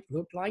it might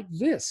look like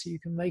this. You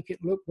can make it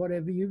look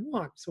whatever you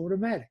want. It's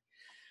automatic.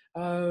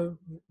 So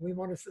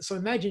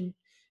imagine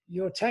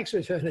your tax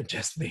return had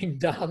just been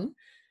done,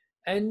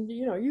 and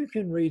you know, you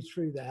can read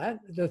through that.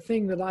 The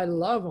thing that I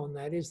love on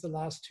that is the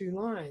last 2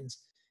 lines,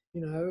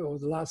 you know, or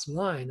the last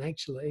line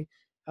actually.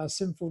 Our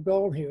simple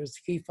goal here is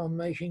to keep on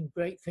making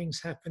great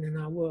things happen in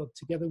our world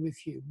together with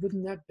you.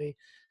 Wouldn't that be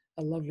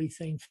a lovely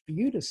thing for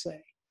you to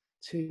say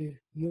to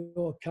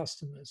your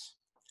customers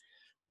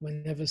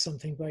whenever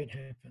something great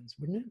happens,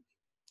 wouldn't it?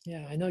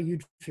 Yeah, I know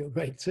you'd feel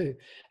great too.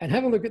 And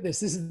have a look at this.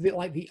 This is a bit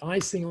like the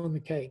icing on the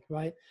cake,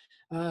 right?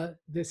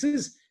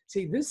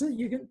 You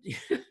can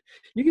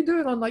you can do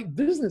it on like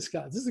business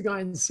cards. This is a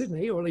guy in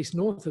Sydney, or at least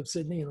north of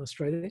Sydney in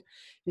Australia.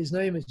 His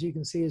name, as you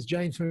can see, is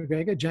James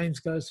McGregor. James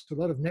goes to a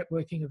lot of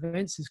networking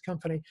events. His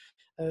company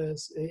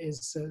is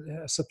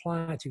a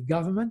supplier to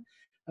government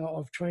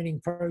of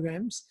training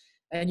programs.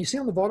 And you see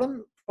on the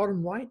bottom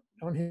right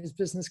on his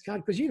business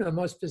card, because you know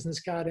most business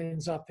card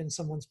ends up in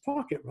someone's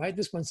pocket, right?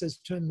 This one says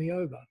 "Turn me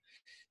over."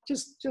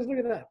 Just look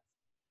at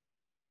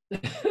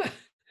that.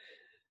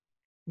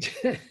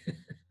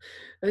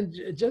 And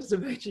just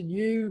imagine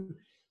you,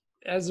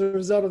 as a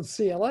result of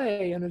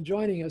CLA and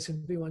joining us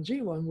in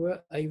V1G1, were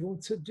able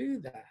to do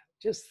that.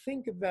 Just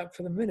think about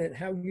for the minute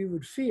how you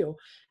would feel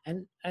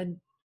and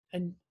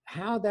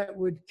how that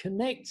would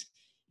connect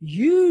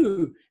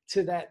you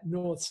to that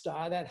North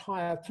Star, that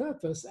higher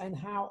purpose, and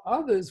how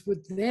others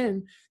would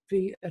then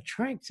be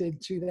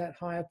attracted to that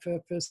higher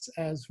purpose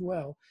as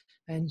well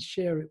and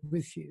share it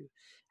with you.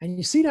 And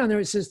you see down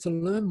there, it says to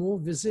learn more,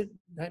 visit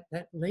that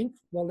link.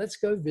 Well, let's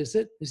go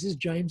visit. This is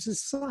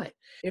James's site.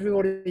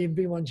 Everybody in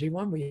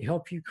V1G1, we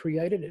help you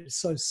create it. It's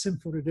so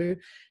simple to do.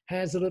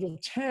 Has a little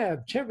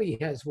tab. Terry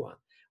has one,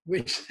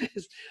 which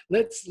says,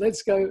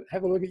 let's go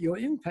have a look at your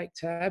impact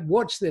tab.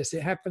 Watch this.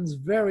 It happens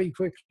very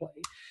quickly.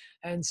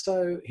 And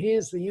so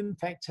here's the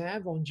impact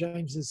tab on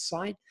James's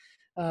site.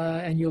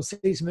 and you'll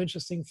see some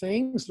interesting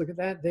things. Look at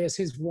that. There's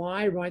his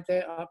why right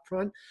there up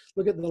front.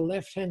 Look at the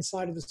left-hand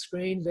side of the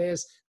screen.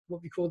 There's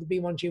what we call the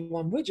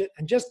B1G1 widget,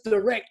 and just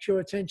direct your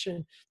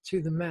attention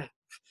to the map.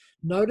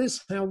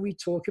 Notice how we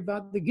talk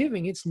about the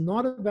giving. It's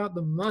not about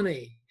the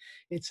money.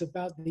 It's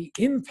about the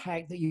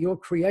impact that you're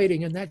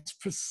creating, and that's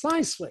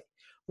precisely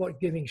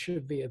what giving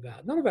should be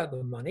about. Not about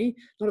the money,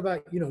 not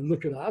about,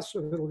 look at us,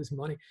 look at all this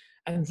money.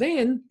 And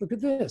then look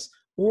at this,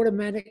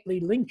 automatically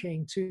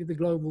linking to the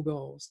global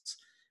goals.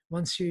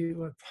 Once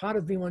you are part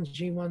of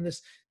B1G1,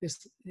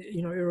 this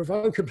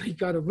irrevocably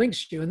kind of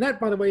links you. And that,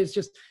 by the way, is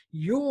just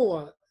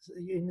your,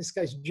 in this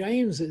case,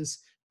 James's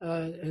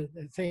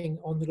thing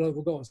on the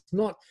global goals,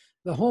 not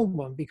the whole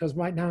one, because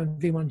right now in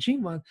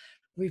B1G1,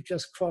 we've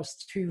just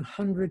crossed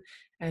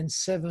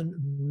 207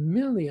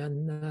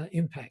 million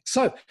impacts.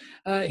 So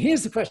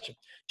here's the question.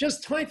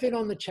 Just type it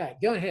on the chat.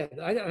 Go ahead.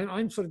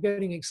 I'm sort of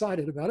getting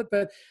excited about it,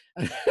 but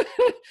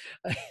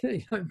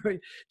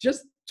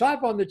just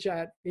type on the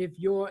chat if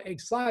you're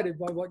excited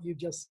by what you've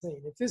just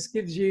seen. If this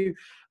gives you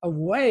a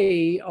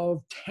way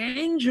of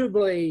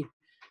tangibly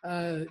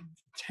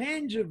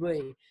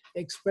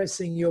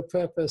expressing your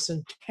purpose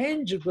and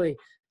tangibly,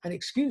 and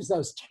excuse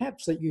those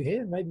taps that you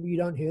hear, maybe you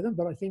don't hear them,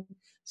 but I think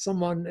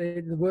someone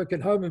in the work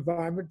at home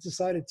environment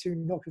decided to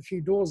knock a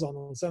few doors on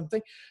or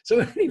something. So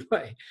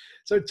anyway,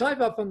 so type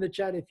up on the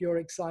chat if you're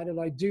excited.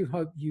 I do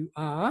hope you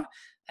are.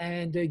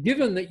 And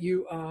given that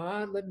you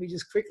are, let me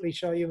just quickly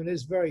show you, and it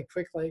is very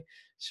quickly,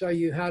 show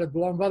you how to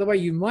belong. By the way,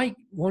 you might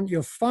want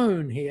your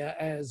phone here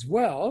as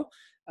well,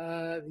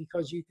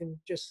 because you can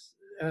just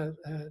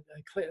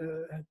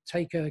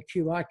take a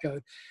QR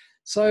code.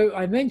 So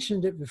I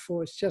mentioned it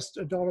before, it's just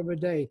 $1 a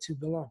day to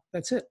belong.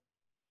 That's it.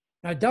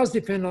 Now, it does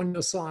depend on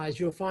your size.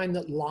 You'll find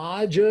that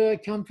larger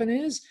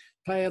companies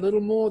pay a little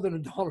more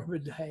than $1 a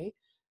day,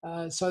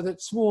 so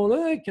that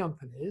smaller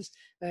companies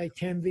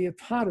can be a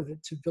part of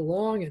it to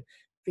belong and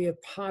be a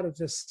part of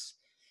this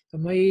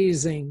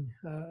amazing,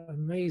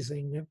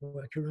 amazing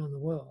network around the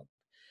world.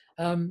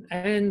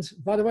 And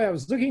by the way, I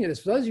was looking at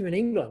this, for those of you in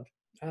England,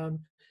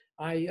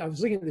 I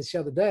was looking at this the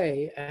other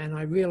day, and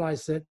I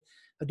realized that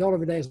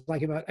 $1 a day is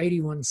like about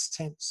 81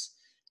 cents.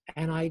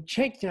 And I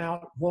checked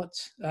out what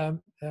a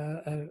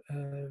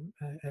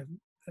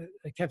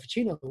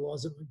cappuccino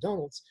was at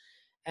McDonald's,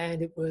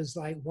 and it was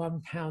like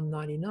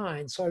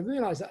 £1.99. So I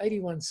realized that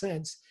 81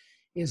 cents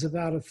is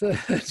about a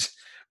third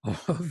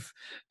of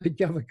a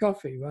cup of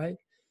coffee, right?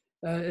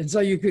 And so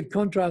you could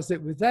contrast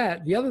it with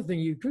that. The other thing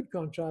you could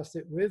contrast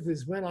it with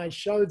is when I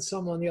showed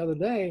someone the other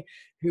day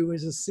who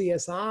is a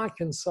CSR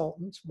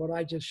consultant, what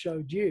I just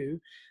showed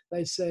you,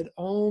 they said,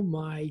 oh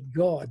my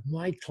God,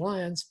 my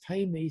clients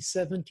pay me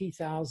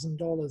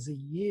 $70,000 a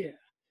year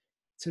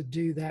to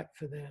do that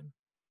for them.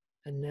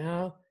 And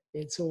now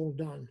it's all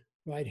done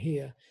right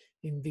here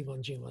in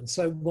B1G1.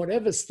 So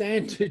whatever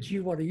standard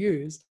you want to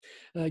use,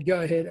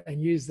 go ahead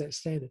and use that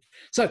standard.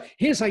 So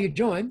here's how you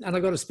join. And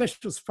I've got a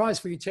special surprise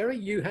for you, Terry.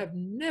 You have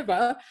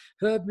never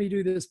heard me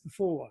do this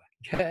before,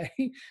 okay?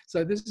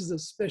 So this is a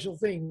special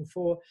thing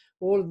for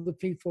all of the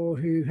people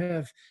who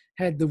have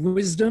had the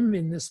wisdom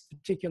in this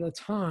particular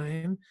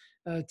time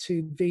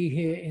to be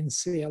here in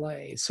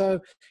CLA. So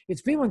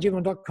it's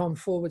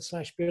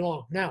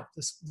b1g1.com/belong. Now,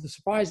 the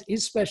surprise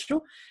is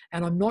special,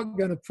 and I'm not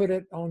going to put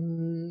it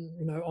on,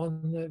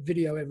 on the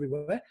video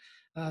everywhere.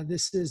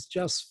 This is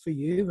just for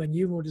you, and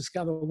you will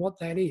discover what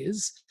that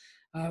is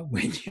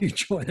when you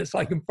join us.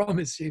 I can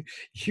promise you,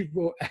 you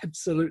will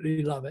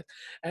absolutely love it.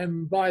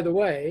 And by the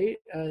way,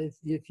 if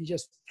you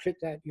just click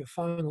your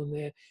phone on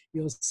there,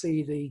 you'll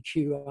see the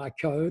QR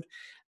code.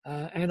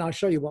 And I'll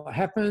show you what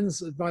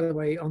happens. By the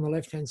way, on the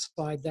left-hand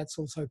side, that's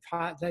also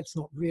that's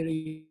not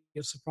really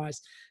a surprise.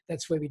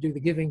 That's where we do the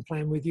giving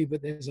plan with you,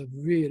 but there's a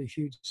really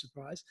huge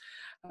surprise.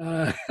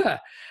 And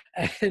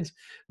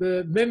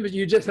the members,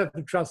 you just have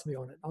to trust me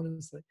on it,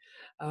 honestly.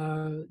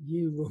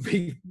 You will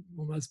be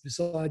almost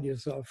beside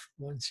yourself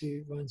once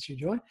you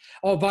join.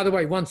 Oh, by the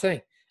way, one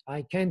thing,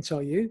 I can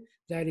tell you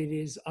that it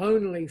is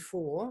only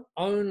for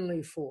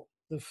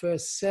the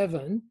first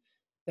 7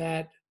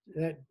 that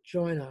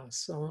join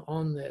us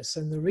on this.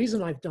 And the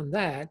reason I've done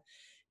that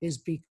is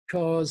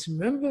because,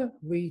 remember,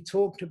 we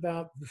talked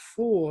about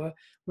before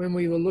when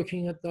we were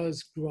looking at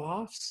those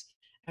graphs,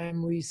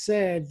 and we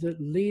said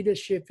that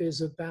leadership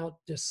is about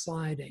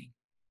deciding,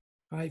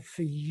 right?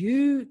 For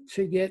you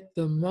to get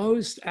the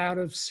most out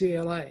of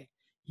CLA,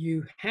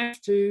 you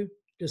have to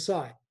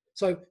decide.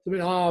 So,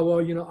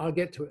 I'll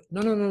get to it.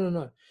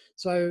 No.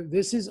 So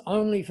this is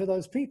only for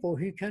those people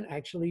who can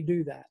actually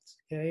do that,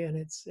 okay? And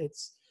it's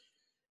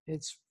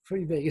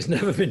pretty big. It's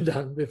never been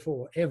done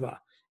before, ever,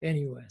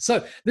 anywhere.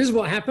 So this is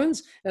what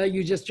happens.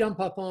 You just jump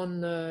up on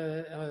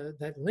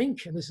that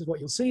link, and this is what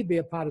you'll see. Be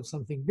a part of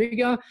something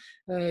bigger.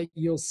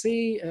 You'll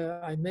see,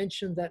 I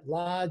mentioned that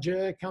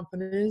larger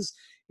companies,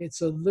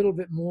 it's a little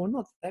bit more,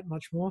 not that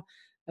much more,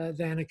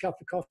 than a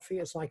cup of coffee.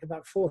 It's like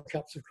about 4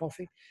 cups of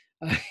coffee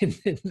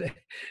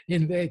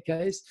in their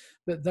case,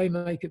 but they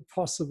make it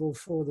possible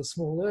for the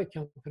smaller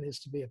companies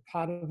to be a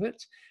part of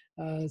it.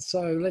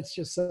 So let's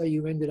just say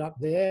you ended up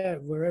there,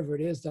 wherever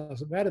it is,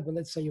 doesn't matter, but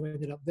let's say you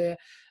ended up there,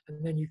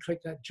 and then you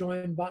click that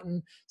join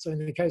button. So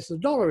in the case of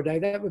 $1 a day,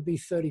 that would be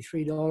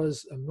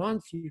 $33 a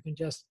month. You can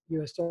just,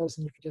 US dollars,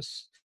 and you can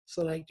just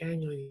select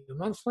annually or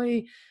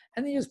monthly,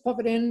 and then you just pop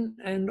it in,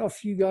 and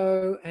off you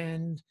go.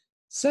 And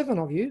 7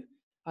 of you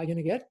are going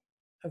to get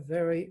a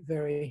very,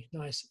 very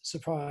nice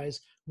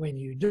surprise when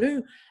you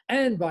do.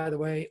 And by the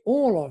way,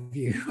 all of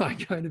you are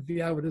going to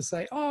be able to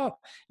say, oh,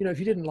 you know, if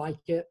you didn't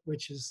like it,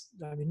 which is,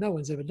 I mean, no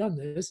one's ever done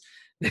this,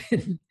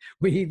 then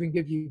we even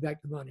give you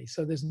back the money.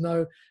 So there's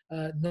no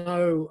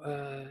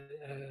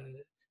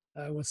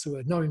what's the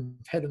word? No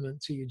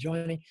impediment to you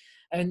joining.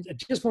 And I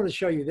just want to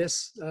show you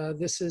this.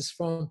 This is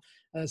from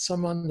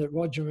someone that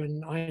Roger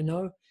and I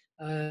know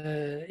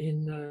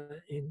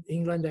in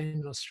England and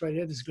in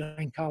Australia. This is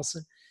Glenn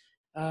Carlson.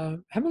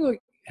 Have a look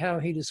how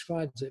he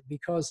describes it,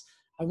 because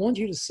I want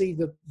you to see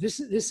that this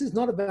is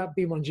not about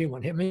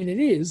B1G1. I mean, it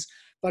is,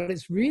 but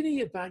it's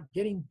really about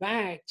getting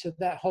back to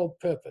that whole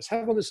purpose.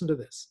 Have a listen to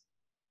this.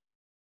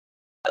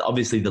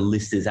 Obviously, the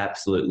list is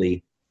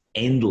absolutely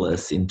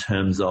endless in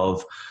terms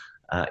of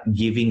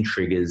giving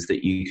triggers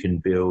that you can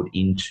build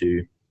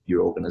into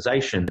your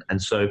organization. And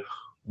so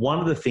one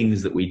of the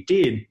things that we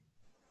did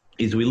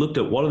is we looked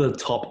at what are the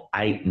top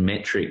 8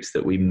 metrics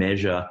that we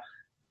measure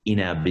in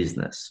our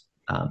business.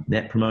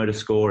 Net promoter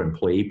score,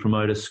 employee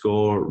promoter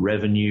score,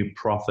 revenue,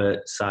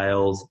 profit,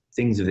 sales,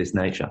 things of this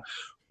nature.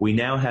 We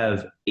now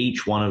have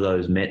each one of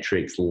those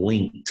metrics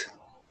linked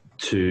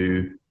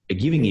to a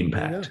giving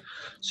impact. Yeah.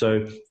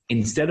 So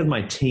instead of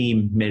my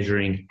team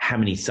measuring how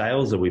many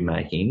sales are we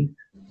making,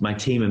 my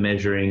team are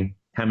measuring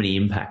how many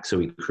impacts are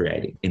we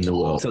creating in the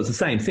world. So it's the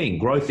same thing.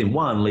 Growth in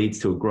one leads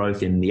to a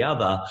growth in the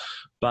other,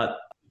 but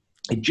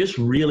it just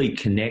really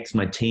connects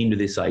my team to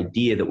this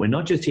idea that we're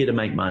not just here to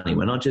make money.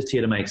 We're not just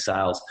here to make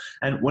sales.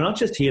 And we're not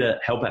just here to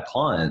help our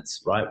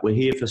clients, right? We're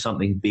here for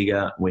something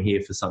bigger. We're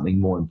here for something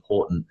more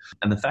important.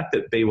 And the fact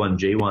that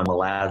B1G1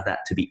 allows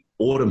that to be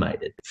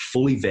automated,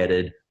 fully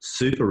vetted,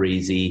 super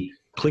easy,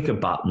 click a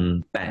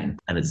button, bang,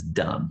 and it's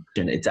done.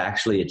 And it's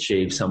actually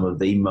achieved some of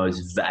the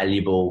most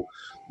valuable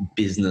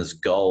business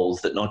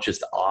goals that not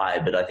just I,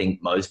 but I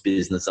think most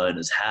business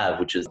owners have,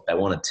 which is they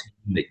want a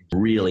team that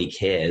really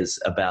cares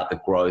about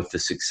the growth, the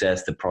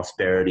success, the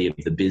prosperity of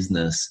the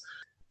business.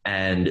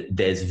 And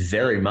there's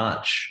very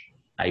much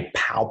a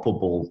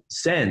palpable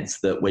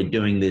sense that we're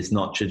doing this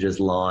not to just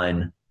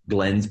line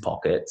Glenn's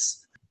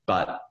pockets,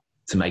 but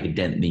to make a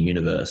dent in the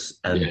universe.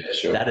 And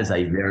that is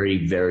a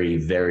very, very,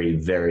 very,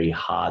 very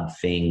hard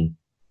thing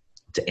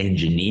to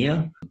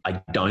engineer.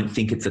 I don't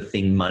think it's a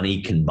thing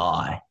money can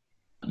buy.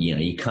 You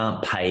know, you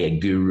can't pay a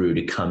guru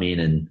to come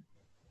in and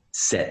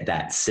set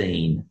that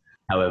scene.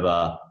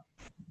 However,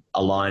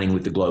 aligning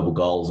with the global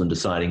goals and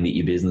deciding that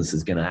your business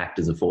is going to act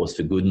as a force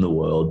for good in the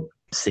world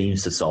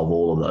seems to solve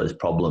all of those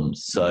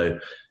problems. So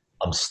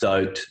I'm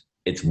stoked.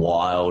 It's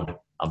wild.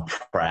 I'm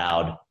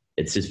proud.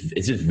 It's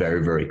just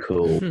very, very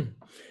cool.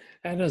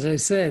 And as I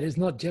said, it's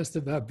not just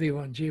about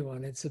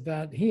B1G1. It's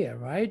about here,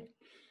 right?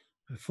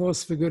 A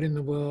force for good in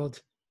the world.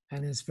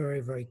 And it's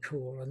very, very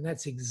cool. And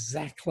that's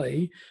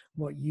exactly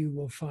what you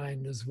will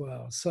find as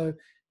well. So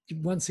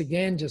once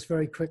again, just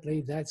very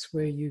quickly, that's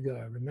where you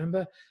go.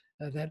 Remember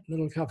that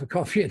little cup of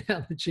coffee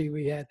analogy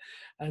we had?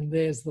 And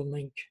there's the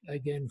link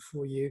again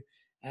for you.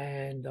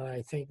 And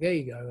I think there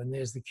you go. And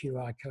there's the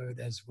QR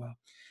code as well.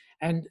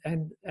 And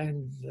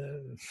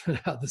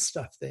other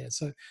stuff there.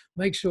 So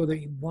make sure that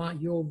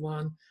you're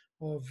one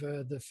of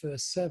the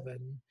first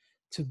 7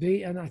 to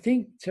be. And I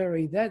think,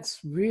 Terry, that's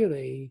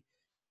really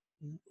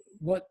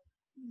what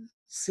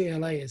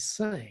CLA is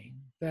saying,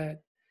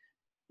 that,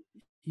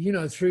 you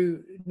know,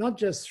 through not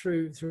just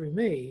through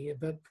me,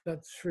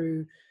 but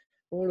through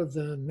all of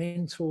the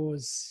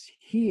mentors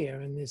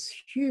here in this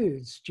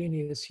huge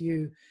Genius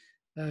U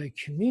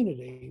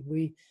community,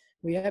 we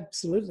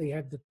absolutely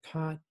have the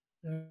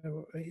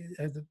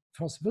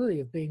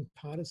possibility of being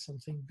part of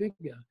something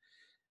bigger,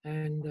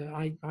 and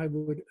I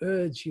would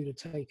urge you to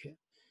take it.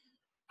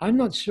 I'm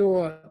not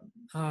sure,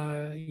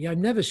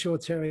 I'm never sure,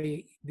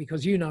 Terry,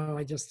 because you know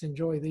I just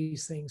enjoy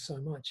these things so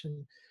much,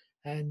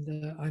 and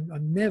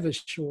I'm never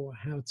sure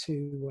how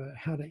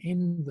to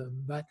end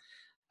them. But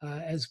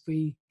as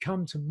we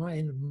come to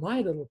my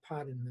little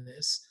part in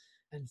this,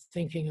 and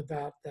thinking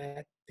about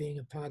that being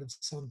a part of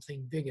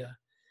something bigger,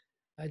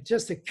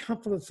 just a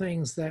couple of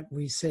things that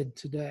we said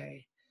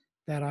today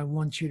that I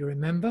want you to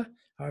remember.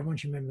 I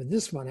want you to remember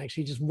this one,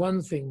 actually, just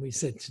one thing we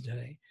said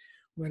today.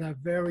 We're at our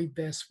very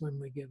best when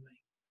we're giving.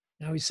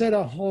 Now, we said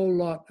a whole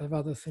lot of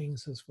other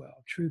things as well.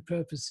 True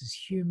purpose is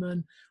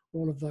human,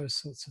 all of those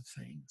sorts of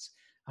things.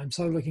 I'm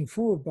so looking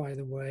forward, by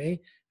the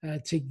way,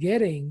 to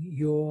getting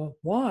your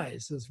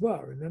whys as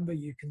well. Remember,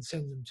 you can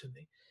send them to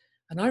me.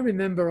 And I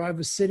remember I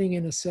was sitting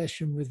in a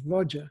session with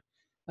Roger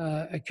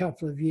a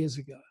couple of years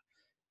ago.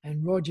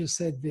 And Roger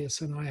said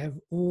this, and I have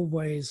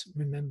always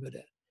remembered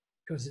it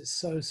because it's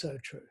so, so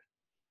true.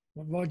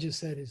 What Roger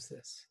said is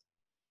this: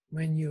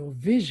 when your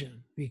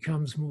vision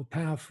becomes more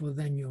powerful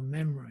than your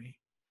memory,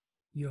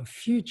 your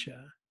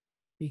future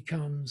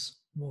becomes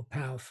more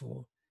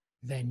powerful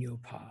than your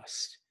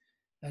past.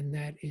 And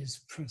that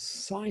is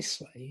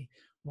precisely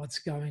what's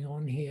going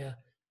on here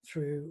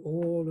through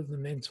all of the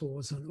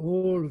mentors and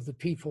all of the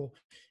people,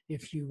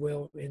 if you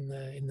will, in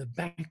the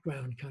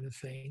background kind of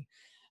thing,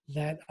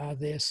 that are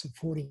there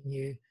supporting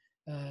you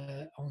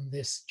on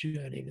this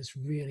journey, this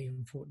really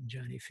important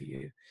journey for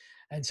you.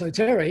 And so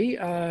Terry,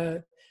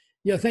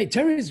 yeah, I think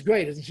Terry's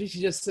great, isn't she?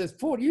 She just says,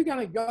 Paul, you're going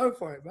to go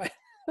for it, right?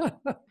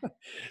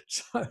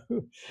 So,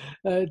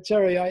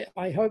 Terry,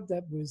 I hope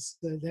that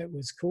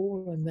was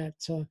cool, and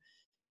that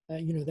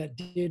you know, that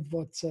did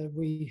what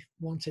we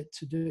want it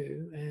to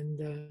do,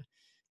 and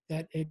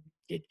that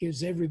it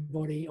gives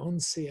everybody on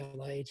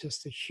CLA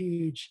just a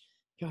huge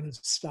kind of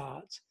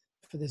start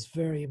for this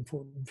very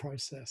important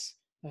process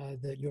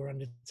that you're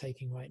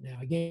undertaking right now.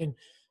 Again,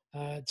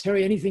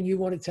 Terry, anything you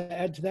wanted to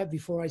add to that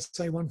before I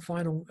say one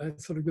final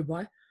sort of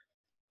goodbye?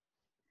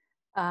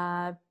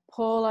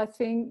 Paul, I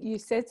think you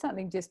said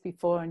something just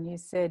before, and you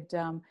said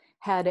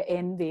how to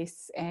end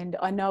this. And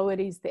I know it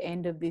is the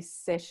end of this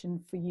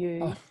session for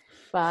you,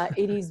 but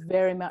it is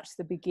very much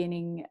the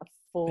beginning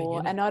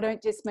for, and I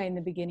don't just mean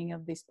the beginning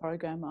of this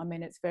program, I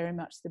mean, it's very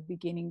much the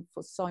beginning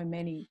for so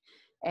many.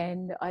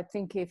 And I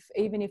think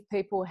even if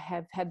people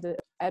have had the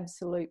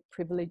absolute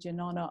privilege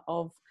and honour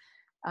of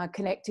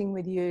connecting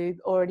with you,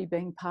 already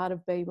being part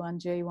of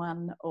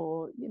B1G1,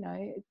 or, you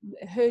know,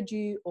 heard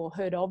you or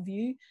heard of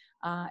you,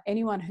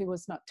 anyone who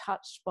was not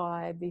touched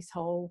by this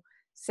whole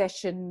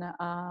session,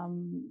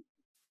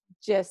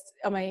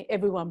 I mean,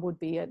 everyone would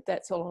be.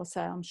 That's all I'll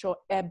say. I'm sure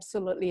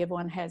absolutely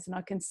everyone has. And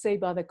I can see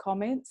by the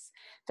comments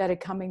that are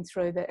coming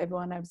through that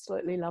everyone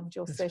absolutely loved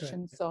your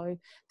session. Great. So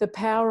the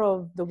power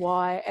of the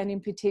why, and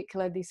in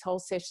particular, this whole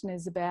session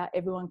is about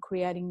everyone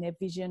creating their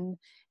vision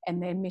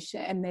and their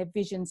mission and their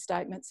vision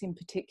statements in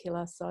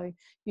particular. So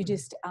you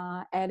just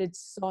added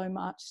so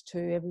much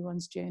to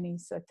everyone's journey.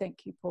 So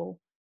thank you, Paul.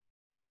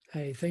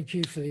 Hey, thank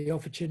you for the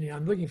opportunity.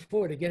 I'm looking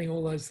forward to getting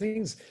all those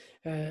things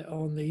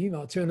on the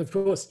email too. And of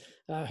course,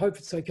 I hope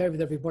it's okay with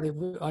everybody.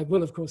 I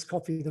will, of course,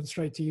 copy them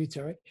straight to you,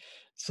 Terry,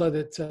 so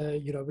that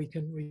you know, we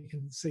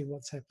can see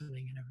what's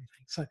happening and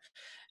everything. So,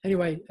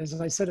 anyway, as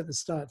I said at the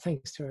start,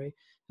 thanks, Terry.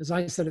 As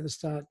I said at the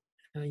start,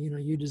 you know,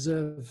 you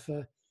deserve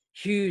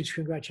huge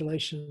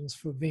congratulations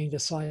for being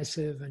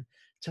decisive and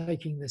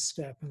taking this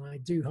step. And I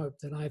do hope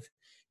that I've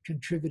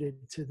contributed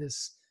to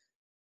this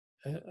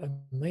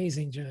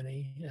amazing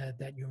journey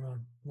that you're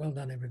on. Well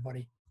done,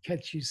 everybody.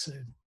 Catch you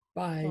soon.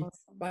 Bye.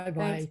 Awesome. Bye.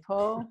 Thanks,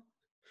 Paul.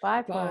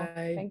 Bye, Paul.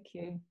 Bye. Thank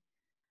you.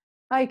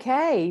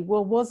 Okay,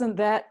 well, wasn't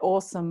that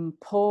awesome?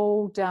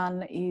 Paul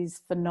Dunn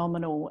is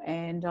phenomenal,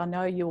 and I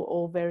know you're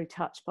all very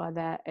touched by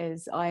that,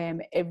 as I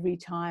am every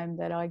time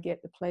that I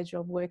get the pleasure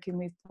of working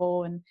with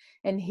Paul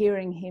and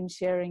hearing him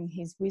sharing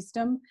his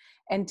wisdom,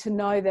 and to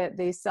know that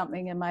there's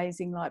something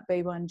amazing like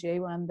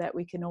B1G1 that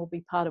we can all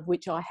be part of,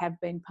 which I have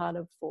been part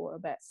of for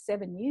about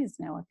 7 years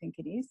now, I think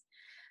it is.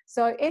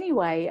 So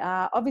anyway,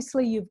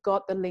 obviously you've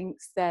got the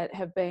links that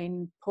have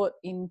been put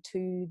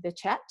into the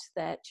chat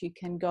that you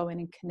can go in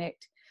and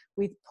connect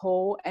with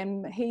Paul,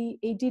 and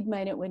he did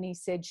mean it when he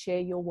said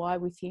share your why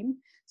with him.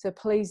 So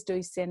please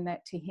do send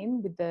that to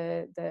him with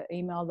the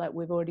email that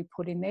we've already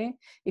put in there.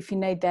 If you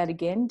need that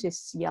again,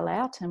 just yell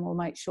out and we'll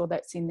make sure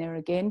that's in there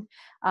again.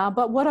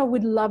 But what I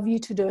would love you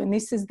to do, and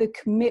this is the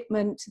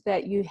commitment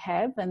that you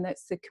have, and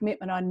that's the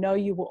commitment I know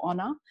you will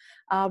honour.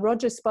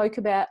 Roger spoke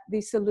about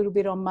this a little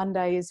bit on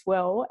Monday as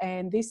well,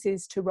 and this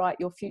is to write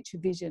your future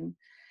vision.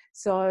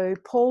 So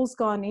Paul's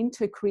gone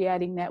into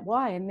creating that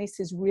why, and this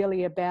is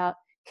really about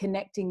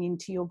connecting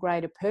into your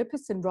greater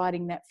purpose and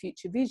writing that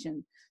future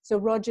vision. So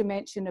Roger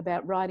mentioned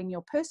about writing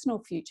your personal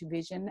future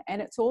vision,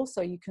 and it's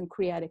also you can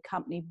create a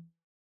company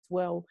as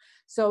well.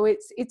 So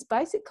it's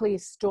basically a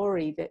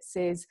story that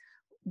says,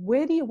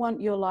 where do you want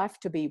your life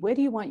to be? Where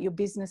do you want your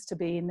business to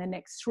be in the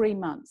next 3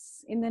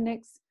 months, in the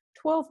next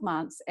 12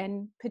 months,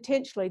 and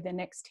potentially the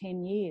next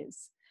 10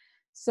 years?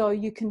 So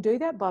you can do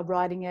that by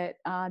writing it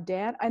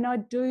down. And I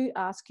do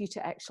ask you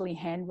to actually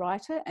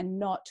handwrite it and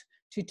not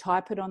to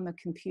type it on the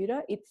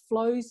computer. It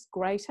flows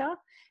greater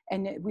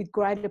and with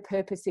greater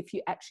purpose if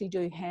you actually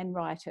do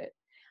handwrite it.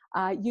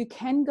 You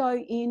can go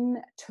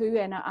into,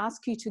 and I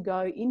ask you to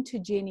go into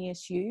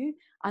Genius U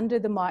under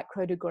the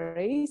micro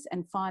degrees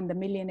and find the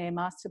Millionaire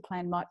Master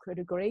Plan micro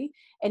degree.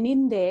 And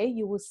in there,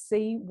 you will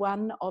see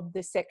one of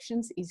the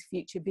sections is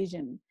future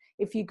vision.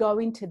 If you go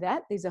into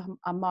that, there's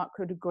a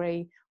micro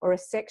degree or a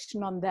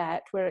section on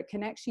that where it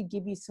can actually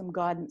give you some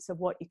guidance of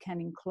what you can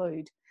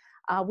include.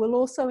 We'll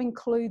also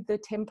include the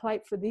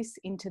template for this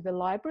into the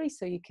library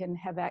so you can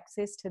have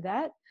access to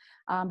that.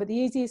 But the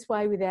easiest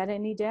way, without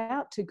any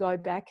doubt, to go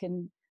back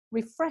and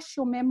refresh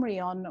your memory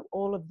on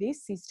all of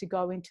this is to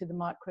go into the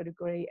micro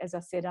degree, as I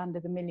said, under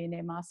the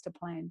Millionaire Master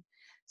Plan.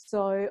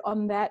 So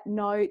on that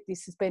note,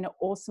 this has been an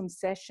awesome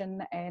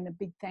session, and a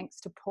big thanks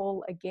to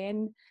Paul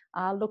again.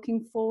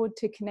 Looking forward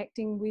to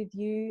connecting with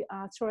you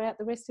throughout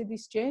the rest of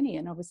this journey,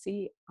 and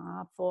obviously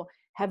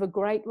have a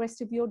great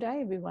rest of your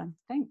day, everyone.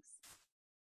 Thanks.